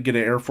Lane had to get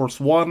an Air Force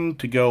One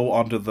to go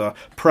onto the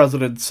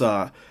president's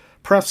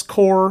press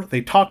corps.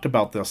 They talked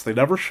about this. They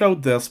never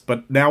showed this,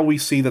 but now we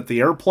see that the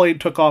airplane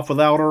took off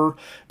without her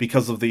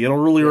because of the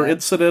earlier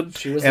incident.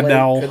 She was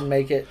late, couldn't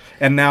make it.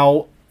 And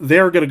now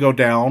they're going to go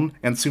down,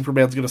 and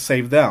Superman's going to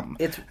save them.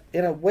 It's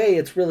in a way,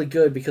 it's really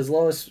good because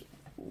Lois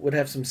would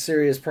have some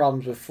serious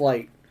problems with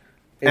flight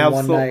in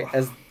one night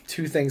as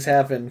two things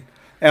happen.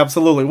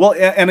 Absolutely. Well,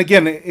 and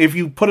again, if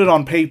you put it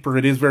on paper,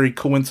 it is very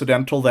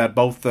coincidental that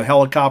both the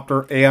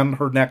helicopter and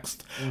her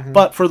next... Mm-hmm.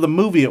 But for the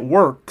movie, it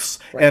works.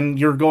 Right. And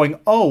you're going,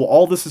 oh,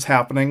 all this is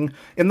happening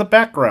in the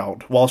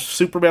background. While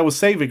Superman was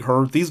saving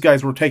her, these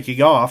guys were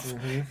taking off,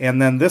 mm-hmm.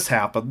 and then this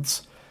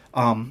happens.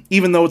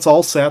 Even though it's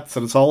all sets,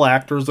 and it's all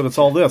actors, and it's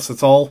all this.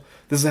 This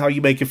is how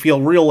you make it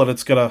feel real, and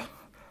it's gonna...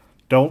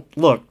 Don't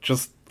look,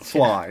 just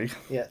fly.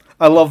 Yeah.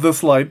 I love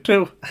this line,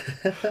 too.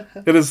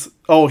 It is...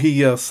 Oh,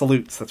 he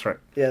salutes. That's right.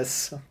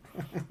 Yes.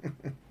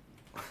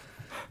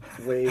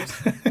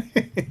 Waves.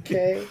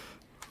 Okay.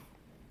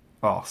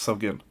 Oh, so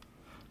good.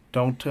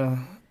 Don't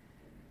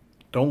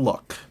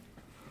look.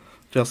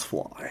 Just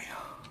fly.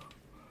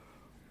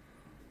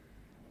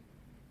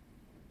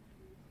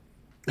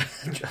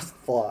 Just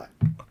fly.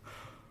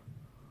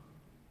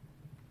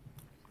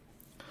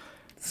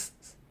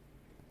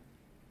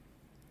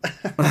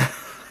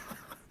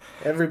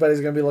 Everybody's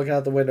going to be looking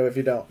out the window if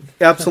you don't.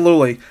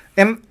 Absolutely.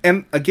 And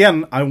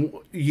again,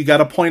 you got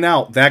to point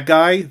out, that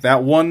guy,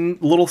 that one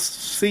little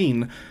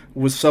scene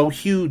was so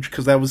huge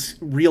because that was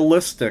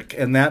realistic,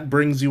 and that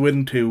brings you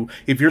into,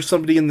 if you're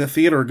somebody in the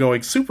theater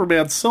going,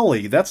 Superman's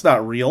silly, that's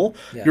not real,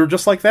 you're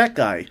just like that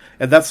guy,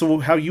 and that's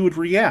how you would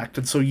react,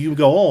 and so you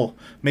go, oh,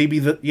 maybe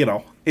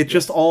it's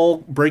just all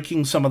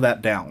breaking some of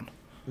that down.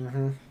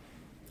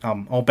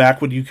 Mm-hmm.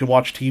 Back when you could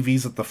watch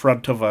TVs at the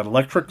front of an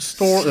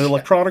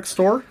electronics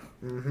store.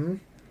 Mm-hmm.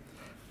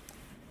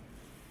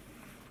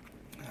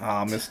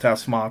 Miss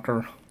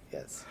Tessmacher.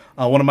 Yes.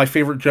 One of my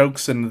favorite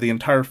jokes in the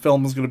entire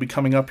film is going to be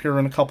coming up here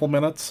in a couple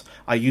minutes.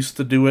 I used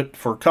to do it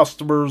for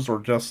customers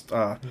or just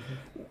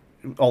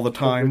all the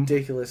time. The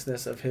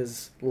ridiculousness of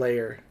his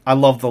lair. I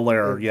love the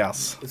lair,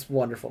 yes. It's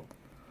wonderful.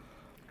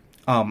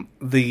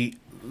 The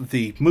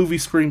movie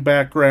screen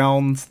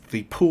backgrounds,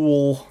 the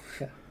pool.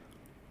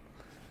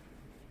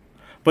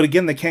 But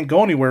again, they can't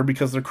go anywhere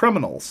because they're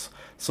criminals.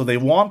 So they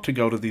want to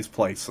go to these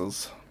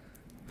places.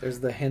 There's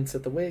the hints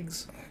at the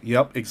wigs.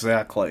 Yep,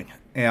 exactly.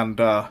 And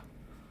I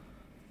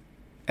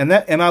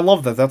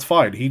love that. That's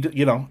fine. He,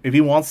 if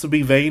he wants to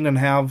be vain and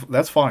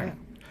that's fine. Yeah.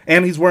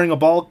 And he's wearing a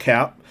bald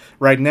cap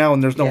right now,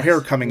 and there's no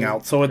hair coming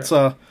out. So it's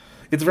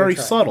very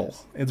subtle.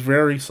 It's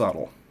very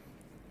subtle.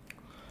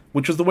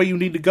 Which is the way you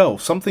need to go.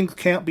 Some things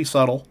can't be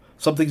subtle.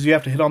 Some things you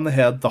have to hit on the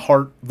head, the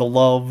heart, the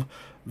love,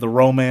 the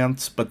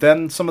romance. But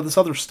then some of this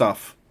other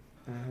stuff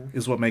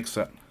is what makes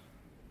it.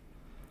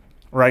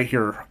 Right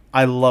here.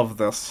 I love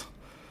this.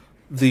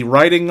 The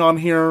writing on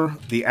here,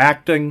 the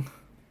acting.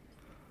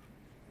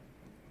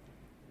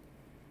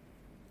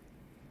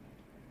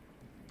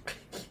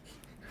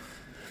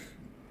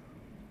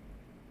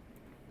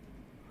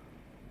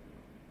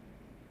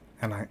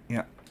 And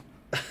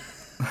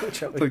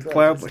Which I would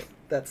gladly.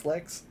 That's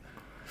Lex.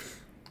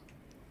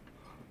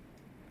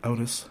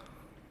 Otis.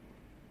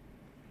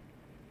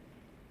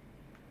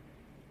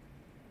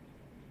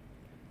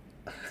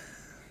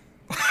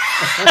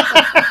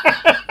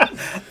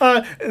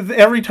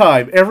 Every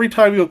time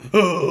you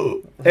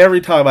go,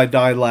 every time I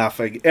die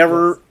laughing.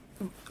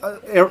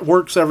 It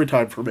works every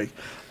time for me.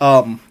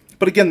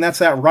 But again, that's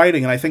that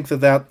writing, and I think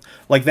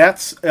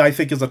that's I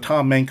think is a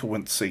Tom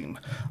Mankiewicz scene.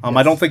 Yes.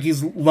 I don't think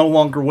he's no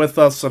longer with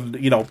us, and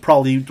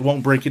probably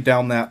won't break it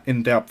down that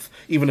in depth,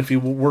 even if he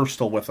were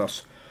still with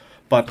us.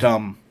 But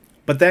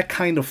that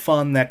kind of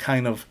fun, that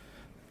kind of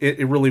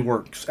it really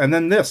works. And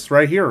then this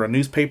right here, a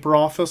newspaper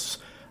office.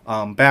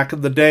 Back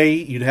in the day,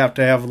 you'd have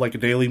to have like a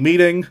daily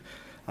meeting.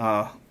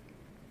 Right,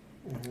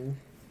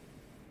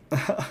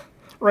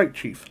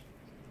 Chief.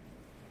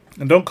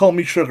 And don't call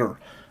me sugar.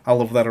 I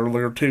love that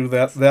earlier too.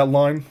 That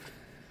line.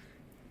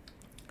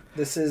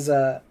 This is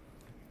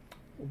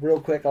real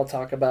quick. I'll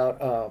talk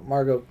about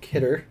Margot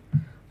Kidder,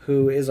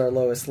 who is our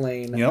Lois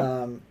Lane.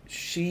 Yep.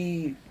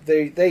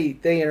 They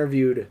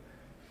interviewed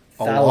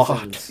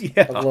thousands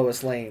of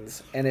Lois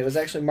Lanes, and it was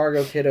actually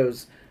Margot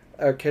Kidder's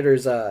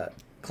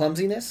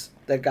clumsiness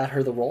that got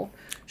her the role.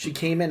 She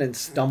came in and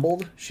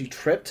stumbled. She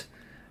tripped,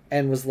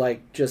 and was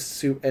like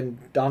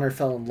and Donner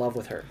fell in love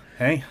with her.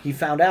 Hey. He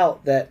found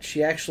out that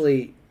she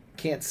actually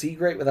can't see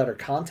great without her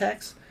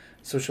contacts,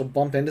 so she'll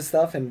bump into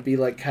stuff and be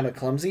like kind of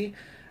clumsy.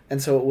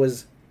 And so it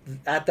was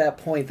at that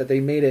point that they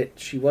made it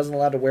she wasn't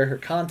allowed to wear her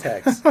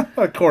contacts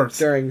of course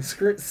during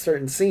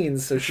certain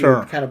scenes, so she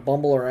would kind of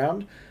bumble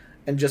around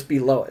and just be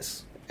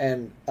Lois.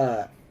 And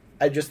I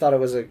just thought it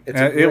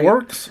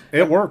works.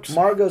 It works.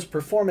 Margot's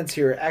performance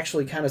here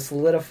actually kind of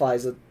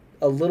solidifies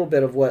a little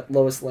bit of what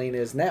Lois Lane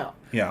is now.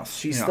 Yes.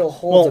 She still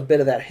holds a bit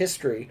of that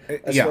history,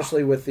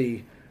 especially with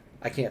the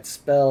I can't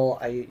spell,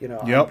 I'm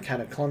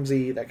kind of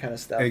clumsy, that kind of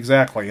stuff.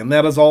 Exactly. And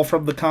that is all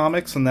from the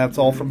comics, and that's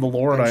all from the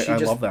lore, and I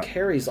love that. She just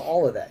carries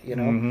all of that,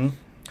 Mm-hmm.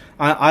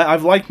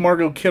 I've liked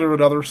Margot Kidder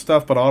and other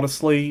stuff, but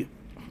honestly,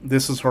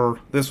 this is her.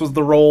 This was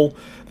the role.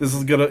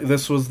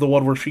 This was the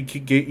one where she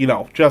could get,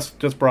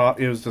 just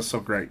brought. It was just so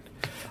great.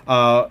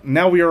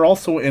 Now we are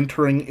also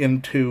entering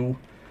into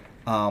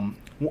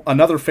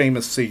another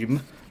famous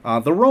scene,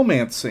 the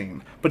romance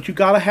scene. But you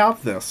got to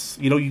have this.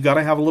 You got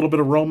to have a little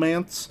bit of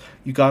romance.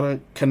 You got to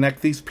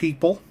connect these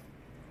people,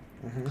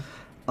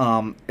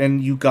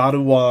 and you got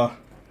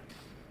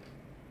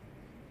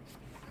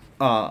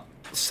to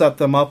set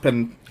them up.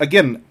 And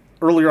again,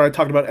 earlier I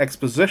talked about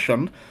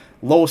exposition.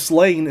 Lois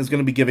Lane is going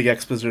to be giving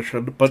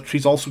exposition, but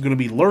she's also going to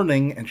be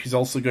learning, and she's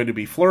also going to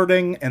be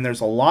flirting, and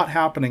there's a lot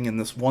happening in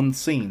this one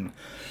scene.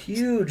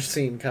 Huge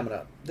scene coming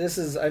up. This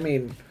is,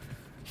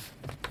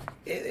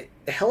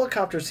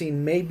 helicopter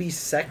scene may be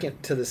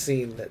second to the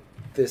scene that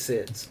this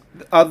is.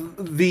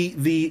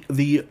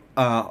 The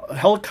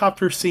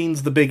helicopter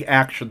scene's the big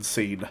action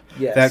scene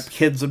that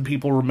kids and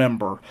people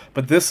remember,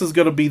 but this is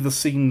going to be the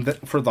scene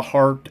for the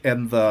heart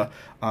and the.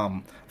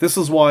 This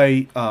is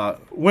why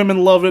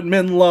women love it,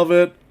 men love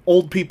it.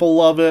 Old people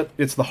love it.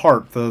 It's the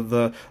heart,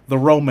 the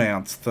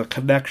romance, the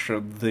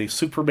connection, the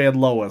Superman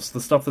Lois, the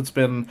stuff that's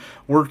been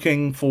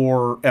working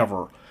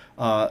forever.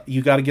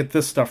 You got to get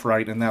this stuff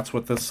right, and that's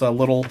what this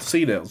little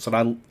scene is,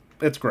 and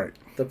it's great.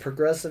 The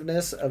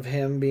progressiveness of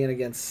him being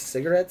against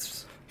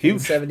cigarettes, huge in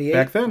 '78,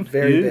 back then,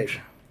 very huge.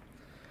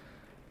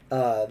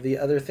 Big. The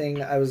other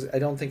thing I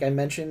don't think I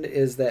mentioned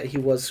is that he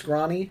was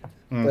scrawny,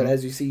 but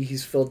as you see,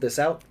 he's filled this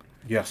out.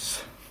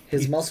 Yes.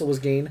 His muscle was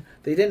gained.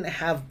 They didn't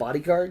have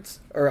bodyguards,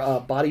 or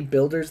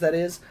bodybuilders,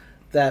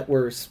 that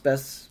were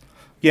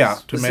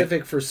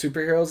specific for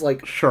superheroes.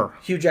 Like,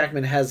 Hugh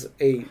Jackman has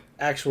a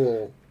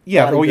actual he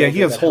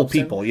has whole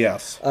people,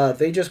 yes.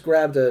 They just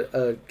grabbed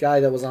a guy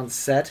that was on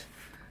set,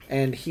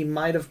 and he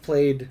might have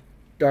played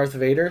Darth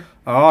Vader.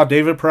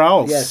 David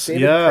Prowse. Yes,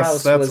 David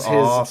Prowse was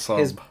awesome.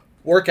 his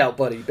workout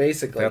buddy,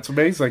 basically. That's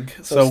amazing.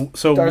 So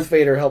Darth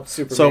Vader helped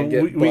Superman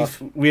get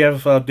buff. We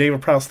have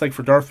David Prowse thing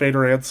for Darth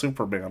Vader and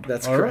Superman.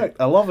 That's all correct.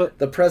 Right. I love it.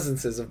 The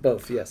presences of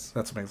both, yes.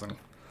 That's amazing.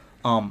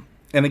 And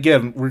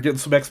again, we're getting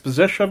some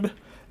exposition.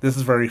 This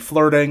is very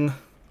flirting.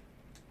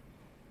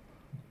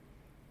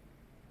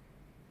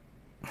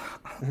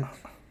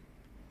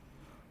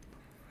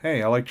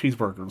 Hey, I like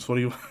cheeseburgers. What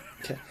do you...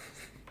 Okay.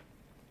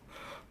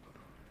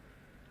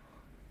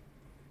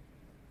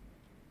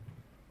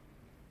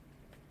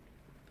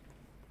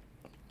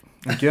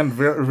 Again,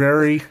 very,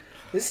 very.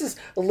 This is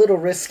a little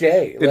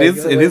risque. It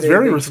is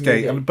very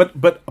risque,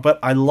 but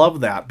I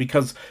love that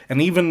because,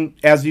 and even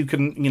as you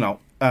can,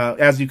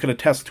 as you can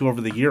attest to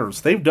over the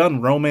years, they've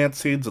done romance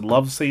scenes and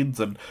love scenes,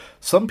 and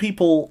some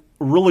people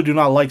really do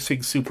not like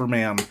seeing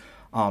Superman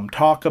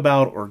talk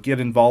about or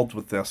get involved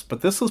with this. But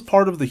this is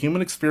part of the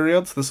human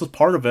experience. This is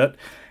part of it,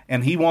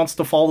 and he wants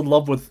to fall in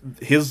love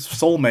with his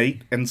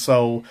soulmate, and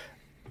so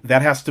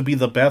that has to be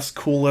the best,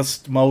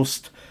 coolest,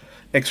 most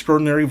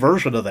extraordinary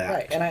version of that.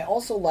 Right, and I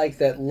also like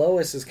that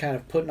Lois is kind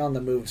of putting on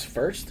the moves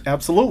first.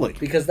 Absolutely.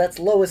 Because that's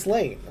Lois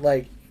Lane.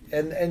 Like,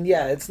 and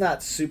yeah, it's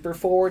not super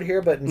forward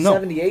here, but in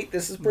 '78,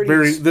 this is pretty...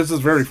 This is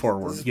very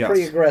forward, this is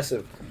pretty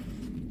aggressive.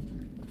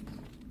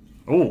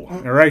 Oh,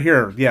 right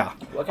here, yeah.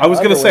 I was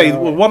going to say,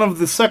 one of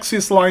the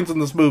sexiest lines in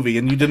this movie,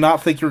 and you did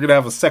not think you were going to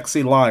have a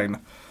sexy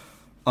line,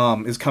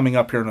 is coming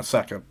up here in a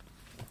second.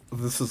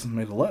 This is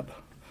made of lead.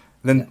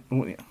 Then,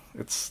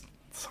 it's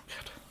so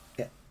good.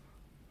 Yeah.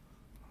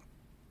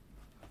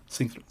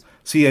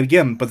 See,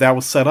 again, but that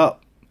was set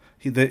up.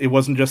 It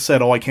wasn't just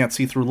said, I can't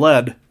see through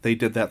lead. They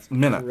did that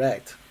minute.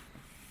 Correct.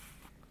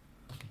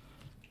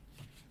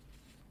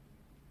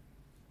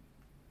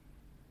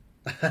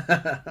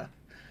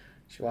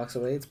 She walks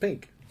away, it's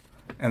pink.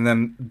 And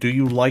then, do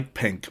you like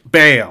pink?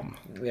 Bam!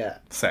 Yeah.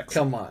 Sex.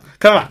 Come on.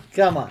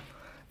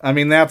 I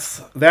mean,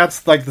 that's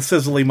like the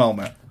sizzly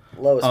moment.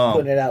 Lois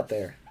putting it out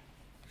there.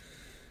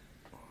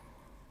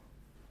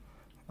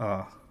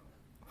 I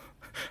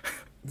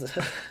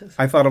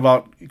thought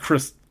about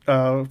Chris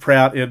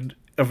Pratt in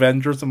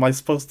Avengers. Am I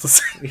supposed to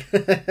say?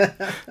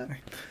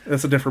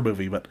 That's a different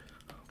movie, but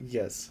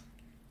yes.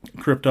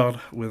 Krypton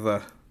with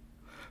a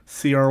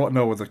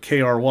with a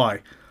KRY,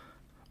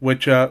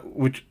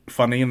 which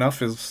funny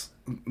enough is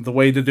the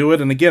way to do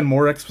it. And again,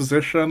 more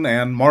exposition.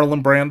 And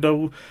Marlon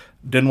Brando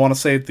didn't want to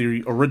say it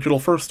the original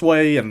first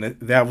way, and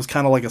that was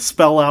kind of like a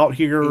spell out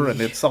here,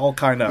 and it's all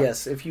kind of...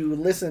 Yes, if you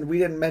listen, we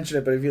didn't mention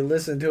it, but if you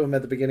listen to him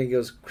at the beginning, he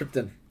goes,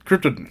 Krypton.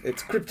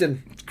 It's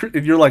Krypton.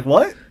 And you're like,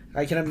 what?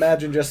 I can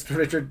imagine just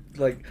Richard,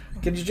 like,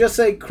 can you just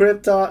say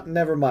Krypton?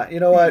 Never mind. You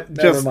know what?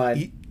 Never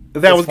mind.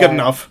 That was good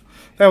enough.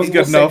 That was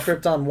good enough. Say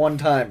Krypton one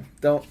time.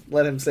 Don't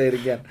let him say it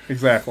again.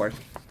 Exactly.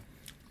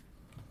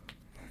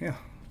 Yeah.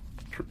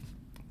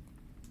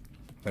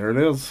 There it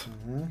is.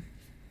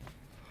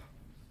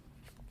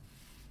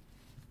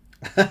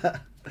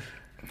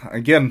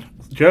 Again,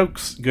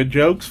 jokes, good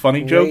jokes,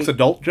 funny jokes,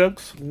 adult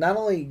jokes. Not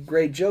only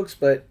great jokes,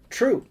 but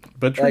true.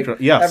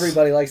 Yes.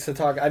 Everybody likes to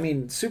talk. I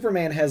mean,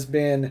 Superman has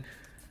been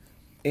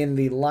in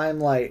the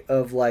limelight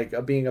of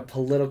being a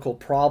political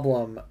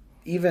problem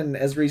even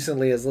as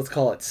recently as, let's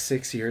call it,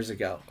 6 years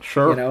ago.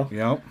 Sure. You know?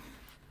 Yep.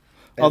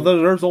 Although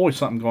there's always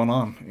something going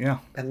on. Yeah.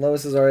 And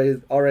Lois is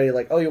already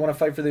like, you want to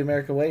fight for the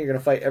American way? You're going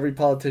to fight every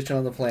politician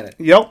on the planet.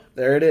 Yep.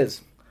 There it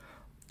is.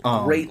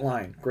 Great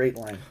line.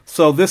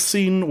 So this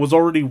scene was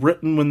already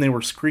written when they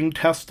were screen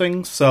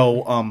testing,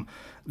 so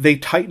they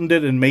tightened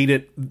it and made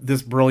it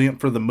this brilliant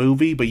for the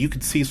movie, but you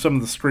could see some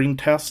of the screen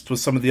tests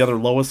with some of the other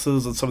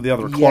Loises and some of the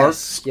other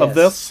Clarks of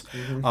this.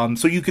 Mm-hmm.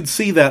 So you could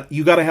see that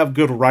you got to have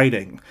good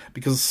writing,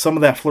 because some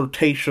of that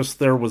flirtatious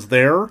there was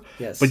there,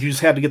 but you just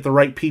had to get the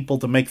right people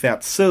to make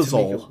that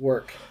sizzle. To make it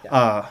work.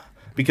 Yeah.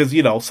 Because,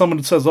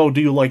 someone says,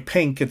 do you like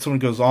pink? And someone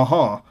goes,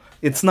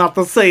 It's not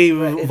the same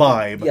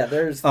vibe. Yeah,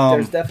 there's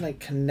definitely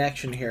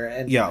connection here.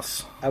 And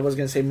yes. I was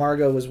going to say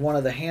Margot was one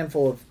of the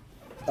handful of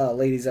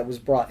ladies that was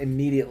brought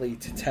immediately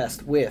to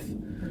test with.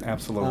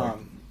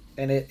 Absolutely.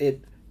 And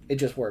it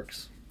just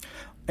works.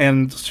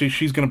 And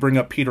she's going to bring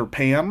up Peter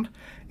Pan.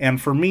 And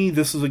for me,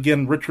 this is,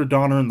 again, Richard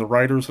Donner and the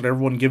writers and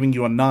everyone giving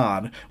you a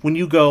nod. When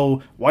you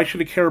go, why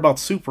should I care about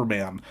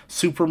Superman?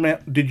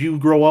 Did you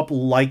grow up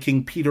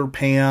liking Peter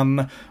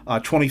Pan,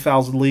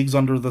 20,000 Leagues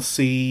Under the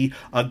Sea,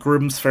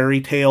 Grimm's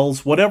Fairy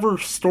Tales, whatever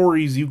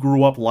stories you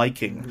grew up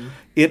liking?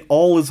 It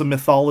all is a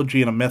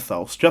mythology and a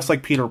mythos, just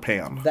like Peter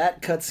Pan.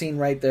 That cutscene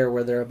right there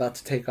where they're about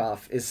to take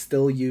off is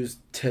still used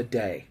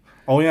today.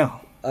 Oh, yeah.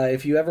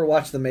 If you ever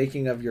watch the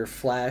making of your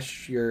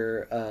Flash,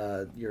 your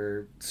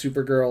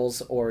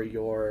Supergirls, or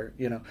your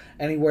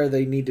anywhere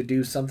they need to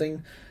do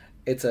something,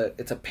 it's a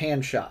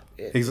pan shot.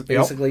 It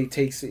basically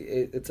takes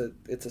it's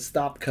a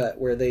stop cut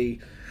where they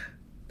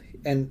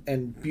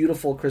and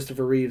beautiful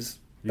Christopher Reeves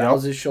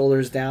bows his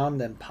shoulders down,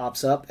 then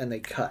pops up, and they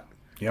cut.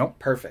 Yep,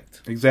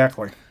 perfect.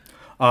 Exactly.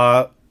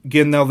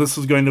 Again, now this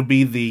is going to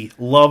be the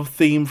love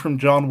theme from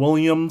John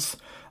Williams.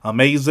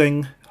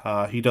 Amazing.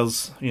 He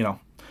does,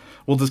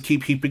 We'll just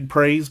keep heaping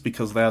praise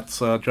because that's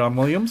John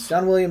Williams.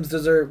 John Williams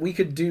deserves... We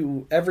could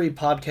do every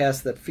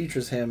podcast that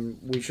features him.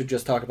 We should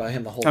just talk about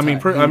him the whole time.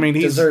 He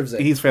deserves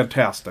it. He's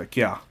fantastic,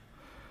 yeah.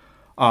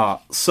 And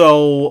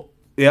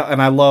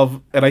I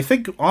love... And I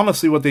think,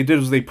 honestly, what they did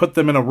is they put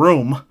them in a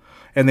room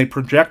and they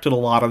projected a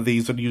lot of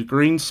these and used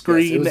green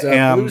screen. Yes, it was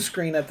a blue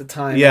screen at the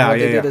time. Yeah, and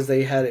what they did is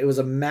it was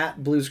a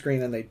matte blue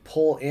screen and they'd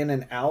pull in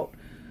and out.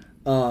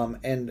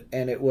 And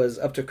it was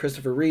up to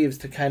Christopher Reeves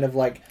to kind of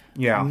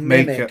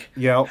mimic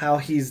how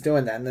he's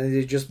doing that, and then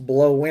they just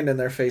blow wind in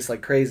their face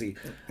like crazy.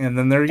 And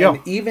then there you go.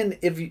 Even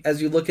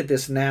as you look at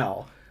this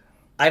now,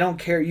 I don't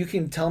care. You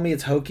can tell me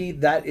it's hokey.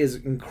 That is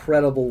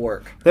incredible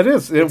work. That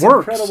is. It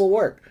works. Incredible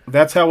work.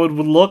 That's how it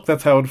would look.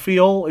 That's how it would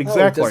feel.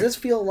 Exactly. Does this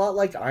feel a lot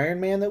like Iron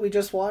Man that we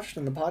just watched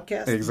in the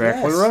podcast?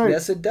 Exactly right.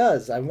 Yes, it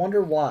does. I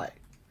wonder why.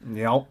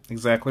 Yep.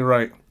 Exactly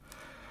right.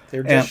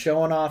 They're just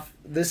showing off.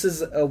 This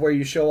is where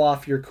you show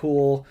off your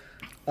cool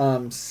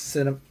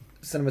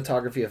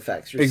cinematography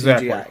effects, your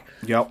CGI.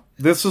 Yep.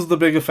 This is the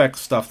big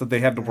effects stuff that they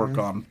had to work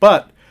on,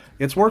 but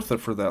it's worth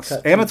it for this,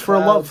 and it's for a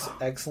love.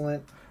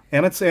 Excellent.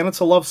 And it's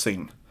a love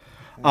scene.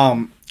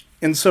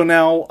 And so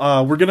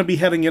now we're going to be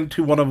heading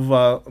into one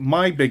of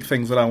my big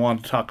things that I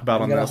wanted to talk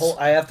about on this.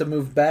 I have to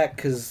move back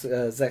because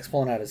Zach's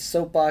pulling out his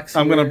soapbox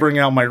here. I'm going to bring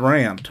out my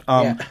rant.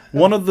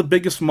 One of the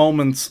biggest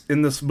moments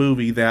in this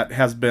movie that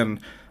has been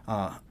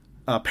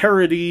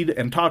parodied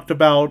and talked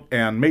about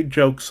and made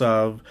jokes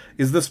of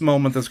is this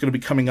moment that's going to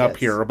be coming up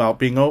here about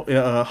being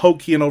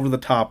hokey and over the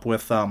top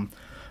with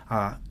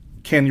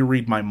Can You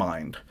Read My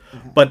Mind?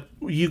 But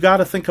you got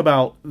to think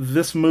about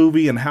this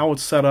movie and how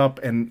it's set up,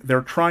 and they're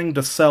trying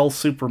to sell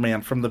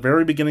Superman from the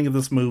very beginning of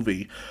this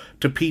movie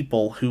to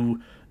people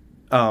who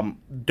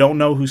don't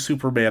know who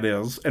Superman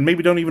is, and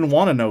maybe don't even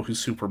want to know who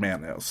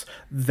Superman is.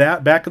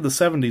 That back in the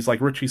 70s,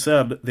 like Richie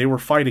said, they were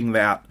fighting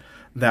that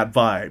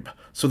vibe.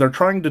 So they're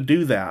trying to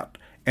do that.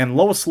 And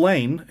Lois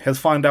Lane has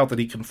found out that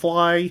he can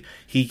fly,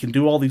 he can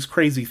do all these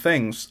crazy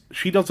things.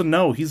 She doesn't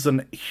know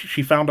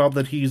she found out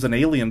that he's an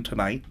alien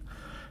tonight.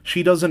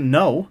 She doesn't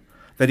know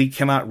that he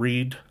cannot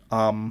read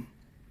her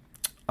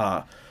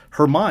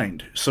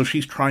mind. So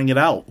she's trying it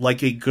out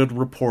like a good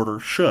reporter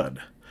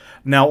should.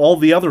 Now, all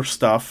the other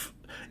stuff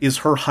is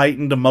her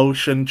heightened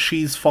emotion.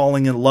 She's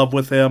falling in love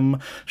with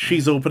him.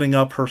 She's opening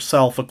up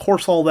herself. Of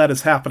course, all that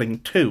is happening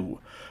too.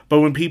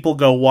 But when people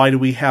go, why do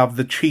we have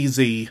the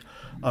cheesy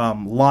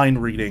line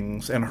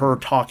readings and her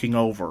talking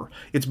over?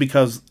 It's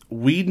because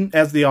we,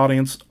 as the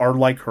audience, are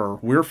like her.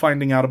 We're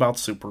finding out about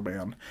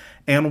Superman.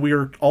 And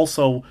we're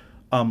also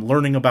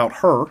learning about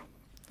her.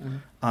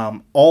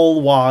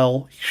 All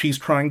while she's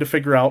trying to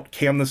figure out,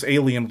 can this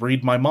alien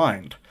read my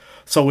mind?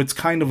 So it's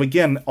kind of,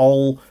 again,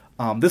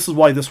 this is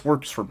why this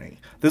works for me.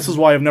 This is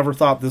why I've never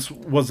thought this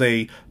was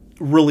a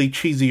really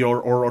cheesy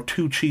or a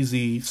too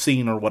cheesy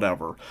scene or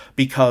whatever.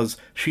 Because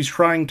she's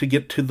trying to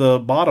get to the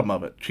bottom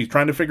of it. She's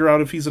trying to figure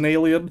out if he's an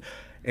alien,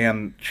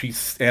 and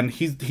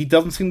he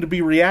doesn't seem to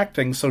be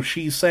reacting, so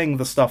she's saying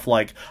the stuff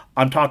like,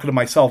 I'm talking to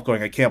myself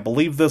going, I can't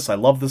believe this, I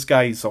love this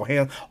guy, he's so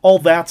handsome, all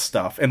that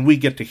stuff, and we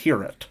get to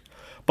hear it.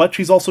 But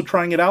she's also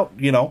trying it out,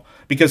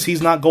 because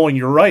he's not going,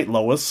 you're right,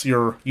 Lois,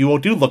 you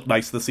do look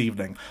nice this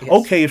evening. Yes.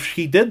 Okay, if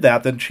she did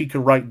that, then she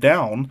could write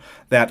down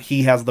that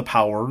he has the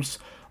powers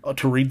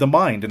to read the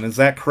mind. And is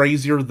that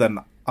crazier than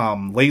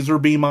laser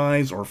beam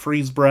eyes or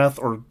freeze breath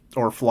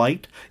or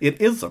flight? It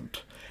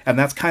isn't. And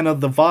that's kind of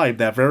the vibe,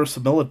 that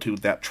verisimilitude,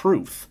 that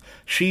truth.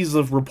 She's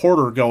a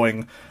reporter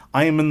going,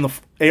 I am in the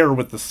air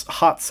with this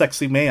hot,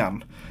 sexy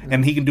man,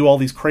 and he can do all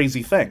these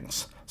crazy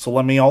things. So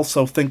let me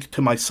also think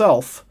to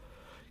myself,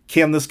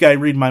 can this guy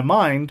read my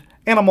mind?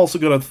 And I'm also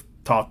going to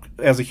talk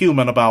as a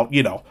human about,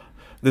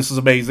 this is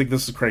amazing,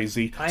 this is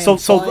crazy. I am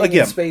flying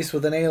in space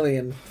with an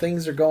alien.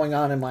 Things are going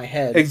on in my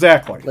head.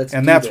 Exactly.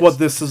 That's what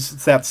this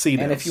is, that scene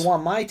is. And if you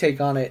want my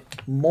take on it,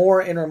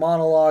 more inner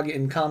monologue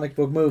in comic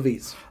book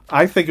movies.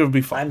 I think it would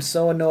be fun. I'm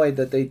so annoyed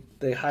that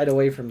they hide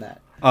away from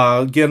that.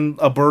 Again,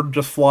 a bird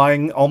just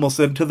flying almost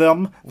into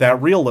them,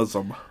 that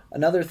realism.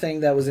 Another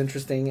thing that was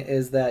interesting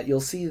is that you'll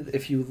see,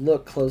 if you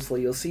look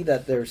closely, you'll see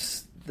that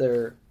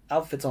their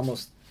outfits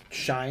almost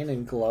shine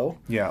and glow.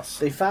 Yes.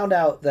 They found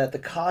out that the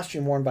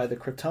costume worn by the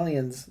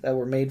Kryptonians that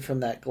were made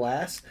from that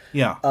glass,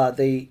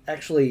 they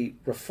actually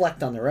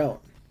reflect on their own,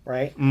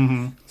 right?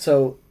 Mm-hmm.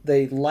 So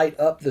they light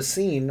up the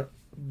scene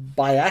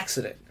by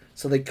accident.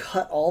 So they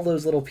cut all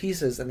those little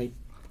pieces and they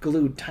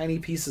glued tiny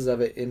pieces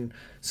of it in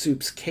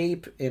Soup's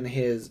cape, in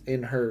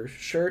her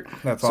shirt.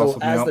 That's so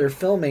awesome. As they're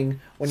filming,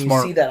 when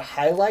Smart. you see that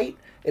highlight,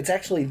 it's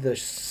actually the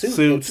suit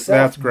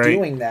itself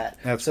doing that.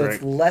 That's so great.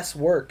 It's less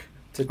work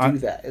to do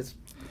that. It's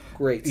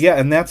great. Yeah,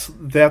 and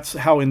that's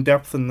how in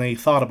depth they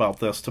thought about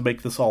this to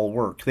make this all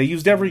work. They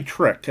used every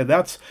trick, and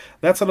that's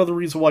another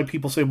reason why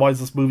people say, why is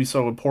this movie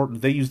so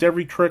important? They used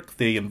every trick.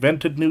 They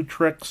invented new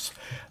tricks.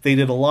 They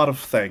did a lot of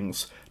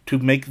things to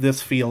make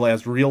this feel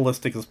as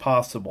realistic as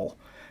possible.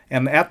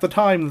 And at the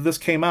time that this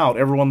came out,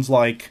 everyone's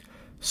like,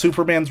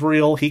 Superman's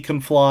real, he can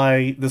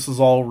fly, this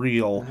is all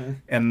real. Mm-hmm.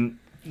 And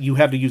you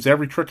had to use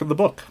every trick in the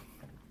book.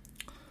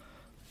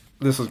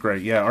 This is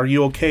great, yeah. Are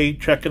you okay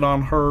checking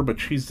on her, but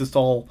she's just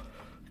all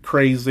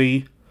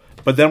crazy?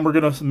 But then we're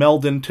going to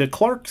meld into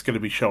Clark's going to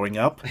be showing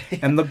up.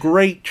 And the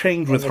great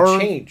change with her.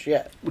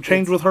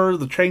 Change with her,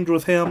 the change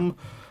with him.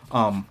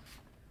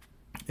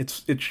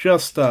 It's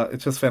just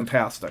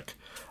fantastic.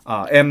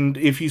 And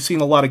if you've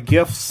seen a lot of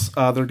GIFs,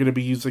 they're going to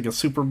be using a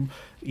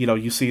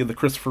you see the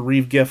Christopher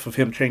Reeve GIF of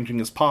him changing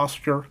his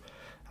posture.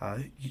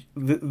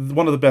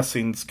 One of the best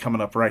scenes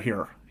coming up right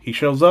here. He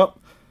shows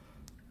up,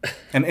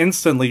 and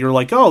instantly you're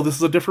like, oh, this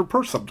is a different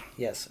person.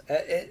 Yes.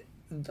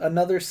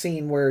 Another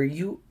scene where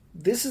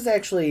this is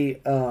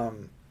actually,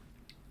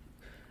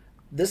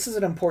 this is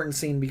an important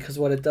scene because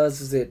what it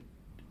does is it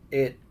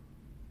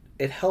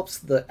helps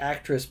the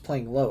actress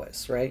playing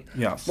Lois, right?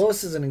 Yes.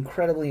 Lois is an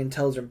incredibly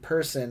intelligent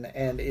person,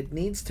 and it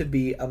needs to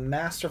be a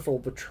masterful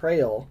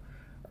portrayal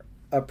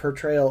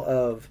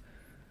of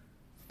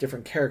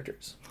different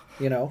characters,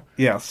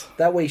 Yes.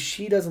 That way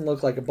she doesn't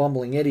look like a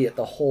bumbling idiot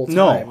the whole time.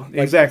 No,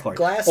 exactly.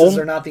 Glasses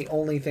are not the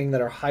only thing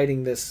that are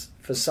hiding this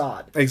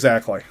facade.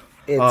 Exactly.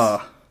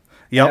 It's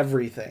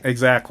everything.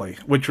 Exactly.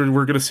 Which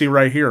we're going to see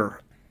right here.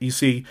 You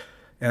see,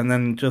 And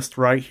then just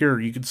right here,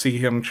 you can see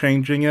him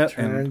changing it.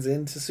 Turns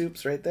into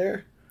Soups right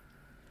there.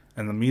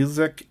 And the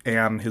music,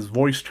 and his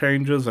voice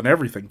changes, and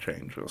everything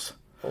changes.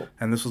 Oh.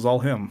 And this is all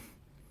him.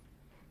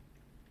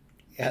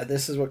 Yeah,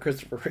 this is what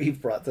Christopher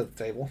Reeve brought to the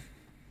table.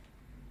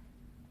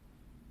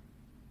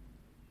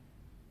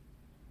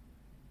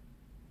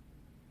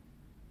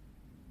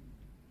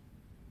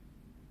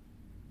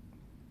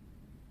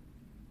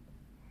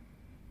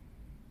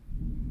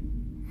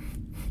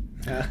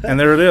 And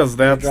there it is.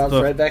 That's drops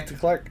right back to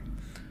Clark.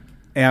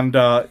 And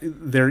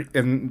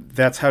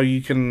that's how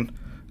you can.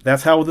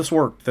 That's how this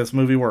worked. This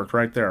movie worked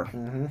right there.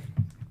 Mm-hmm.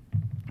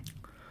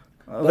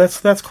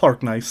 That's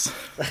Clark nice.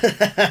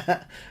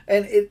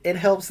 And it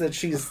helps that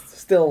she's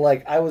still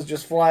like, I was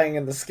just flying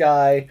in the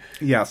sky.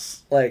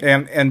 Yes. Like,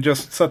 and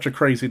just such a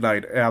crazy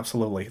night.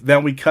 Absolutely.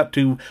 Then we cut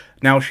to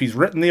now she's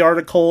written the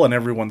article and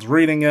everyone's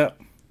reading it.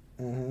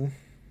 Mm-hmm.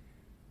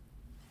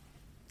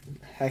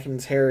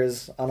 Hackman's hair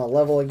is on a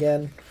level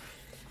again.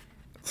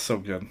 So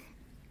good.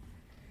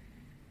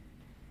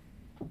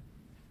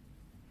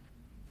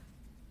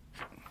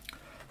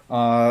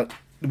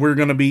 We're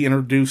going to be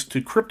introduced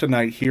to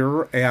Kryptonite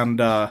here, and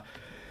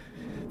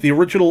the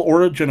original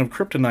origin of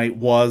Kryptonite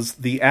was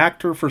the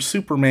actor for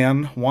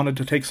Superman wanted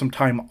to take some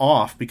time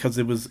off because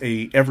it was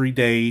a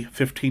everyday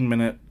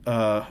 15-minute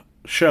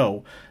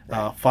show,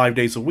 5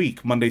 days a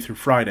week, Monday through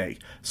Friday.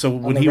 So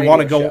when he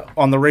wanted to go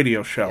on the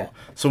radio show, yeah.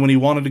 So when he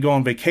wanted to go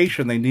on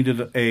vacation, they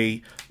needed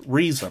a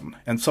reason,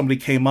 and somebody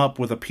came up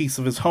with a piece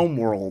of his home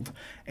world,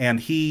 and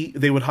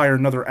they would hire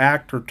another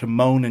actor to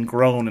moan and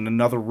groan in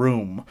another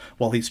room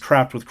while he's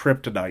trapped with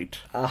kryptonite.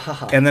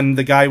 Uh-huh. And then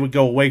the guy would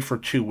go away for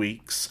 2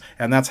 weeks,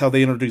 and that's how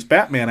they introduced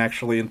Batman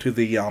actually into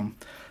the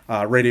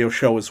radio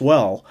show as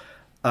well,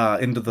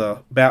 into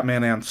the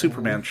Batman and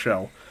Superman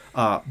show.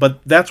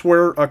 But that's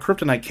where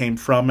Kryptonite came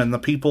from, and the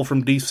people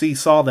from DC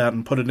saw that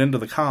and put it into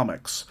the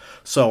comics.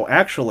 So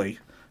actually,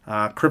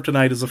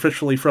 Kryptonite is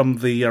officially from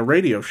the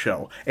radio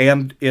show,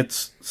 and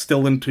it's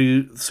still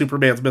into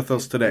Superman's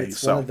mythos today.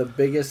 It's one of the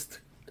biggest.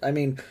 I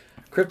mean,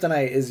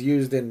 Kryptonite is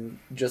used in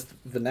just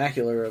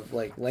vernacular of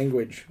like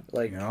language,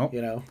 like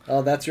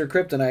oh, that's your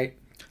Kryptonite.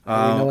 You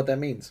know what that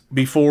means.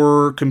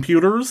 Before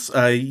computers,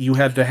 you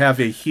had to have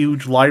a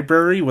huge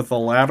library with a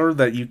ladder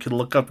that you could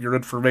look up your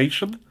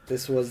information.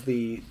 This was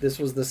the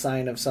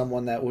sign of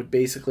someone that would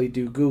basically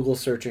do Google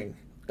searching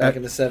back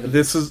in the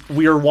 70s.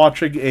 We are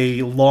watching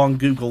a long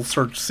Google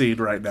search scene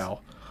right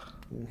now.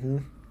 Mm-hmm.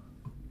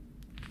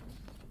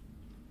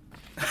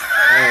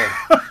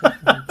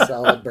 Oh,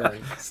 solid burn.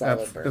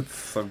 Burn. It's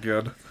so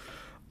good.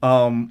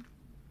 And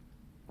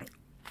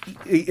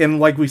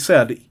like we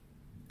said,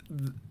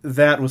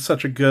 that was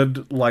such a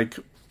good, like,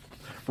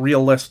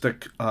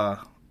 realistic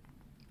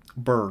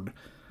bird.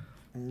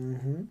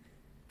 Mm-hmm.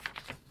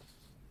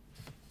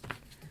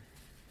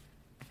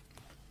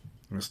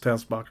 Miss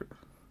Tessbacher.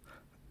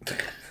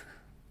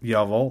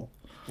 Jawohl.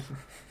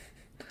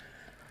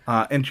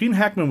 And Gene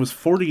Hackman was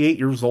 48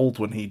 years old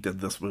when he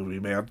did this movie,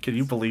 man. Can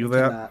you believe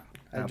that?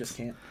 I just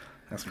can't.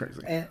 That's crazy.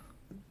 And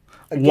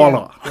again,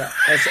 voila. Yeah,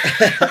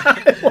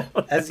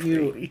 as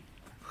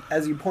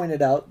you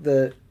pointed out,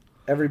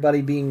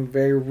 everybody being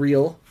very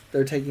real.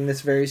 They're taking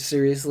this very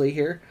seriously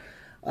here.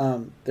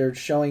 They're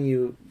showing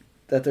you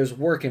that there's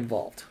work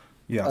involved.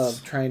 Yes.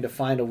 Of trying to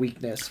find a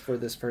weakness for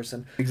this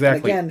person.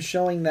 Exactly. And again,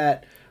 showing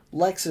that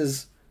Lex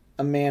is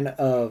a man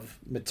of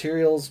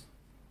materials.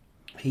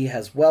 He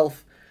has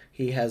wealth.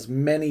 He has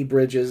many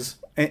bridges.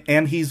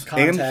 And he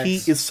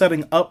is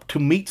setting up to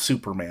meet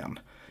Superman.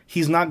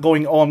 He's not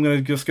going,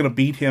 I'm just going to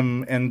beat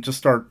him and just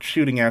start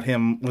shooting at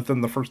him within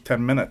the first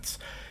 10 minutes.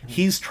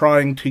 He's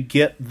trying to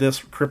get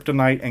this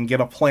kryptonite and get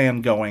a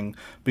plan going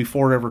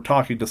before ever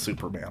talking to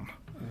Superman.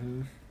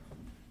 Mm-hmm.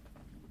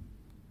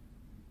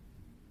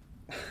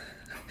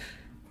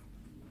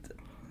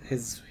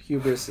 His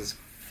hubris is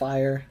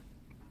fire.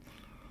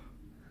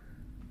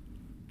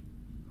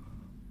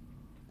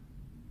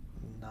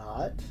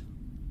 Not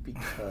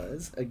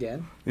because,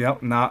 again...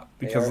 Yep, not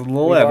because of the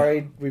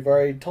lead. We've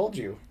already told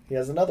you. He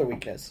has another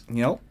weakness.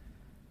 Yep.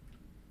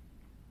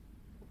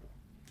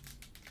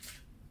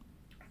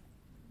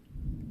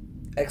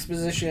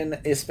 Exposition,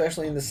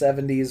 especially in the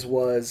 70s,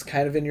 was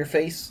kind of in your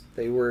face.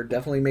 They were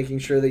definitely making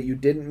sure that you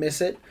didn't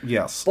miss it.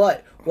 Yes.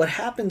 But what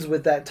happens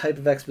with that type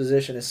of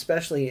exposition,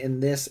 especially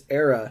in this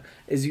era,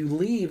 is you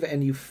leave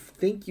and you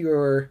think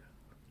you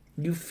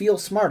feel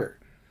smarter.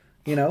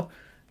 You know?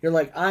 You're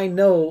like, I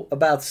know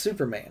about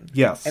Superman.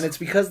 Yes. And it's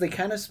because they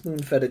kind of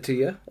spoon-fed it to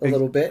you a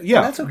little bit. Yeah.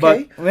 And that's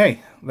okay. But,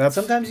 hey,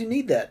 sometimes you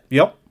need that.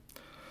 Yep.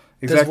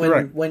 Exactly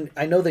right. When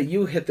I know that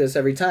you hit this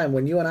every time,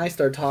 when you and I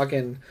start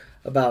talking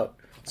about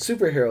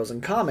superheroes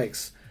and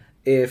comics,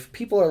 if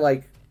people are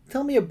like,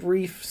 tell me a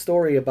brief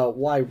story about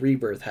why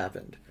Rebirth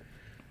happened,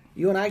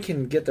 you and I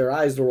can get their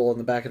eyes to roll in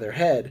the back of their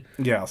head.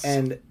 Yes.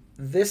 And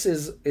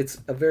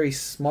it's a very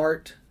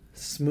smart,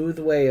 smooth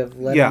way of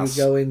letting you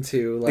go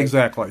into like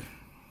exactly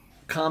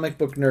comic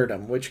book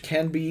nerdom, which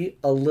can be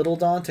a little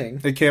daunting.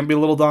 It can be a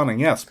little daunting,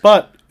 yes.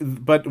 But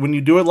when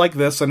you do it like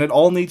this, and it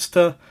all needs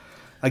to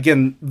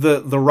again,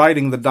 the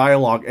writing, the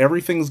dialogue,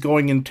 everything's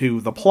going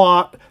into the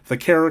plot, the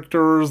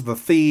characters, the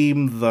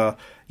theme,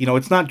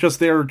 it's not just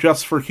there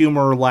just for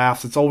humor or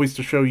laughs. It's always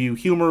to show you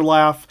humor,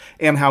 laugh,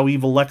 and how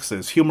evil Lex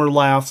is. Humor,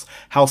 laughs,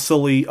 how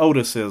silly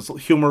Otis is.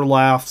 Humor,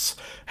 laughs,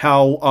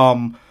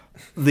 how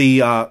Miss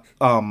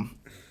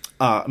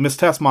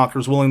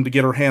Tessmacher's willing to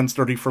get her hands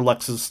dirty for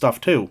Lex's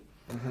stuff, too.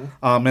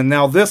 Mm-hmm. And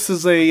now this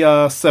is a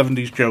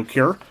 70s joke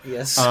here.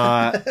 Yes.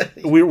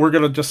 We're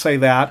going to just say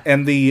that.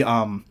 And the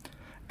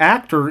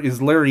actor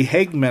is Larry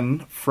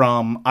Hagman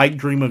from I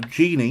Dream of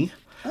Jeannie.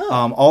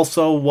 Oh.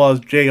 Also was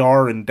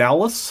JR in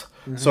Dallas.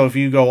 Mm-hmm. So if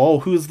you go, oh,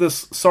 who's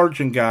this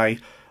sergeant guy?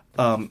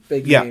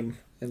 Big name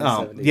in the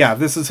 70s. Yeah,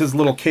 this is his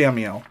little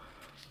cameo.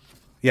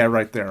 Yeah,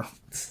 right there.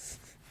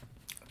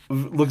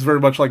 Looks very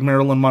much like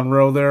Marilyn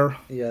Monroe there.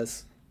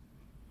 Yes.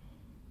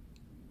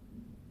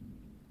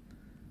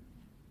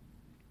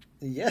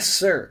 Yes,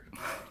 sir.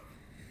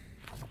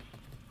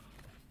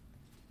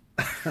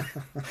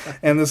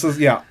 And this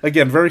is,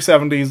 again, very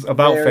 70s,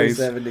 about very face.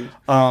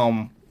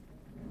 70s.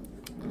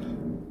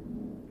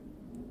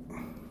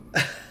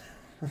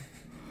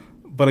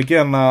 But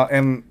again,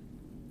 and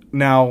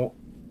now,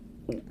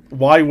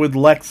 why would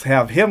Lex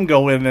have him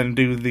go in and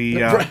do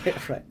the...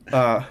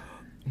 right.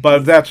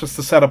 But that's just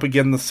to set up,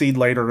 again, the seed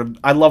later. And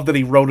I love that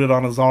he wrote it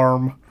on his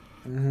arm.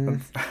 Mm-hmm.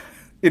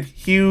 It's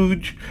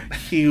huge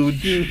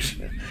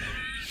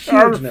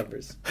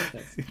numbers.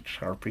 Yes.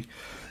 Sharpie.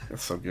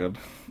 That's so good.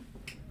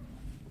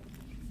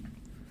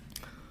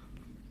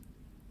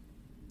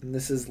 And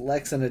this is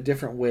Lex in a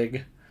different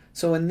wig.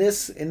 So in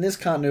this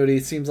continuity,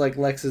 it seems like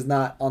Lex is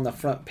not on the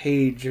front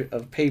page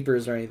of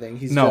papers or anything.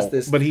 He's just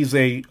this. But he's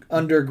a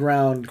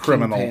underground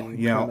criminal,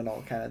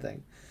 criminal kind of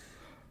thing.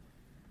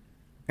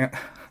 Yeah.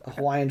 A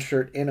Hawaiian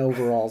shirt in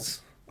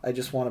overalls. I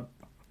just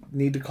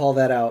need to call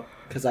that out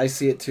because I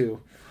see it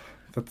too.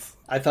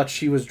 I thought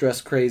she was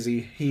dressed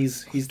crazy.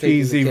 He's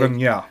taking the even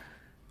cake. Yeah.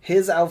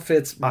 His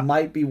outfits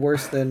might be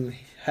worse than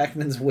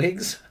Hackman's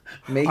wigs.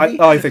 Maybe.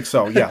 I think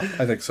so. Yeah,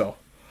 I think so.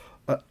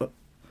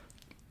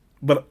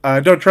 But I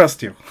don't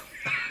trust you.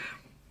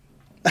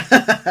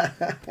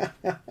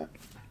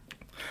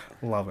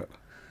 Love it.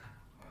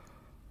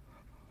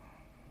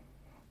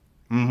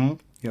 Mm-hmm.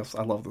 Yes,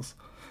 I love this.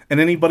 And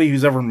anybody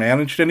who's ever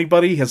managed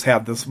anybody has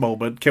had this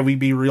moment. Can we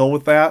be real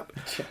with that?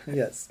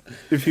 Yes.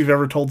 If you've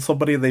ever told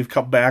somebody they've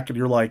come back and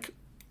you're like...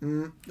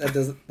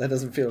 that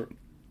doesn't feel...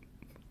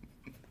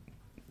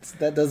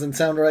 That doesn't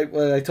sound right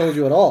what I told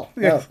you at all.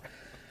 Yeah.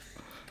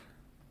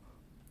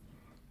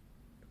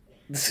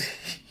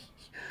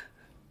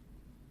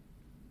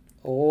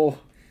 No.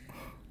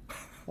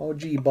 Oh,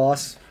 gee,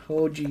 boss.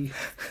 Oh, gee.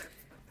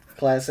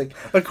 Classic.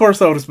 Of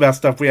course Otis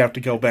messed up. We have to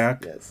go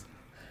back. Yes.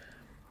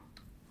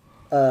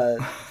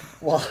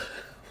 Well...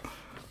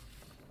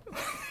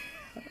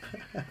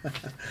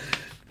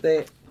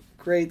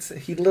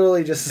 He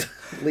literally just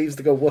leaves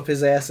to go whoop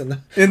his ass in the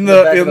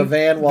back of a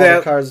van while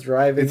the car's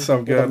driving. It's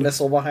so good. With a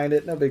missile behind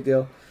it. No big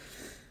deal.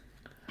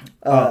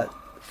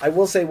 I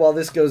will say while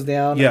this goes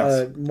down,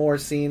 more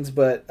scenes,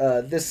 but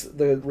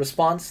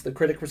the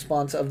critic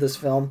response of this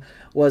film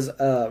was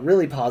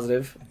really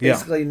positive.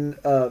 Basically,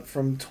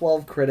 from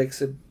 12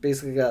 critics, it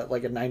basically got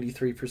like a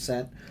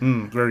 93%.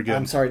 Very good.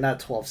 I'm sorry, not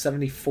 12.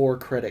 74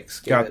 critics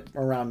gave it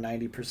around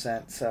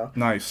 90%. So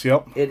nice.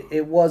 Yep.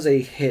 It was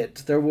a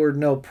hit. There were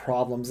no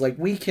problems. Like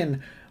we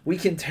can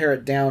tear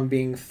it down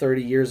being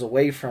 30 years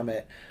away from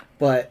it,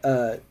 but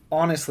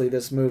honestly,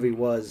 this movie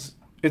was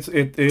it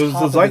was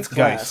the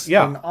zeitgeist.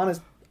 Yeah. And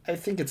I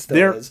think it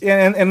still is.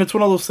 And it's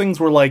one of those things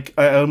where, like,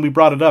 and we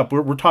brought it up,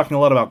 we're talking a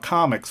lot about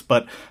comics,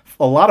 but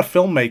a lot of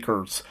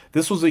filmmakers,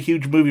 this was a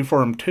huge movie for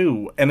them,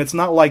 too. And it's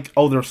not like,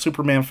 oh, they're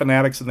Superman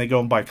fanatics and they go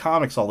and buy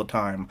comics all the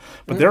time.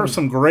 But there are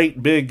some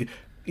great, big,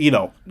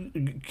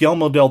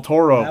 Guillermo del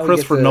Toro,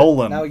 Christopher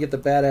Nolan. Now we get the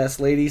badass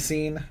lady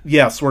scene.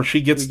 Yes, where she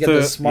gets to...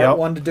 the smart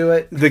one to do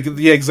it.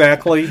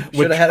 Exactly.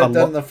 Should have had it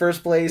done in the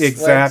first place.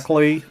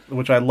 Exactly,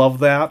 which I love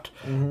that.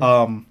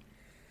 Mm-hmm.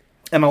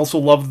 And I also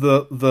love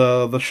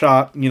the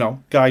shot,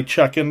 guy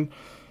checking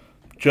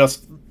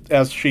just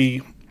as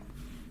she...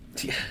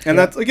 And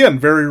that's, again,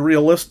 very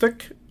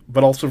realistic,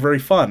 but also very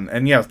fun.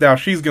 And yes, now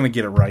she's going to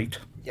get it right.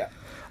 Yeah.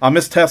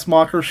 Miss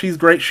Tessmacher, she's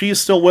great. She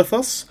is still with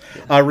us.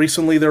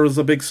 Recently there was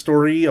a big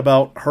story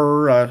about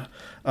her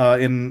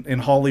in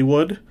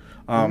Hollywood.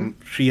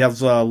 She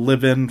has a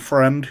live-in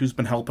friend who's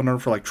been helping her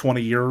for like 20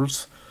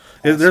 years.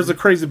 Awesome. There's a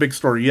crazy big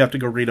story. You have to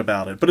go read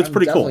about it. But it's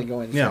pretty cool. I'm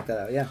definitely going to check that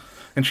out, yeah.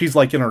 And she's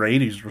like in her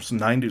 80s or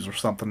 90s or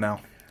something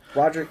now.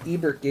 Roger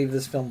Ebert gave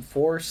this film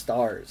 4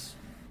 stars.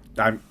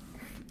 I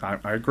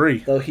agree.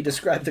 Though he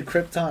described the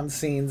Krypton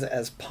scenes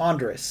as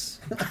ponderous.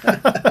 Look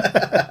at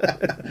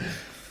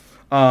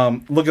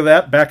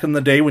that. Back in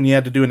the day when you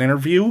had to do an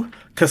interview,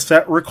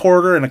 cassette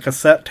recorder and a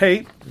cassette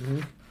tape.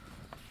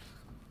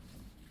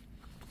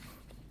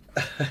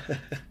 Mm-hmm.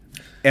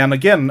 And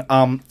again,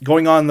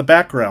 going on in the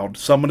background,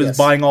 someone is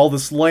buying all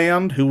this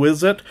land. Who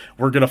is it?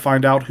 We're going to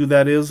find out who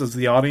that is as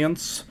the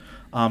audience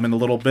in a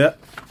little bit.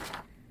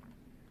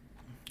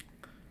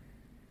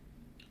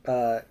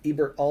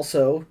 Ebert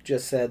also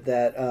just said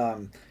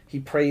that he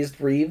praised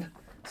Reeve,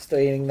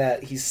 stating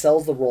that he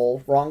sells the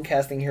role. Wrong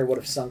casting here would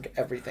have sunk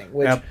everything.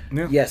 Which,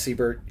 yes,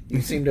 Ebert,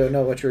 you seem to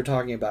know what you're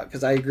talking about,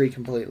 because I agree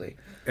completely.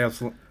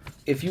 Absolutely.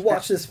 If you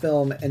watch this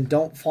film and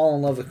don't fall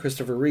in love with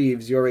Christopher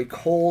Reeves, you're a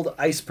cold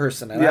ice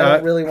person, and I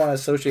don't really want to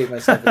associate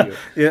myself with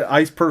you. Yeah,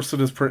 ice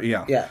person is pretty.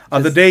 Yeah. Yeah.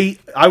 The day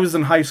I was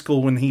in high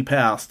school when he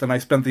passed, and I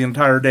spent the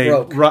entire day.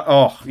 Broke.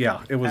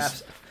 It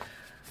was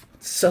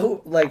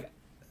so like.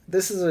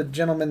 This is a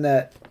gentleman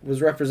that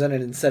was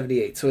represented in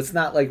 '78, so it's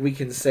not like we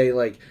can say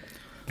like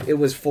it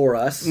was for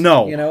us.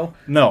 No, you know,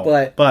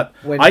 no. But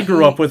I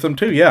grew up with him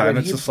too. Yeah, and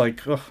it's just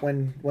like ugh.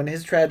 when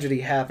his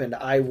tragedy happened,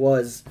 I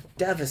was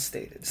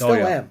devastated. Still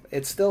am.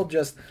 It's still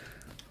just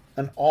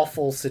an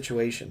awful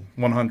situation.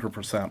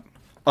 100%.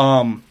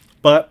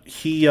 But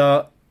he,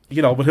 but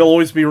he'll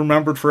always be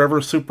remembered forever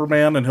as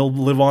Superman, and he'll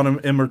live on in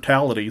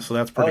immortality. So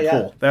that's pretty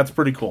cool. That's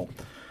pretty cool.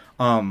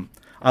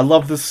 I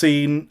love this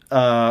scene.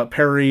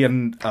 Perry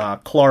and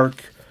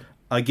Clark.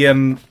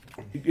 Again,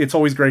 it's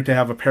always great to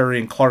have a Perry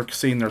and Clark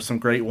scene. There's some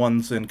great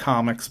ones in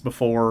comics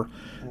before.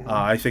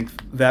 I think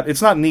that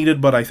it's not needed,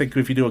 but I think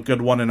if you do a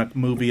good one in a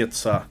movie,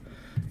 it's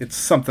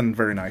something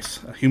very nice.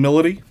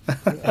 Humility.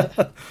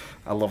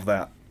 I love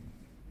that.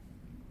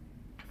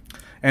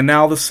 And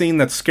now the scene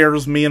that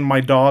scares me and my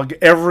dog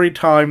every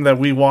time that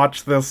we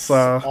watch this.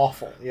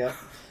 Awful, yeah.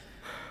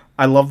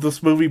 I love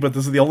this movie, but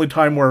this is the only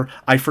time where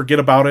I forget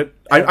about it.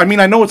 I mean,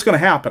 I know it's going to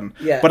happen,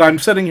 but I'm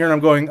sitting here and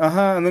I'm going,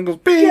 and then it goes,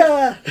 bing!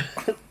 Yeah!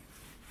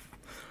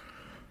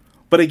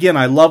 But again,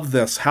 I love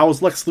this. How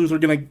is Lex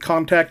Luthor going to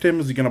contact him?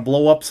 Is he going to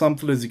blow up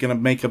something? Is he going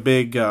to make a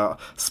big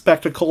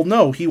spectacle?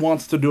 No, he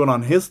wants to do it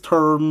on his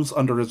terms,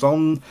 under his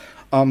own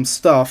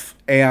stuff,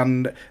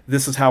 and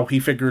this is how he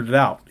figured it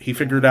out. He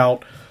figured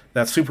out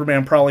that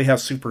Superman probably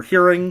has super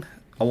hearing,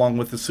 along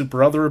with his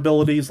super other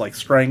abilities, like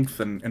strength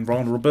and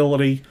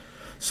invulnerability.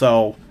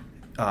 So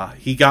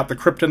he got the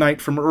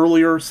kryptonite from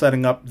earlier,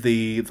 setting up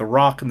the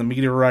rock and the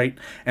meteorite,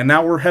 and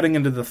now we're heading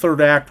into the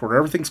third act where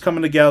everything's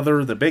coming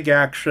together, the big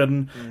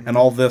action, and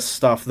all this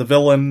stuff. The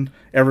villain,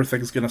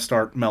 everything's going to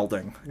start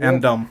melding.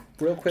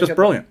 Real quick just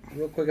brilliant.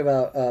 Real quick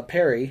about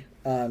Perry,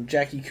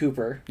 Jackie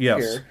Cooper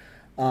here.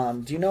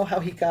 Do you know how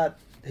he got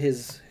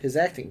his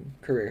acting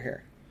career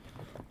here?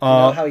 Do you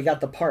know how he got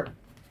the part?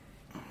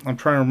 I'm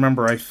trying to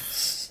remember.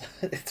 It's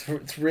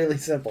really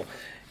simple.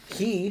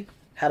 He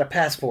had a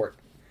passport.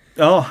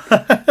 Oh.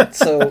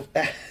 So,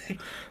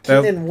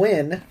 Keenan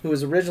Wynn, who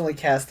was originally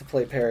cast to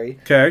play Perry,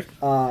 had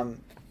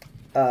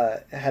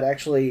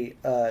actually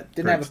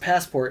didn't have a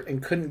passport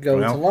and couldn't go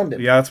to London.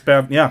 Yeah, that's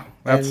bad. Yeah,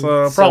 that's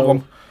a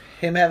problem. So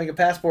him having a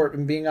passport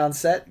and being on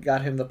set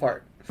got him the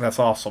part. That's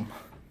awesome.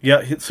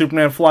 Yeah,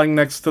 Superman flying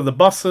next to the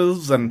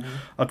buses and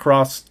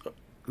across.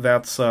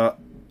 That's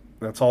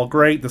all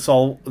great. This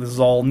is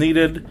all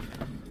needed.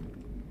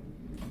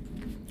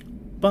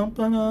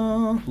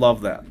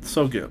 Love that.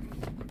 So good.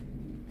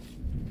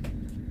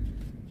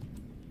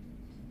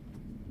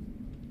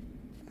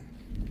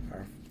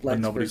 Lex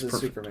versus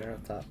Superman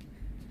on top.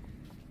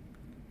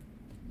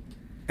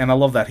 And I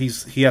love that.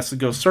 He has to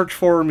go search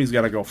for him. He's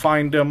got to go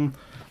find him.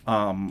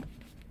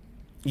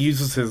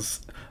 Uses his...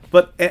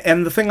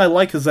 And the thing I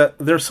like is that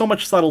there's so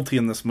much subtlety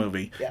in this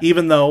movie. Yeah.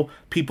 Even though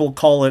people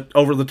call it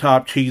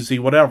over-the-top, cheesy,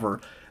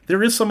 whatever.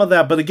 There is some of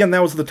that. But again,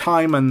 that was the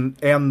time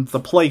and the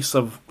place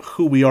of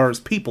who we are as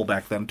people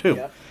back then, too.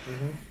 Yeah.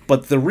 Mm-hmm.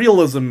 But the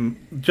realism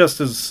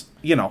just is...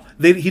 he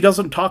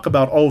doesn't talk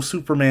about,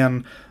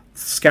 Superman...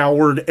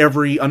 scoured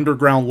every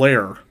underground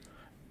lair.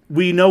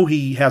 We know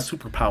he has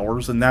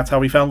superpowers, and that's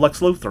how he found Lex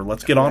Luthor.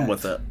 Let's get on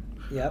with it.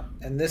 Yep,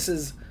 and this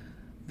is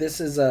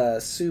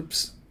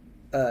Soup's.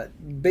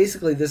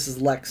 Basically, this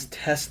is Lex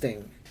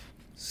testing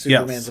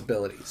Superman's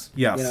abilities.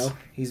 Yes,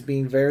 he's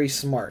being very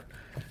smart.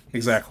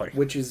 Exactly,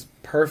 which is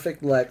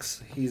perfect.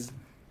 Lex. He's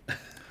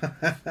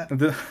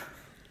Mr.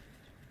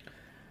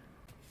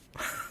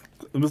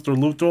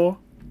 Luthor.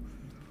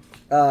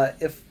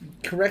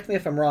 Correct me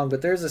if I'm wrong,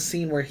 but there's a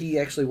scene where he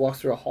actually walks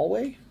through a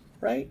hallway,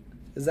 right?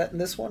 Is that in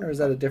this one, or is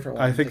that a different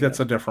one? I think that's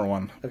a different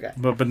one. Okay.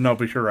 But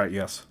you're right,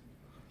 yes.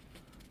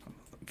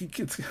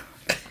 It's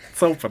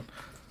open.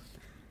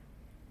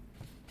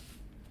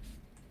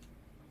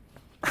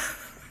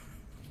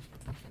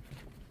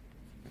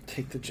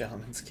 Take the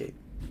gentleman's cape.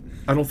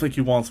 I don't think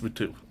he wants me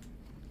to.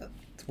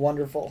 It's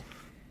wonderful.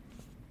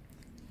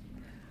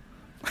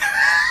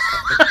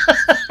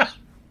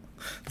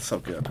 So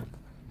good.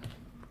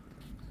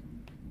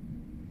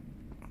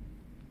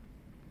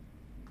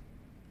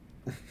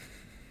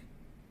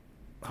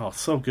 Oh,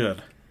 so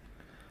good.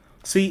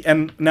 See,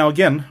 and now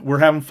again, we're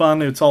having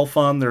fun. It's all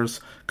fun.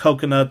 There's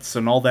coconuts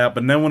and all that.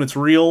 But then when it's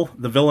real,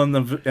 the villain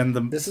and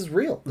the this is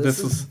real. This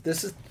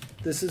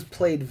is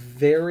played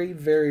very,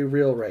 very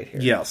real right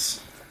here.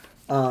 Yes.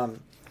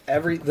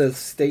 The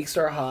stakes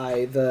are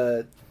high.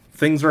 The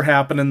things are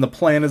happening. The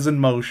plan is in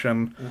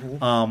motion.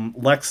 Mm-hmm.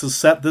 Lex has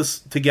set this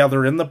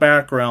together in the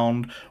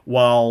background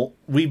while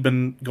we've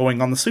been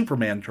going on the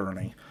Superman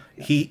journey.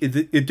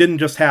 It didn't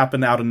just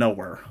happen out of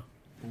nowhere.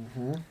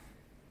 Mm-hmm.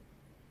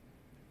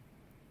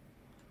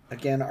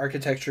 Again,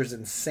 architecture is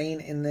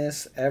insane in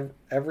this.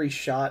 Every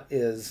shot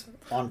is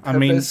on purpose. I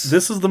mean,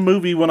 this is the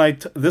movie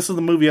this is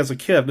the movie as a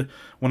kid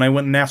when I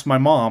went and asked my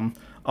mom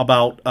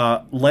about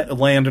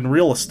land and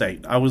real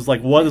estate. I was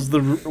like,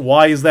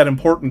 why is that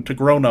important to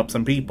grown-ups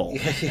and people?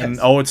 Yes. And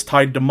it's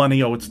tied to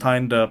money, it's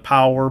tied to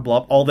power,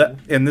 blah, all that.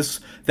 And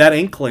that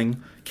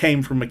inkling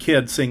came from a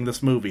kid seeing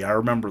this movie. I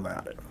remember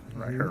that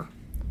right here.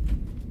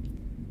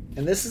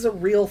 And this is a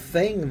real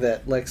thing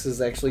that Lex is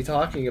actually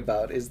talking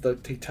about, is the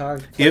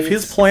tectonic plates. If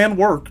his plan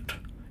worked,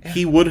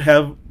 he would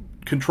have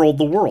controlled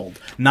the world.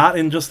 Not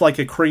in just like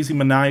a crazy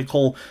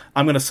maniacal,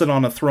 I'm going to sit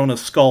on a throne of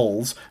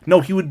skulls.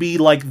 No, he would be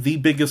like the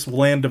biggest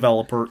land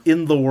developer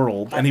in the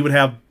world, and he would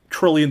have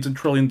trillions and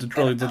trillions and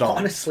trillions of dollars.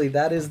 Honestly,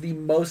 that is the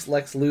most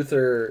Lex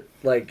Luthor,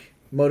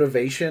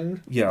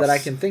 motivation that I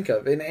can think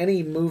of in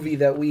any movie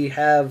that we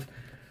have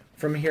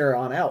from here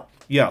on out.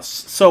 Yes.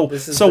 So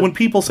when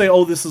people say,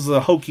 this is a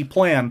hokey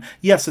plan,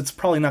 yes, it's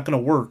probably not going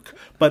to work.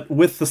 But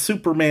with the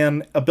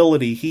Superman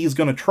ability, he's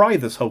going to try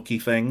this hokey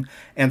thing,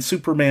 and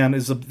Superman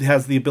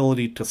has the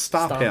ability to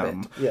stop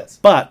him. Yes.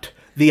 But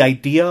the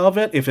idea of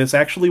it, if it's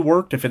actually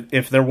worked,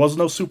 if there was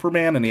no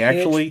Superman and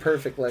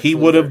he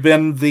would have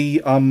been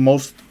the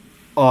most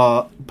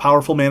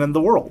powerful man in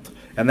the world.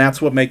 And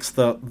that's what makes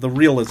the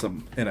realism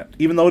in it.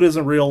 Even though it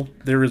isn't real,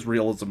 there is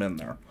realism in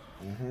there.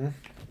 Mm-hmm.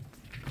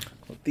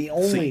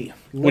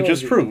 Which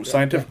is true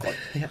scientifically.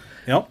 Yeah.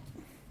 Yep.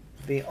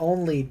 The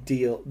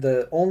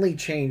only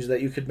change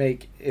that you could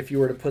make if you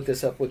were to put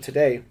this up with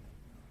today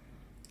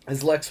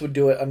is Lex would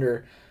do it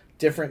under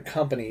different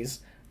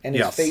companies, and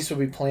his face would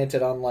be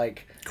planted on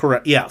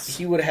correct. Yes.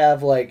 He would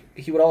have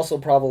he would also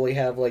probably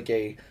have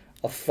a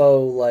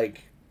faux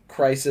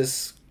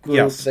crisis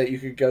group that you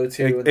could go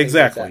to. And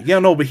exactly. Like yeah.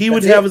 No, but he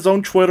would have his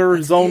own Twitter,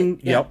 his own.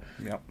 Yep.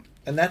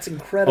 And that's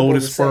incredible.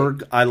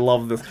 Otisburg, I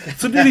love this.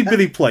 It's a bitty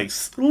bitty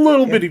place,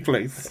 little bitty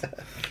place.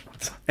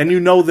 And you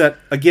know that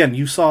again.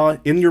 You saw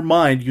in your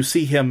mind. You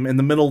see him in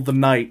the middle of the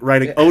night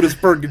writing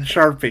Otisburg in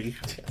Sharpie.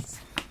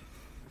 Yes.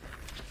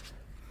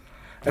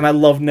 And I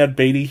love Ned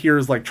Beatty here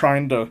is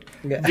trying to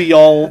be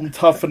all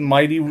tough and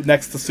mighty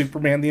next to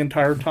Superman the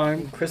entire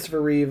time.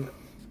 Christopher Reeve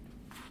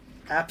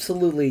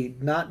absolutely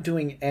not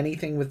doing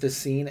anything with this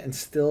scene and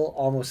still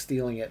almost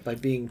stealing it by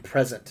being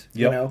present.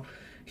 Yep. You know?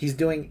 He's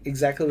doing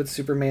exactly what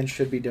Superman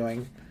should be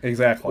doing.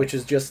 Exactly. Which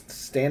is just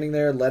standing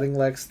there, letting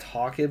Lex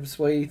talk his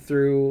way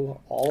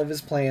through all of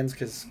his plans,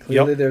 because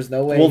clearly there's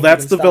no way. Well,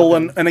 that's the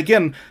villain. And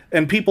again,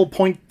 people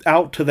point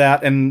out to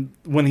that, and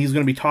when he's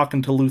going to be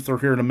talking to Luthor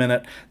here in a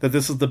minute, that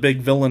this is the big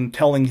villain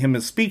telling him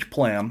his speech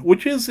plan,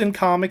 which is in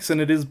comics,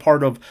 and it is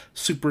part of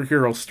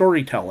superhero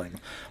storytelling.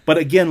 But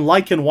again,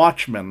 like in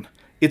Watchmen,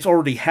 it's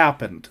already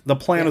happened. The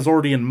plan is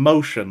already in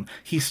motion.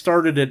 He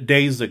started it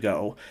days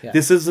ago. Yeah.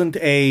 This isn't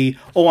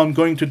I'm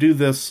going to do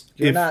this.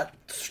 You're not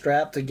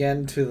strapped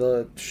again to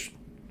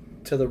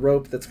the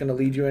rope that's going to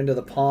lead you into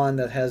the pond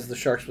that has the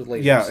sharks with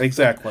lasers. Yeah,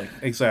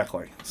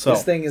 exactly. So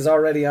this thing is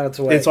already on its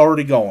way. It's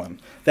already going.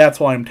 That's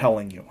why I'm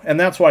telling you. And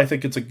that's why I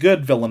think it's a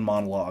good villain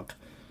monologue.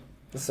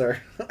 This is our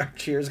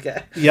Cheers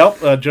guy.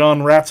 Yep,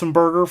 John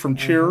Ratzenberger from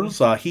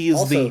Cheers. He's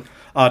also,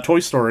 the Toy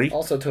Story.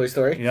 Also Toy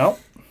Story. Yep.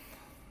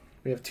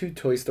 We have 2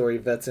 Toy Story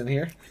vets in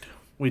here.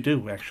 We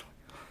do, actually.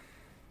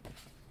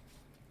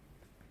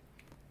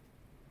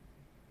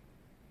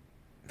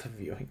 The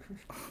viewing room.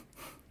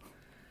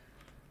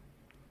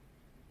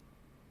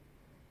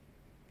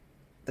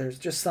 There's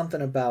just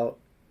something about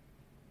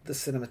the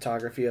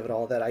cinematography of it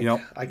all that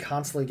I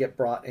constantly get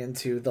brought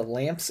into. The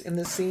lamps in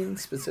this scene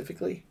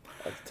specifically.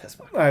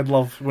 I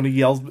love when he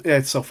yells.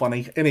 It's so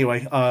funny.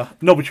 Anyway,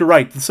 no, but you're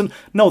right.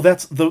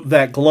 That's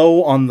that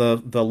glow on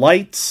the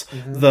lights,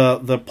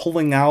 the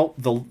pulling out,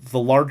 the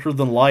larger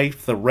than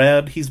life, the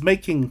red. He's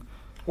making.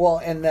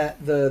 Well, and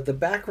that the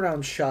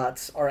background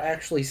shots are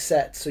actually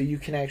set so you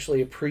can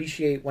actually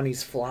appreciate when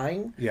he's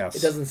flying. Yes.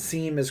 It doesn't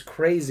seem as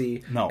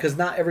crazy. No. Because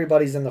not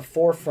everybody's in the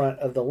forefront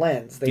of the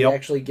lens. They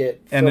actually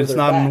get and it's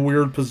not back. In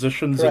weird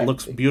positions. Correct. It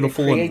looks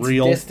beautiful and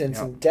real. Distance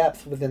and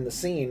depth within the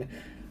scene.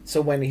 So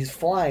when he's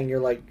flying,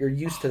 you're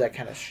used to that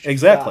kind of shot.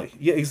 Exactly.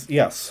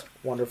 Yes.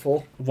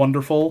 Wonderful.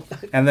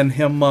 And then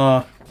him,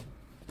 and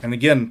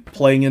again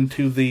playing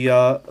into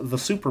the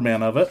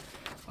Superman of it.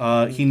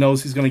 He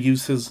knows he's going to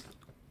use his.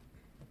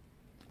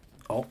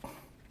 Oh.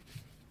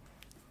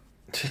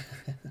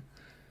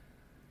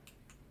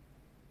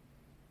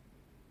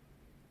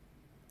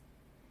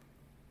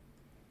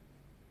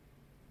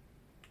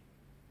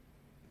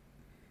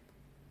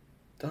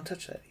 Don't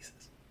touch that, he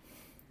says.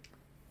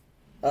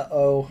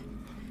 Uh-oh.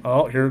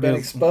 Oh, here it is.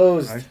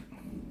 Exposed.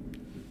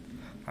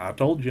 I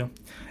told you.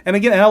 And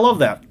again, I love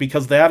that,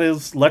 because that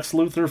is Lex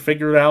Luthor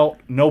figured out.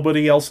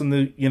 Nobody else in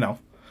the,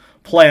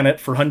 planet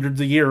for hundreds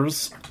of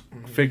years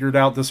figured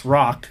out this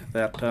rock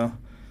that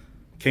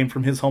came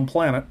from his home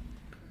planet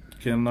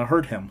can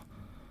hurt him.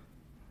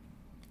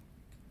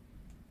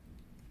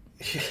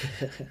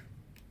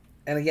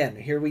 And again,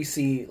 here we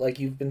see, like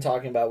we've been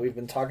talking about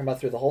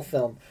through the whole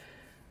film,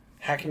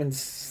 Hackman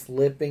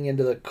slipping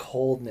into the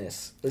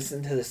coldness.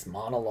 Listen to this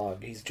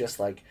monologue. He's just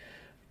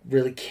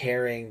really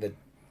carrying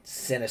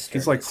sinister.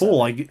 He's like,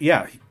 cool,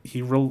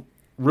 he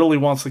really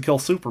wants to kill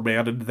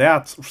Superman, and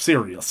that's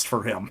serious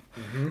for him.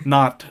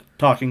 Not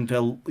talking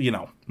to,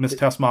 Miss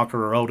Tessmacher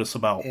or Otis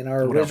about in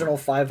our original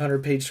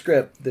 500-page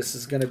script, this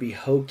is going to be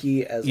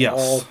hokey as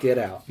all get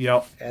out.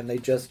 Yep. And they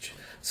just...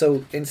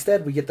 So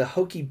instead, we get the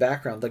hokey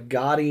background, the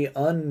gaudy,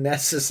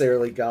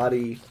 unnecessarily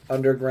gaudy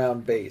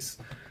underground base,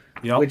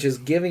 which is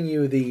giving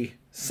you the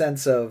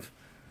sense of,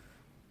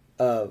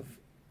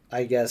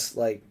 I guess,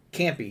 like,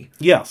 campy.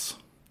 Yes.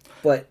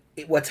 But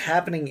what's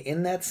happening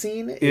in that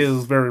scene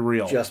is very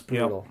real. Just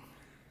brutal.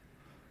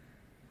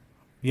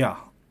 Yeah.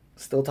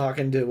 Still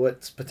talking to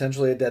what's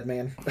potentially a dead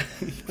man.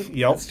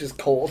 Yep. It's just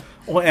cold.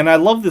 Well, and I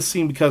love this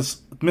scene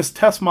because Miss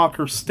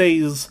Tessmacher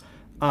stays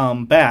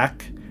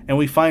back, and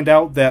we find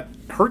out that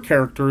her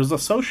character is a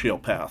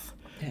sociopath.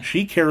 Yeah.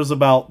 She cares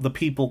about the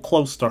people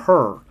close to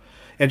her,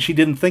 and she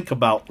didn't think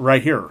about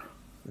right here.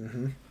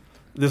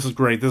 This is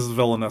great. This is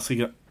villainous.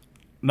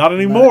 Not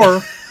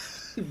anymore.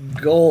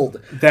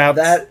 Gold.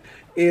 That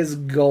is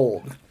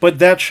gold. But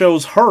that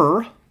shows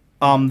her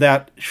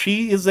that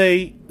she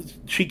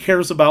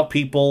cares about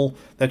people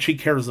that she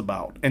cares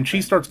about, and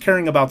she starts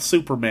caring about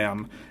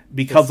Superman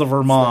because of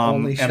her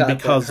mom and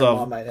because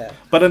of.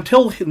 But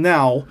until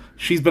now,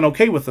 she's been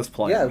okay with this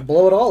plan. Yeah,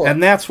 blow it all up.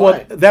 And that's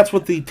what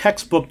the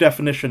textbook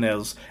definition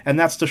is, and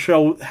that's to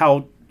show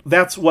how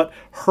that's what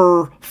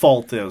her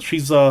fault is.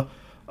 She's a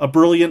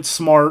brilliant,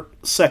 smart,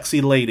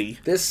 sexy lady.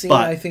 This scene,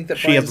 I think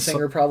that Bryan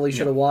Singer probably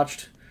should have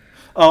watched.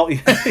 Oh,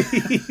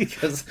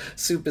 because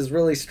Soup is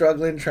really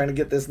struggling trying to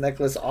get this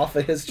necklace off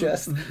of his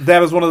chest.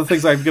 That is one of the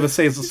things I'm going to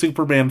say as a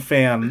Superman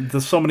fan.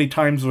 There's so many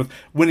times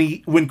when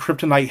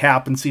kryptonite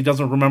happens, he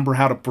doesn't remember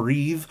how to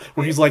breathe.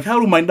 Where he's like, "How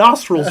do my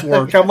nostrils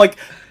work?" I'm like,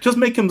 just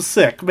make him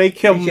sick, make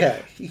him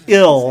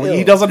ill.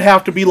 He doesn't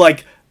have to be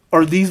like,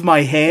 "Are these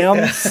my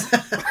hands?"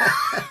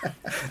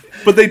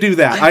 But they do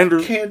that. I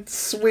can't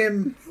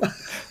swim.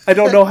 I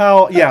don't know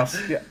how. Yes.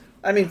 Yeah.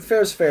 I mean,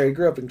 fair's fair. He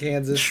grew up in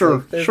Kansas. Sure.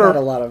 So there's not a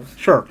lot of.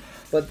 Sure.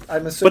 But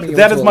I'm assuming. But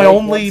that is my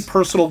only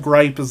personal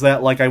gripe, is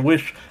that, like, I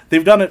wish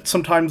they've done it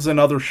sometimes in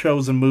other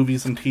shows and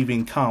movies and TV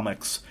and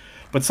comics,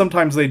 but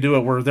sometimes they do it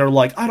where they're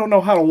like, I don't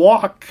know how to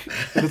walk.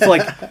 And it's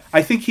like,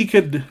 I think he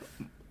could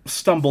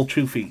stumble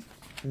 2 feet.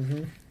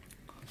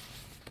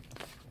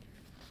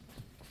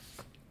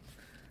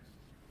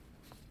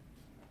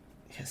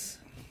 Yes.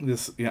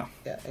 Yeah,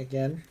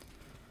 again.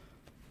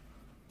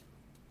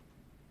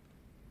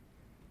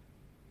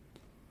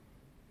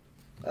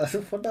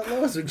 What about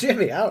Lois or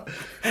Jimmy?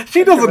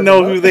 She doesn't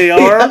know who they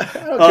are. I don't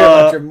care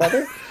about your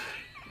mother.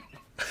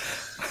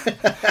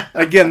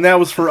 Again, that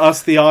was for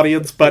us, the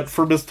audience, but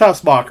for Miss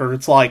Tessmacher,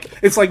 it's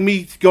like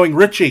me going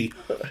Richie,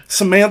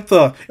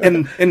 Samantha,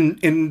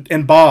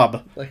 and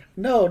Bob. Like,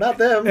 no, not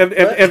them.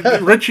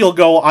 And Richie will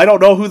go, I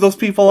don't know who those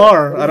people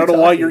are. I don't know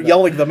why you're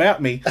yelling them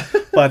at me.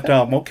 But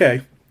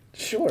okay,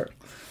 sure.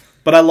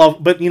 But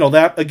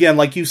that, again,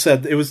 like you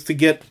said, it was to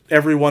get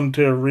everyone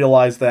to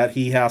realize that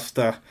he has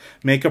to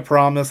make a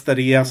promise, that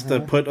he has to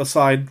put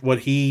aside what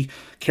he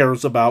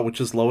cares about,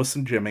 which is Lois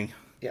and Jimmy.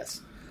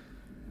 Yes.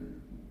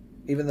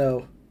 Even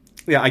though...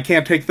 Yeah, I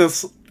can't take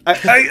this. I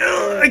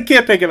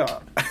can't take it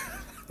off.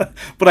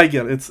 But I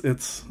get it.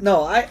 It's...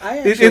 No, I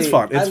actually... It's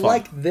fun. It's fun.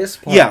 Like this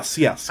part.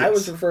 Yes. I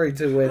was referring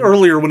to when...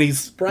 Earlier when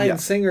he's... Bryan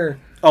Singer...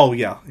 Oh,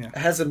 yeah.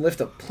 Has him lift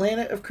a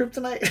planet of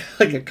kryptonite,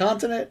 like a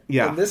continent.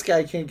 Yeah. And this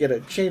guy can't get a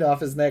chain off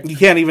his neck. He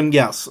can't even,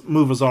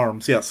 move his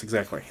arms. Yes,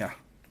 exactly, yeah.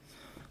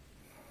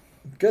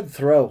 Good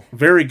throw.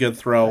 Very good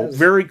throw.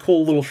 Very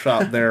cool little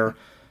shot there.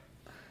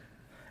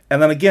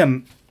 And then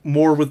again,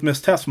 more with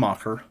Miss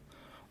Tessmacher.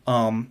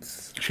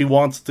 She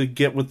wants to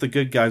get with the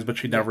good guys, but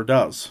she never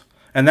does.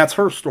 And that's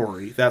her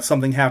story. That's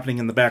something happening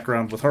in the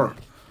background with her.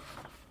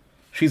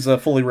 She's a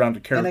fully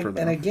rounded character.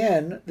 And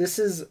again,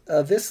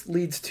 this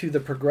leads to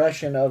the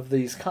progression of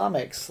these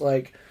comics.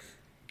 Like,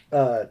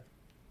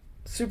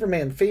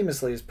 Superman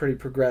famously is pretty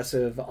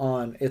progressive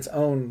on its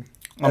own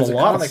as a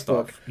comic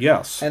book.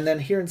 Yes. And then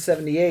here in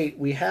 78,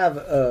 we have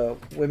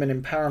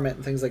women empowerment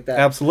and things like that.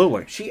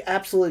 Absolutely. She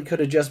absolutely could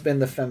have just been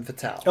the femme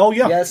fatale. Oh,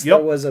 yeah. Yes, there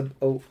was a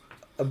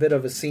bit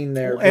of a scene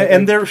there.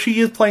 And there she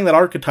is playing that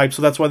archetype,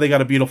 so that's why they got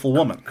a beautiful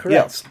woman. Correct.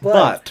 Yes,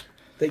 but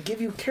they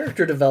give you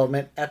character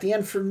development at the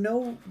end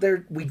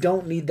we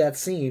don't need that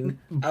scene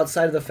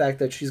outside of the fact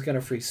that she's going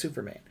to free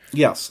Superman.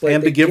 Yes, but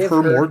and to give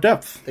her more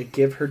depth. They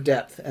give her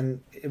depth,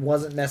 and it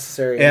wasn't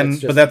necessary.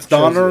 But that's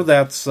Donner,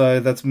 that's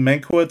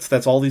Mankiewicz,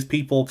 that's all these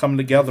people coming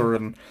together,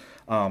 and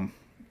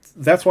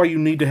that's why you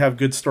need to have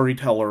good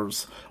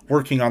storytellers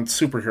working on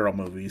superhero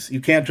movies.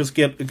 You can't just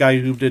get a guy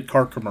who did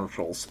car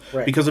commercials,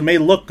 because it may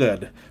look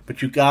good,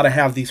 but you got to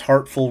have these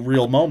heartful,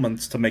 real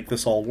moments to make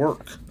this all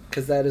work.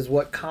 Because that is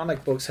what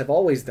comic books have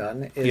always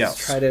done, is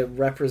try to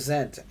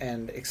represent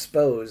and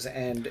expose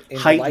and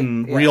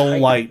heighten real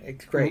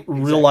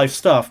life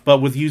stuff,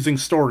 but with using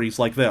stories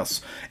like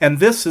this. And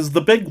this is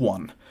the big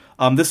one.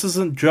 This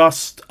isn't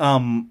just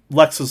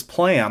Lex's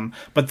plan,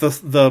 but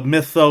the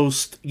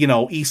mythos,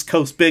 East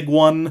Coast big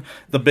one.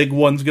 The big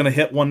one's going to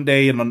hit one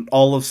day, and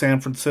all of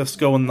San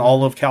Francisco and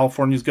all of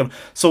California is going to...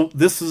 So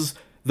this is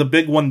the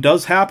big one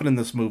does happen in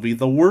this movie.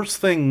 The worst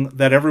thing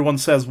that everyone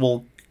says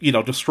will,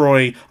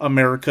 destroy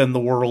America and the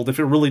world, if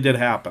it really did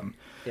happen.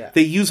 Yeah.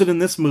 They use it in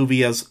this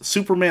movie as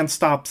Superman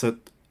stops it,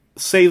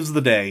 saves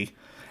the day,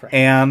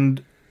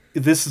 and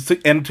this is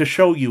to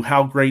show you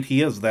how great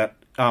he is. That,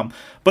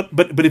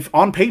 but if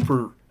on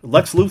paper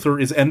Lex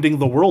Luthor is ending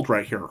the world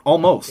right here,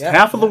 almost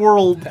half of the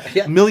world,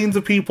 millions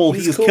of people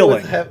he's cool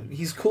killing.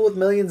 He's cool with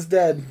millions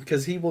dead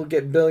because he will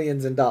get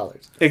billions in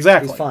dollars.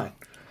 Exactly, he's fine.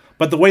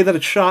 But the way that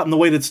it's shot and the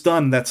way that it's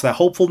done, that's that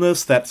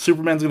hopefulness that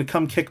Superman's going to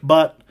come kick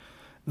butt.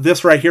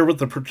 This right here with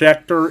the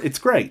projector, it's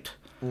great.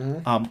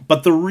 Mm-hmm.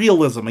 But the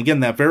realism,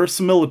 again, that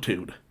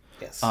verisimilitude,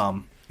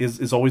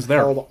 is always there.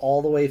 Held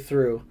all the way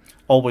through.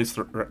 Always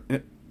through.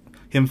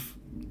 Him.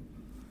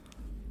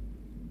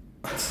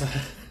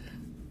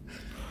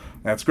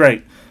 That's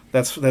great.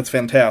 That's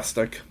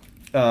fantastic.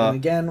 And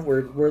again,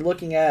 we're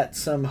looking at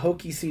some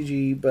hokey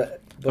CG,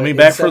 but I mean,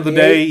 back for the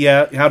day,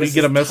 yeah. How do you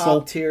get a missile?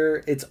 Top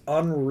tier. It's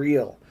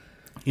unreal.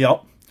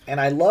 Yep.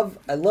 And I love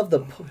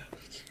the.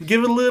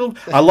 Give it a little.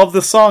 I love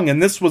this song,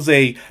 and this was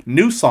a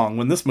new song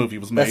when this movie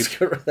was made.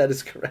 That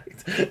is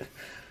correct.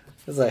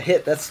 That's a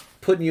hit. That's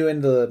putting you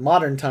into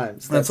modern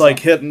times. That's like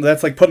hitting.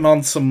 That's like putting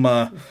on some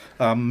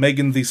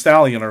Megan Thee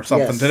Stallion or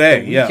something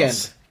today.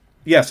 Yes.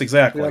 Yes,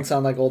 exactly. We don't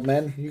sound like old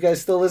men. You guys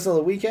still listen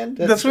to The Weeknd?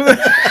 That's what.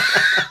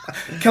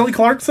 Kelly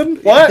Clarkson.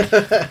 What?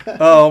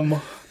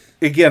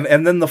 Again,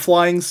 and then the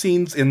flying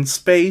scenes in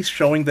space,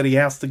 showing that he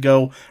has to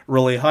go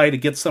really high to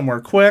get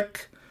somewhere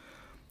quick,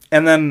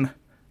 and then.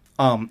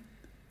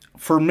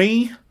 For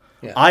me,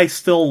 I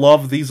still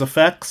love these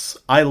effects.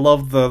 I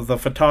love the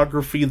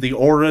photography, the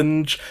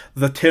orange,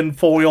 the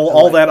tinfoil,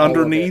 all that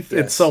underneath.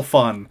 It's so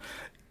fun.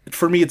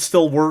 For me, it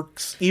still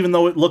works. Even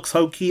though it looks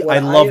hokey, I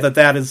love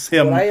that is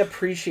him. What I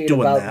appreciate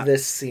about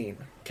this scene,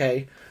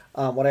 okay?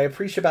 What I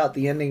appreciate about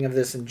the ending of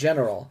this in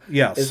general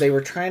is they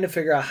were trying to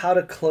figure out how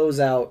to close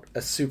out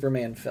a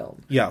Superman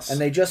film. Yes. And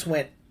they just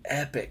went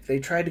epic. They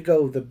tried to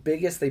go the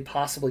biggest they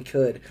possibly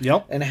could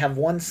and have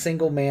one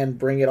single man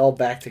bring it all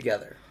back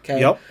together.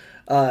 Okay? Yep.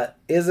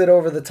 Is it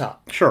over the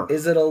top? Sure.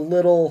 Is it a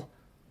little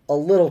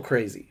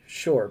crazy?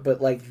 Sure. But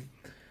like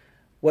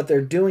what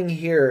they're doing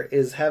here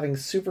is having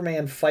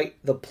Superman fight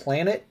the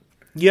planet.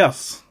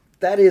 Yes.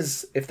 That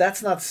is, if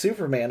that's not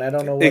Superman, I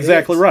don't know what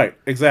exactly is. Right.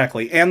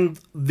 Exactly. And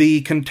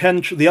the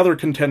other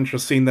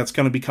contentious scene that's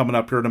going to be coming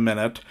up here in a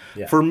minute.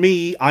 Yeah. For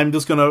me, I'm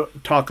just going to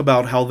talk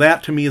about how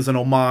that to me is an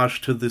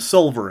homage to the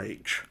Silver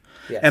Age.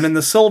 Yes. And in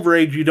the Silver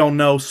Age, you don't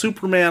know,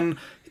 Superman.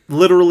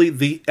 Literally,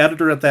 the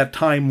editor at that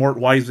time, Mort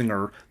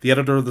Weisinger, the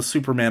editor of the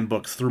Superman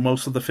books through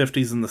most of the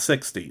 50s and the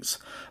 60s,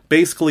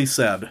 basically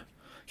said,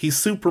 he's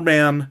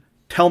Superman,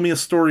 tell me a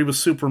story with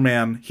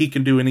Superman, he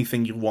can do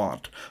anything you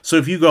want. So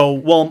if you go,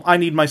 well, I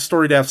need my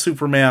story to have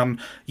Superman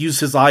use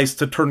his eyes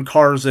to turn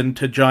cars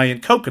into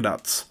giant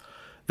coconuts,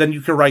 then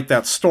you can write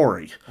that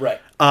story. Right.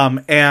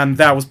 And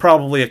that was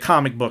probably a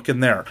comic book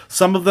in there.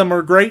 Some of them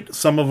are great,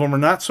 some of them are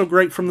not so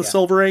great from the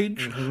Silver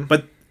Age,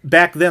 but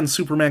back then,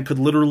 Superman could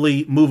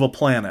literally move a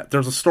planet.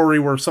 There's a story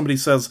where somebody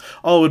says,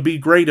 oh, it'd be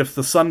great if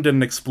the sun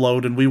didn't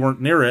explode and we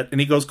weren't near it.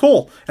 And he goes,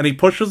 cool. And he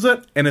pushes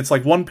it, and it's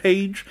like one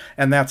page,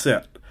 and that's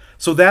it.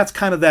 So that's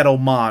kind of that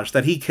homage,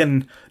 that he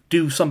can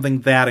do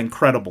something that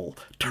incredible,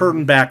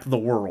 turn back the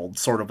world,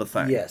 sort of a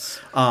thing. Yes.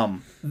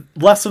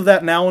 Less of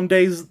that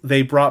nowadays.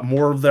 They brought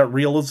more of that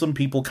realism.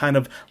 People kind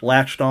of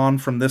latched on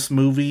from this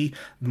movie.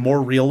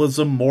 More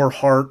realism, more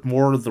heart,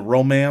 more of the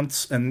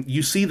romance. And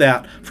you see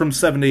that from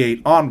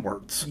 78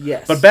 onwards.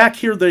 Yes. But back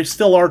here, they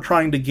still are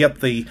trying to get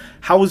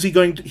how is he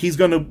going to... He's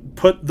going to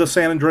put the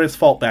San Andreas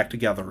Fault back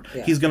together.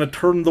 Yeah. He's going to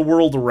turn the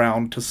world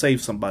around to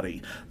save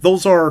somebody.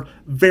 Those are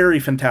very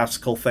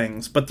fantastical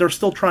things, but they're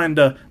still trying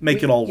to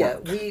make it all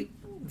work.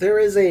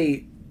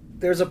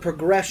 There's a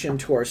progression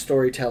to our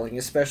storytelling,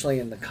 especially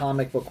in the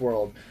comic book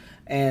world.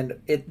 And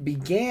it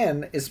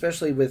began,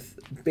 especially with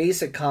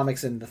basic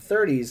comics in the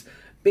 30s,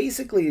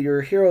 basically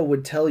your hero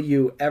would tell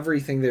you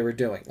everything they were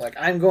doing. Like,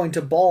 I'm going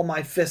to ball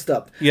my fist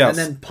up and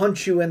then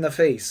punch you in the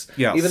face.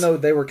 Yes. Even though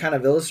they were kind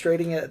of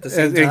illustrating it at the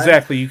same time.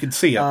 Exactly, you could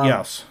see it,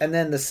 yes. And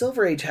then the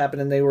Silver Age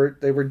happened, and they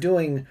were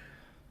doing...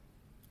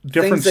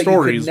 different things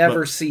stories that you could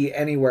never see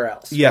anywhere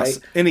else. Yes,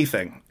 right?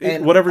 anything.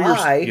 And whatever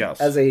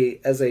as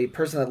a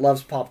person that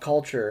loves pop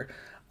culture,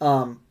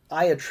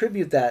 I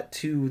attribute that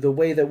to the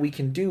way that we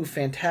can do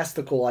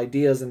fantastical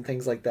ideas and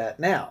things like that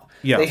now.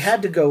 Yes. They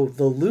had to go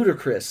the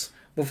ludicrous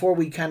before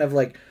we kind of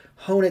like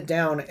hone it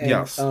down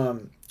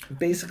and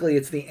basically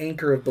it's the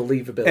anchor of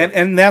believability.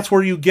 And that's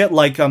where you get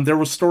like there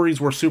were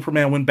stories where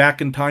Superman went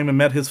back in time and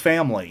met his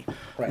family.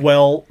 Right.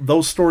 Well,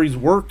 those stories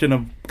worked in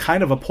a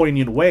kind of a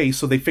poignant way,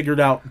 so they figured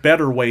out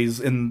better ways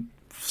in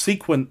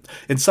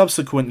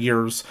subsequent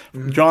years.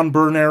 Mm-hmm. John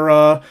Byrne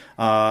era,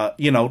 the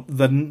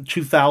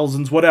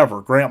 2000s,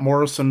 whatever, Grant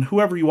Morrison,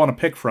 whoever you want to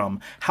pick from,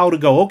 how to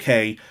go,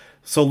 okay,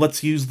 So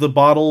let's use the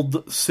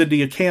bottled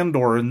city of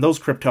Kandor and those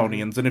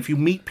Kryptonians. And if you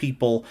meet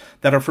people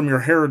that are from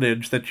your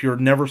heritage that you're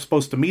never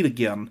supposed to meet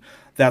again,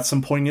 that's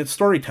some poignant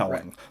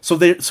storytelling.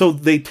 Right. So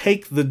they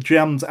take the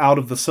gems out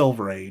of the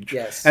Silver Age.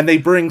 Yes. And they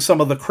bring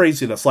some of the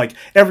craziness. Like,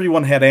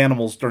 everyone had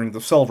animals during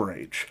the Silver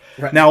Age.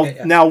 Right.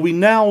 Now we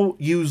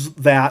use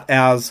that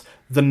as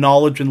the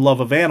knowledge and love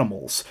of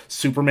animals.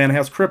 Superman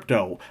has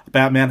Krypto.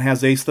 Batman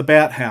has Ace the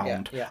Bat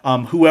Hound.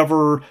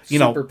 Whoever,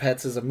 Super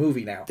Pets is a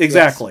movie now.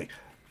 Exactly. Yes.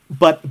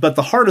 But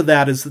the heart of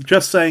that is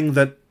just saying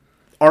that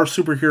our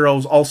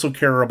superheroes also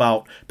care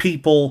about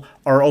people,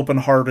 are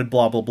open-hearted,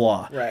 blah, blah,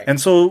 blah. Right.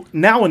 And so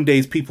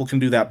nowadays people can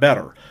do that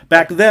better.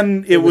 Back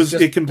then it was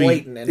very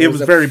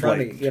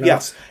blatant.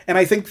 Yes. And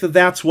I think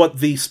that's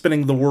what the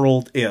spinning the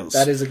world is.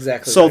 That is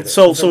exactly so right.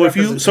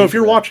 So if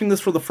you're watching this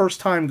for the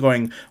first time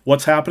going,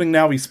 what's happening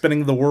now? He's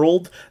spinning the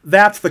world.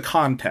 That's the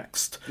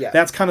context. Yeah.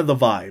 That's kind of the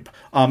vibe.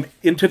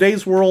 In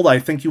today's world, I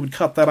think you would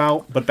cut that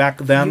out, but back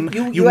then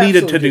you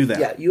needed to do that.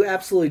 Yeah, you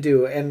absolutely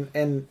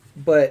do.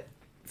 But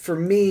for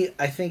me,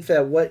 I think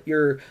that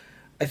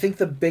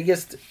the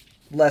biggest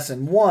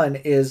lesson, one,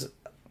 is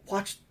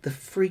watch the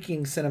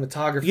freaking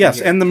cinematography. Yes,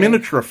 here, and the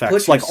miniature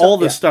effects, all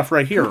this stuff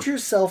right here. Put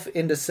yourself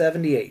into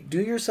 78. Do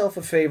yourself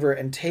a favor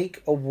and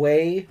take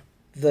away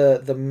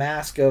the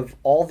mask of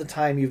all the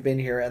time you've been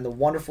here and the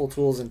wonderful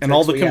tools and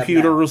all the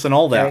computers and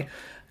all that. Okay?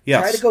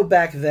 Yes. Try to go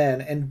back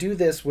then and do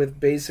this with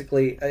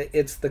basically,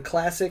 it's the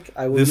classic.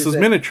 This is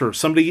miniature.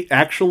 Somebody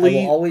actually...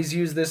 I will always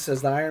use this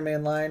as the Iron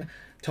Man line.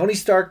 Tony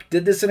Stark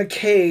did this in a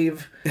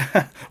cave.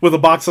 With a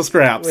box of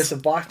scraps.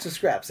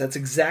 That's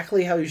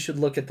exactly how you should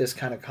look at this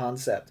kind of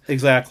concept.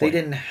 Exactly. They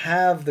didn't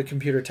have the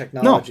computer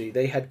technology. No.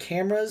 They had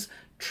cameras,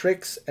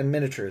 tricks, and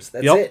miniatures.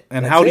 That's it.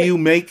 And how do you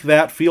make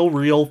that feel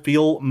real,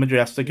 feel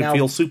majestic, and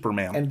feel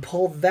Superman? And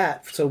pull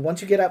that. So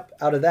once you get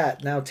out of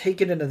that, now take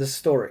it into the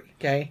story,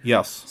 okay?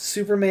 Yes.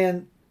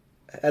 Superman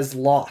has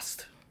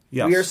lost.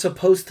 Yes. We are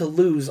supposed to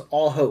lose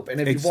all hope. And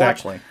if you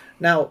watch...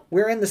 Now,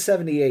 we're in the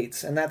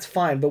 78s, and that's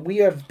fine, but we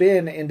have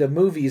been into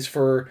movies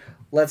for,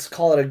 let's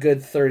call it a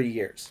good 30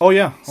 years. Oh,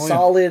 yeah.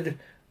 Solid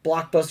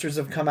blockbusters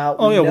have come out.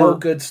 We know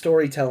good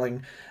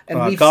storytelling.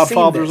 And we've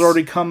Godfather's seen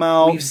already come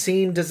out. We've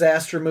seen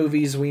disaster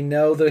movies. We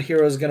know the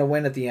hero's going to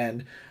win at the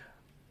end.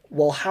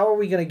 Well, how are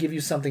we going to give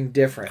you something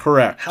different?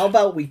 Correct. How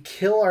about we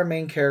kill our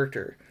main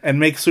character? And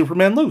make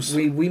Superman lose.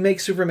 We make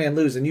Superman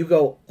lose, and you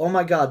go, oh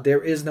my God,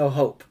 there is no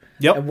hope.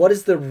 Yep. And what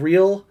is the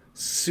real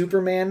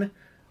Superman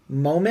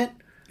moment?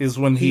 Is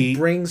when he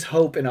brings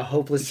hope in a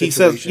hopeless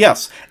situation. He says,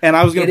 yes, and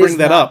I was going to bring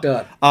that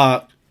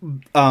up.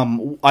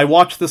 I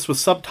watched this with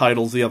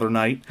subtitles the other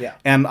night,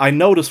 and I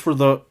noticed for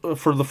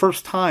the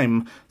first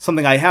time,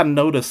 something I hadn't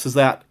noticed is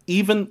that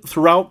even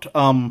throughout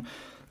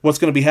what's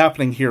going to be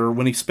happening here,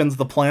 when he spins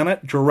the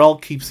planet, Jor-El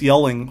keeps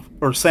yelling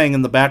or saying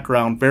in the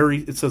background,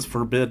 it says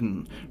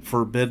forbidden,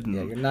 forbidden,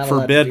 you're not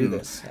forbidden. Allowed to do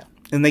this. Yeah.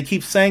 And they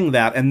keep saying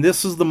that, and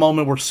this is the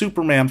moment where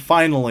Superman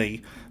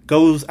finally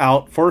goes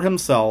out for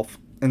himself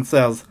and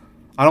says,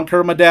 I don't care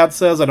what my dad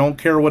says. I don't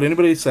care what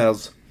anybody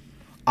says.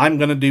 I'm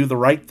going to do the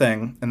right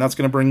thing, and that's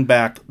going to bring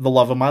back the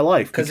love of my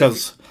life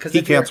because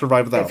he can't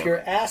survive without it. If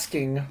you're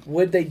asking,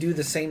 would they do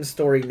the same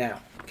story now?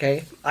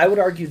 Okay, I would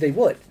argue they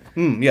would.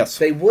 Yes,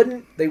 they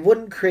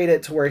wouldn't create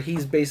it to where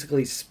he's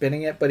basically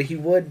spinning it, but he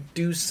would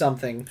do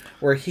something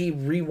where he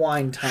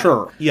rewind time.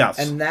 Sure, yes,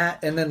 and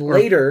then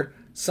later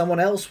someone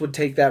else would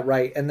take that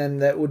right, and then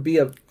that would be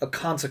a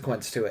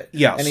consequence to it.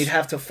 Yes, and he'd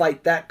have to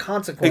fight that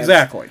consequence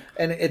exactly.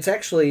 And it's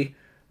actually,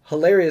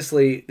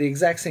 hilariously, the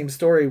exact same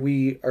story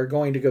we are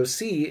going to go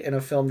see in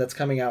a film that's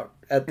coming out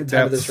at the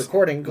time of this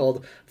recording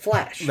called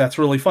Flash. That's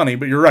really funny,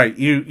 but you're right.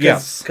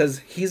 Yes. Because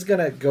he's going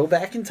to go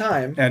back in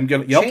time and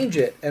change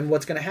it, and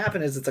what's going to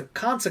happen is it's a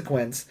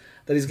consequence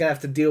that he's going to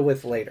have to deal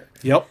with later.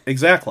 Yep,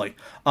 exactly.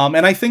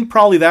 And I think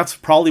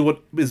that's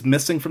what is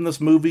missing from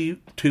this movie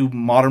to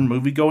modern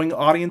movie-going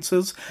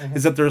audiences,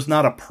 is that there's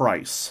not a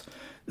price.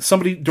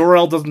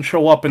 Jor-El doesn't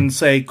show up and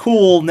say,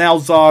 cool, now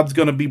Zod's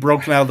going to be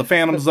broken out of the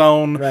Phantom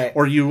Zone, right.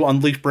 Or you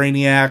unleash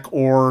Brainiac,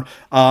 or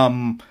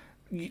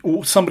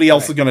somebody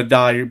else is going to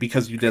die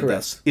because you did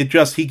this.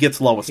 He gets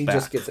Lois back. He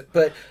just gets it.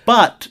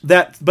 But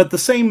the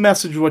same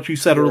message, what you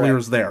said earlier,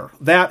 is there.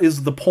 That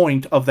is the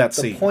point of that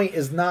scene. The point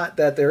is not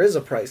that there is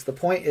a price. The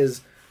point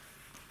is,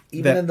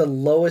 even in the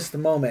lowest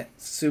moment,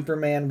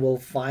 Superman will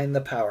find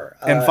the power.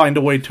 And find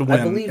a way to win.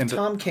 I believe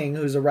Tom King,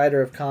 who's a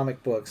writer of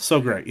comic books.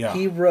 So great, yeah.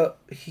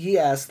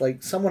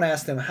 Someone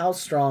asked him, how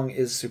strong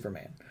is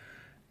Superman?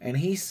 And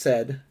he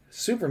said,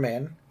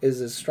 Superman is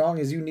as strong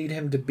as you need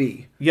him to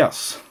be.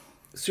 Yes.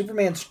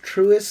 Superman's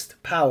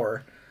truest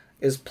power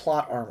is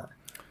plot armor.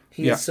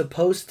 He is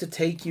supposed to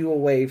take you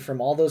away from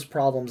all those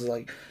problems,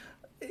 like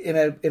in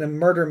a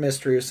murder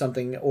mystery or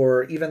something,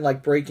 or even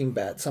like Breaking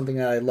Bad, something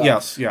that I love.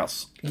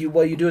 Yes.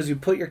 What you do is you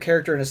put your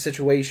character in a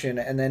situation,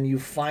 and then you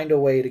find a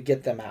way to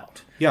get them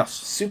out. Yes.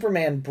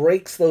 Superman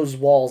breaks those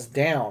walls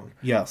down.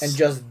 Yes. And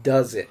just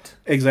does it.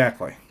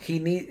 Exactly.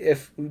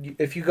 If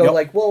you go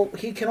well,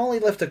 he can only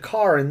lift a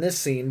car in this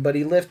scene, but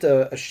he lift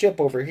a ship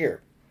over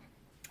here.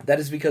 That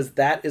is because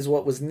that is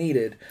what was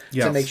needed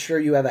to make sure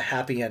you have a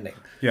happy ending.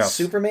 Yes.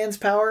 Superman's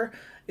power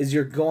is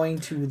you're going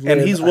to live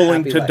and he's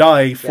willing to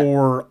die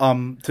for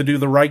to do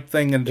the right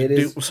thing and to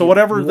do so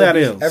whatever that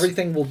is.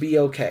 Everything will be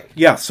okay.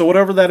 Yeah, so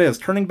whatever that is,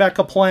 turning back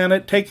a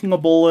planet, taking a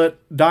bullet,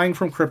 dying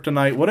from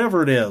kryptonite,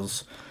 whatever it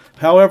is,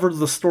 however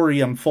the story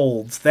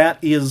unfolds, that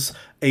is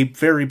a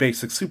very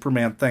basic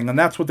Superman thing, and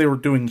that's what they were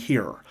doing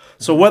here.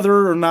 So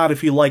whether or not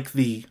if you like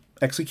the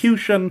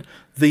execution,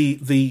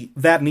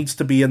 that needs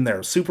to be in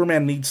there.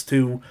 Superman needs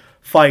to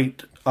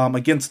fight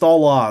against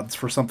all odds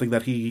for something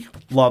that he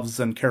loves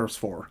and cares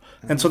for.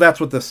 And so that's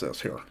what this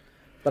is here.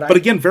 But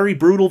again, very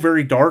brutal,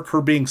 very dark.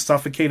 Her being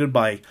suffocated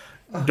by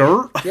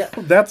dirt. Yeah.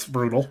 That's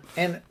brutal.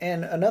 And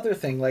another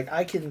thing, like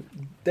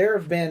there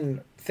have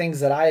been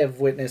things that I have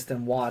witnessed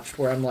and watched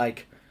where I'm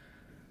like,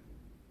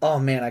 oh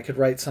man, I could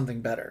write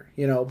something better.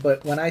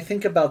 But when I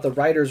think about the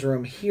writer's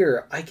room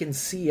here, I can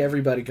see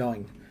everybody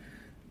going,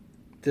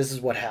 this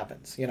is what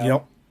happens,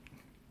 Yep.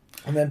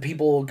 And then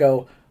people will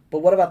go, but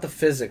what about the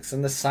physics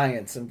and the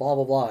science and blah,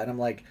 blah, blah. And I'm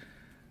like,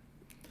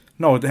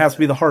 no, it has to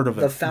be the heart of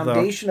it. The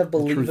foundation of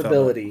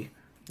believability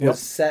was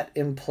set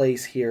in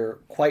place here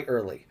quite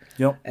early.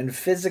 Yep. And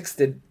physics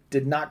did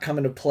not come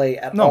into play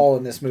at all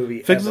in this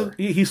movie. Ever.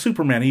 He's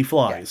Superman. He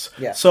flies.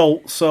 Yeah.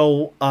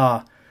 So,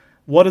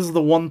 what is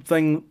the one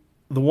thing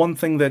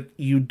that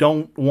you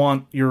don't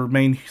want your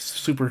main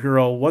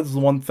superhero? What is the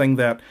one thing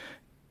that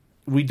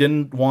we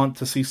didn't want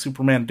to see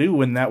Superman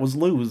do, and that was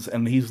lose,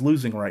 and he's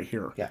losing right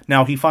here. Yeah.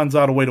 Now he finds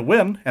out a way to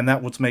win, and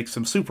that what makes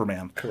him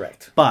Superman.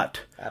 Correct.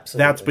 But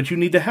absolutely, but you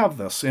need to have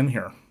this in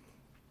here.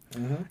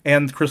 Mm-hmm.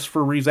 And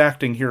Christopher Reeve's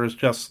acting here is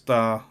just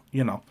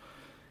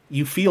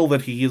you feel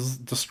that he is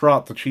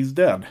distraught that she's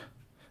dead,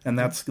 and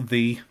that's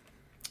it's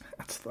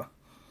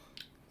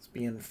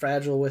being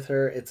fragile with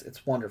her.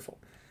 It's wonderful.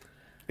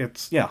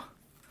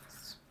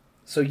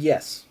 So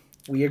yes,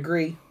 we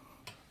agree.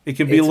 It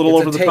can be a little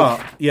over the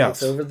top.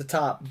 Yes. It's over the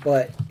top,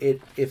 but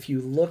if you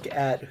look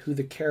at who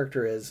the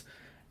character is,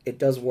 it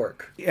does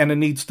work. And it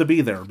needs to be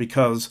there,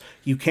 because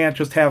you can't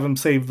just have him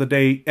save the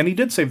day. And he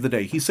did save the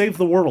day. He saved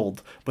the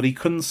world, but he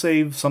couldn't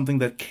save something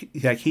that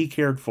he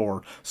cared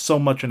for so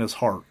much in his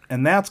heart.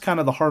 And that's kind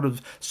of the heart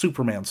of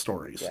Superman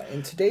stories. Yeah,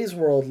 in today's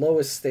world,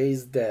 Lois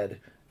stays dead,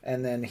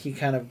 and then he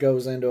kind of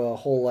goes into a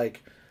whole,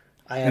 like,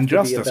 I have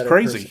injustice, to be a better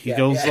crazy. person. He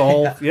goes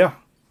all, yeah.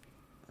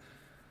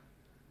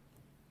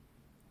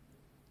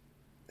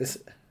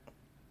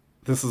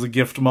 This is a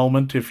gift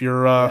moment if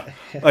you're a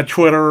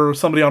Twitter or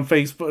somebody on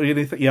Facebook,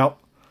 anything. Yep.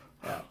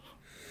 Yeah.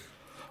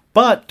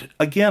 But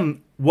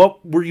again,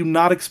 what were you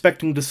not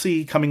expecting to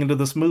see coming into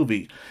this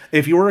movie?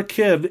 If you were a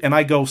kid and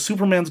I go,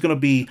 Superman's going to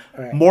be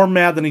more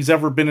mad than he's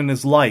ever been in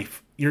his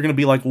life, you're going to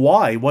be like,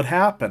 why? What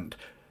happened?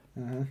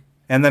 Mm-hmm.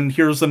 And then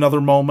here's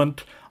another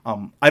moment.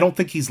 I don't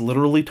think he's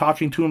literally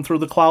talking to him through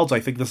the clouds. I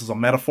think this is a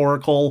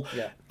metaphorical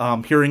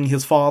hearing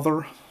his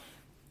father.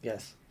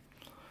 Yes.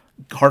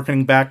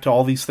 Harkening back to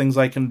all these things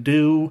I can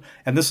do.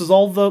 And this is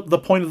all the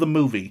point of the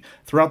movie.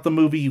 Throughout the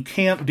movie, you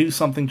can't do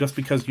something just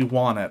because you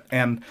want it.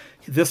 And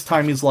this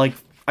time he's like,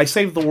 I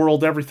saved the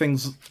world,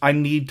 everything's I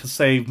need to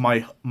save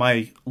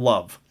my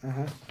love.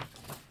 Uh-huh.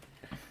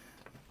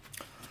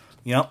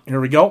 Yep, here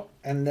we go.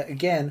 And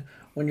again,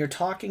 when you're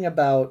talking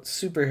about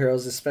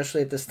superheroes,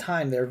 especially at this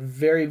time, they're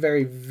very,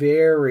 very,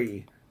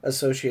 very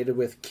associated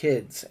with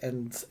kids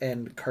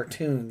and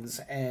cartoons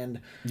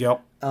and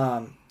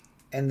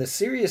and the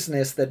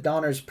seriousness that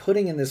Donner's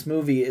putting in this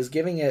movie is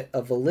giving it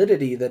a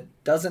validity that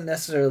doesn't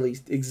necessarily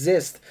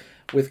exist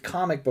with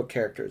comic book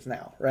characters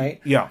now,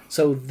 right? Yeah.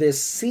 So this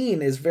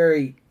scene is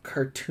very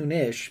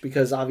cartoonish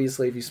because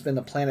obviously if you spin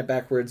the planet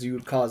backwards, you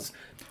would cause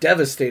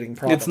devastating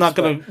problems. It's not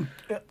going to,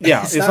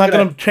 it's not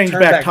going to change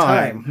back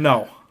time.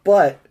 No.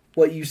 But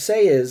what you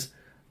say is,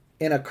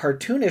 in a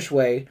cartoonish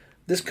way,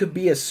 this could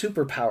be a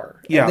superpower.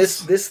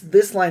 Yes. And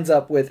this lines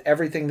up with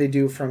everything they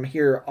do from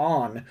here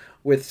on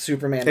with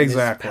Superman and his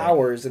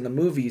powers in the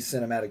movie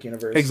cinematic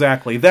universe.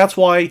 Exactly. That's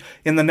why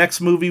in the next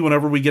movie,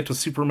 whenever we get to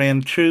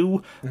Superman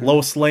 2,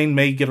 Lois Lane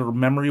may get her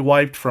memory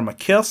wiped from a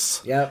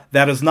kiss. Yep.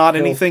 That is not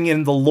anything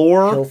in the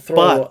lore. He'll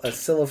throw a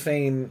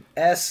cellophane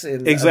S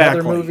in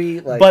another movie.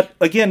 But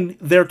again,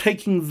 they're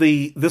taking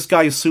this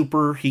guy is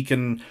super. He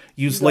can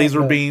use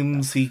laser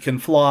beams. He can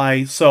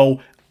fly.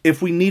 So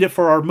if we need it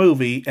for our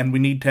movie and we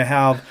need to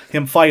have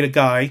him fight a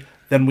guy,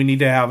 then we need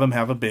to have him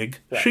have a big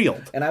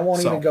shield. And I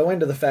won't even go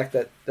into the fact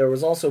that there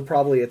was also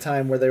probably a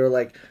time where they were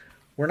like,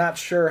 we're not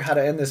sure how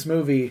to end this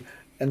movie.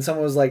 And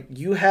someone was like,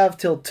 you have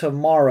till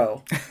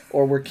tomorrow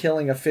or we're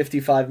killing a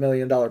 $55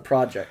 million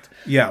project.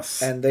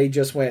 Yes. And they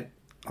just went,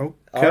 okay.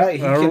 All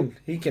right,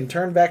 he can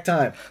turn back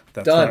time.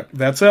 That's Done. Right.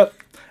 That's it.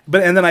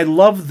 And then I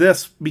love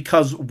this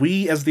because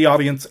we as the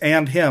audience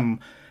and him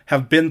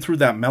have been through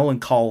that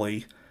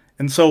melancholy.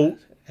 And so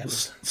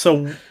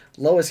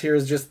Lois here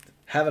is just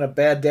having a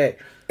bad day.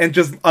 And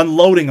just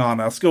unloading on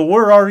us. Go,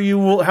 where are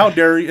you? How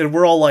dare you? And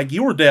we're all like,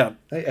 you were dead.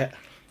 Yeah.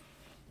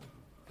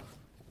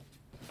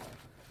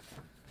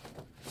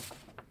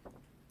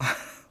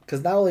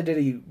 Because not only did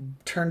he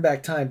turn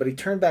back time, but he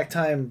turned back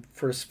time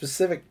for a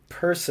specific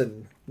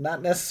person,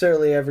 not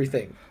necessarily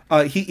everything.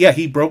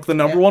 He broke the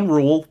number one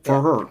rule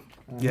for her.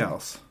 Mm-hmm.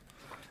 Yes.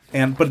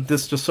 But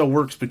this just so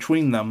works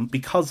between them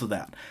because of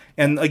that.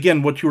 And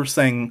again, what you were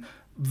saying,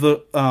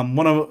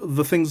 one of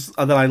the things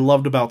that I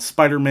loved about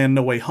Spider-Man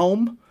No Way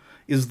Home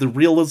is the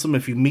realism.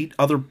 If you meet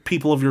other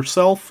people of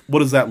yourself, what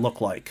does that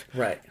look like?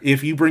 Right.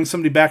 If you bring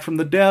somebody back from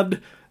the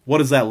dead, what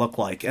does that look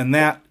like? And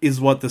that is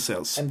what this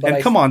is.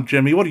 And come on,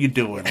 Jimmy, what are you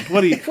doing?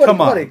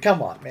 Come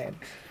on, man.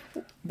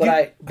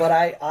 But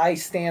I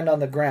stand on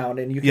the ground,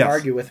 and you can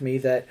argue with me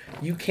that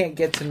you can't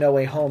get to No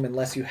Way Home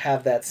unless you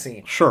have that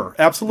scene. Sure,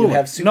 absolutely. You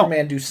have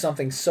Superman do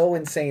something so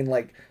insane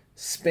like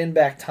spin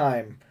back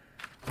time.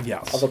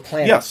 Yes. Of a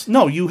planet. Yes.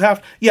 No, you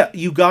have. Yeah,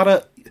 you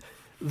gotta.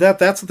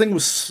 That's the thing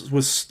with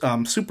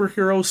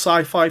superhero,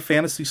 sci-fi,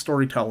 fantasy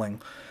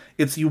storytelling.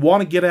 It's you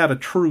want to get at a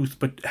truth,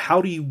 but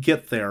how do you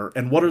get there,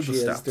 and what are the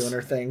steps? Doing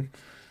her thing.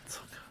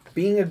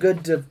 Being a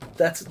good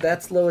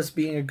that's Lois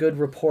being a good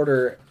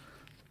reporter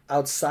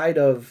outside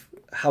of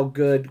how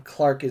good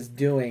Clark is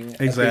doing.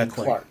 Exactly. As being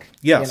Clark.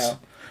 Yes. You know?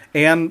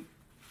 And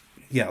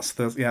yes,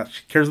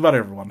 she cares about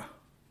everyone.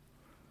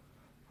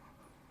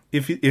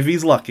 If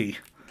he's lucky.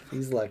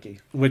 He's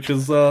lucky. Which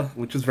is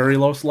very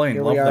Lois Lane.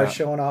 Here we are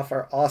showing off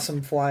our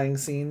awesome flying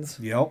scenes.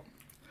 Yep.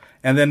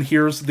 And then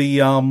here's the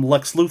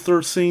Lex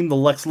Luthor scene, the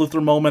Lex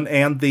Luthor moment,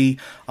 and the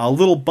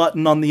little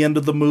button on the end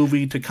of the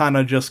movie to kind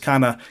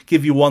of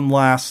give you one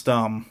last...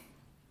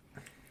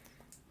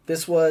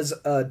 This was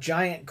a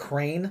giant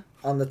crane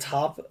on the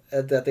top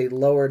that they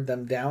lowered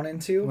them down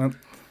into.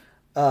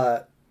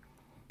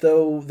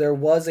 Though there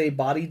was a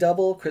body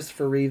double,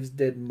 Christopher Reeves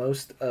did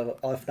most of,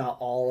 if not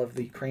all of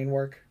the crane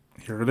work.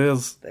 Here it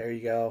is. There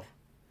you go.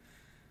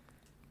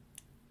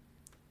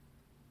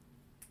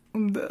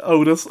 The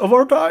Otis of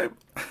our time.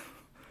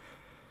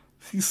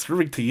 He's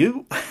serving to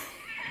you.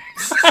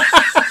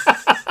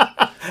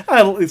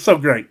 It's so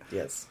great.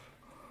 Yes.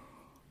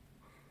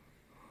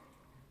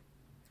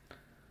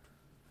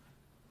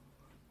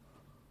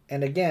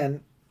 And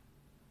again,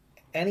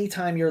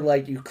 anytime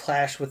you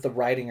clash with the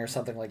writing or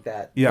something like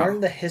that,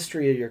 learn the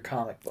history of your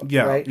comic book,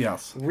 right?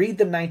 Yes. Read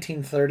the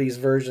 1930s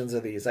versions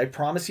of these. I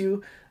promise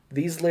you,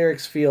 these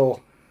lyrics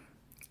feel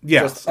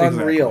just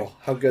unreal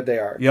how good they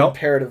are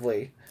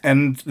comparatively.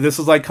 And this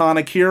is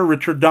iconic here.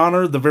 Richard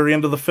Donner, the very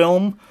end of the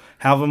film,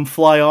 have him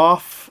fly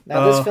off.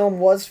 Now, this film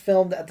was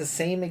filmed at the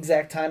same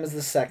exact time as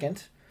the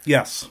second.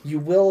 Yes. You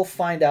will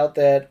find out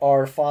that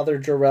our father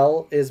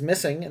Jor-El is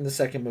missing in the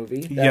second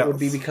movie. That would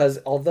be because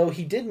although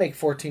he did make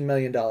 $14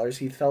 million,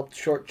 he felt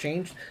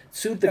shortchanged,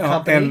 sued the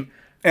company.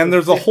 And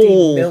there's a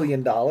whole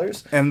 $15 million.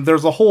 And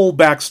there's a whole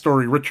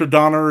backstory. Richard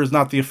Donner is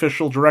not the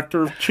official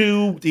director of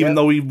 2, even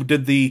though he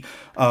did the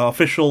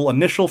official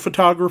initial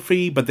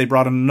photography, but they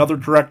brought in another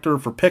director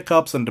for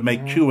pickups and to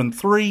make 2 and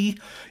 3.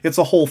 It's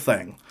a whole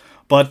thing.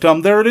 But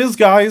there it is,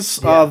 guys.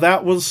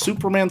 That was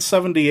Superman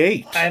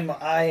 78.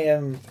 I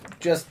am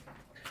just...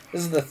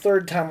 This is the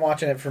third time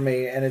watching it for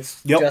me, and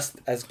it's just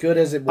as good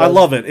as it was. I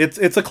love it.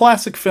 It's a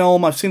classic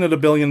film. I've seen it a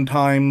billion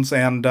times,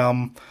 and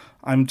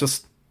I'm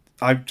just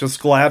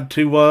glad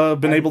to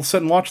have been able to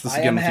sit and watch this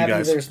again with you guys. I am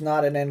happy there's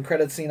not an end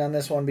credit scene on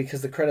this one,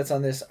 because the credits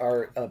on this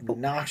are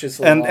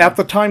obnoxiously long. And at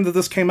the time that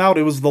this came out,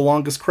 it was the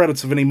longest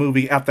credits of any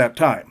movie at that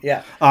time.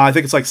 Yeah. I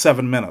think it's like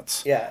 7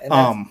 minutes. Yeah,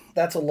 and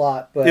that's a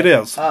lot. But it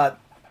is.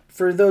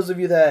 For those of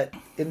you that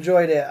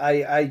enjoyed it,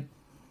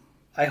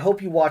 I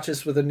hope you watch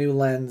this with a new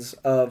lens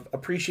of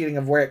appreciating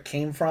of where it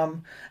came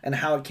from and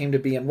how it came to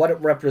be and what it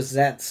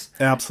represents.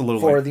 Absolutely.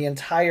 For the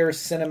entire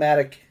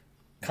cinematic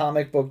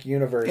comic book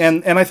universe.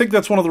 And I think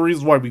that's one of the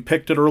reasons why we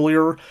picked it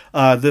earlier,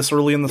 this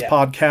early in this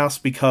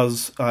podcast,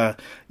 because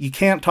you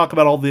can't talk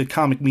about all the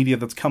comic media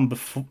that's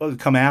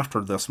come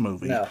after this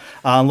movie,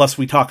 unless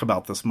we talk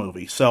about this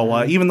movie.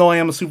 So even though I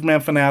am a Superman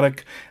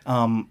fanatic,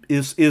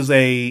 is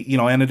a,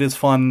 and it is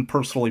fun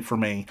personally for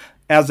me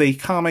as a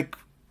comic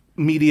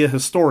media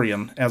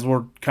historian, as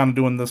we're kind of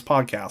doing this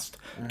podcast.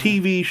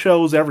 TV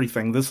shows,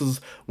 everything. This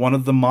is one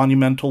of the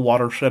monumental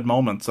watershed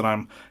moments, and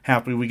I'm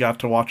happy we got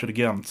to watch it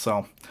again.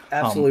 So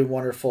absolutely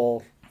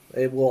wonderful.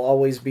 It will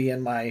always be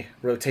in my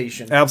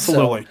rotation.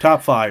 Absolutely.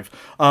 Top 5.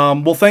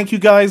 Well, thank you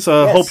guys.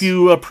 Hope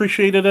you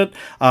appreciated it.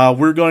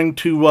 We're going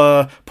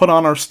to put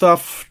on our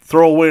stuff,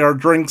 throw away our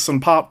drinks and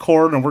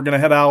popcorn, and we're going to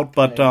head out.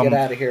 But get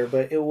out of here.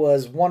 But it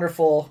was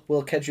wonderful.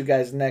 We'll catch you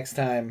guys next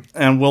time.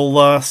 And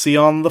we'll see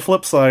you on the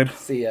flip side.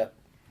 See ya.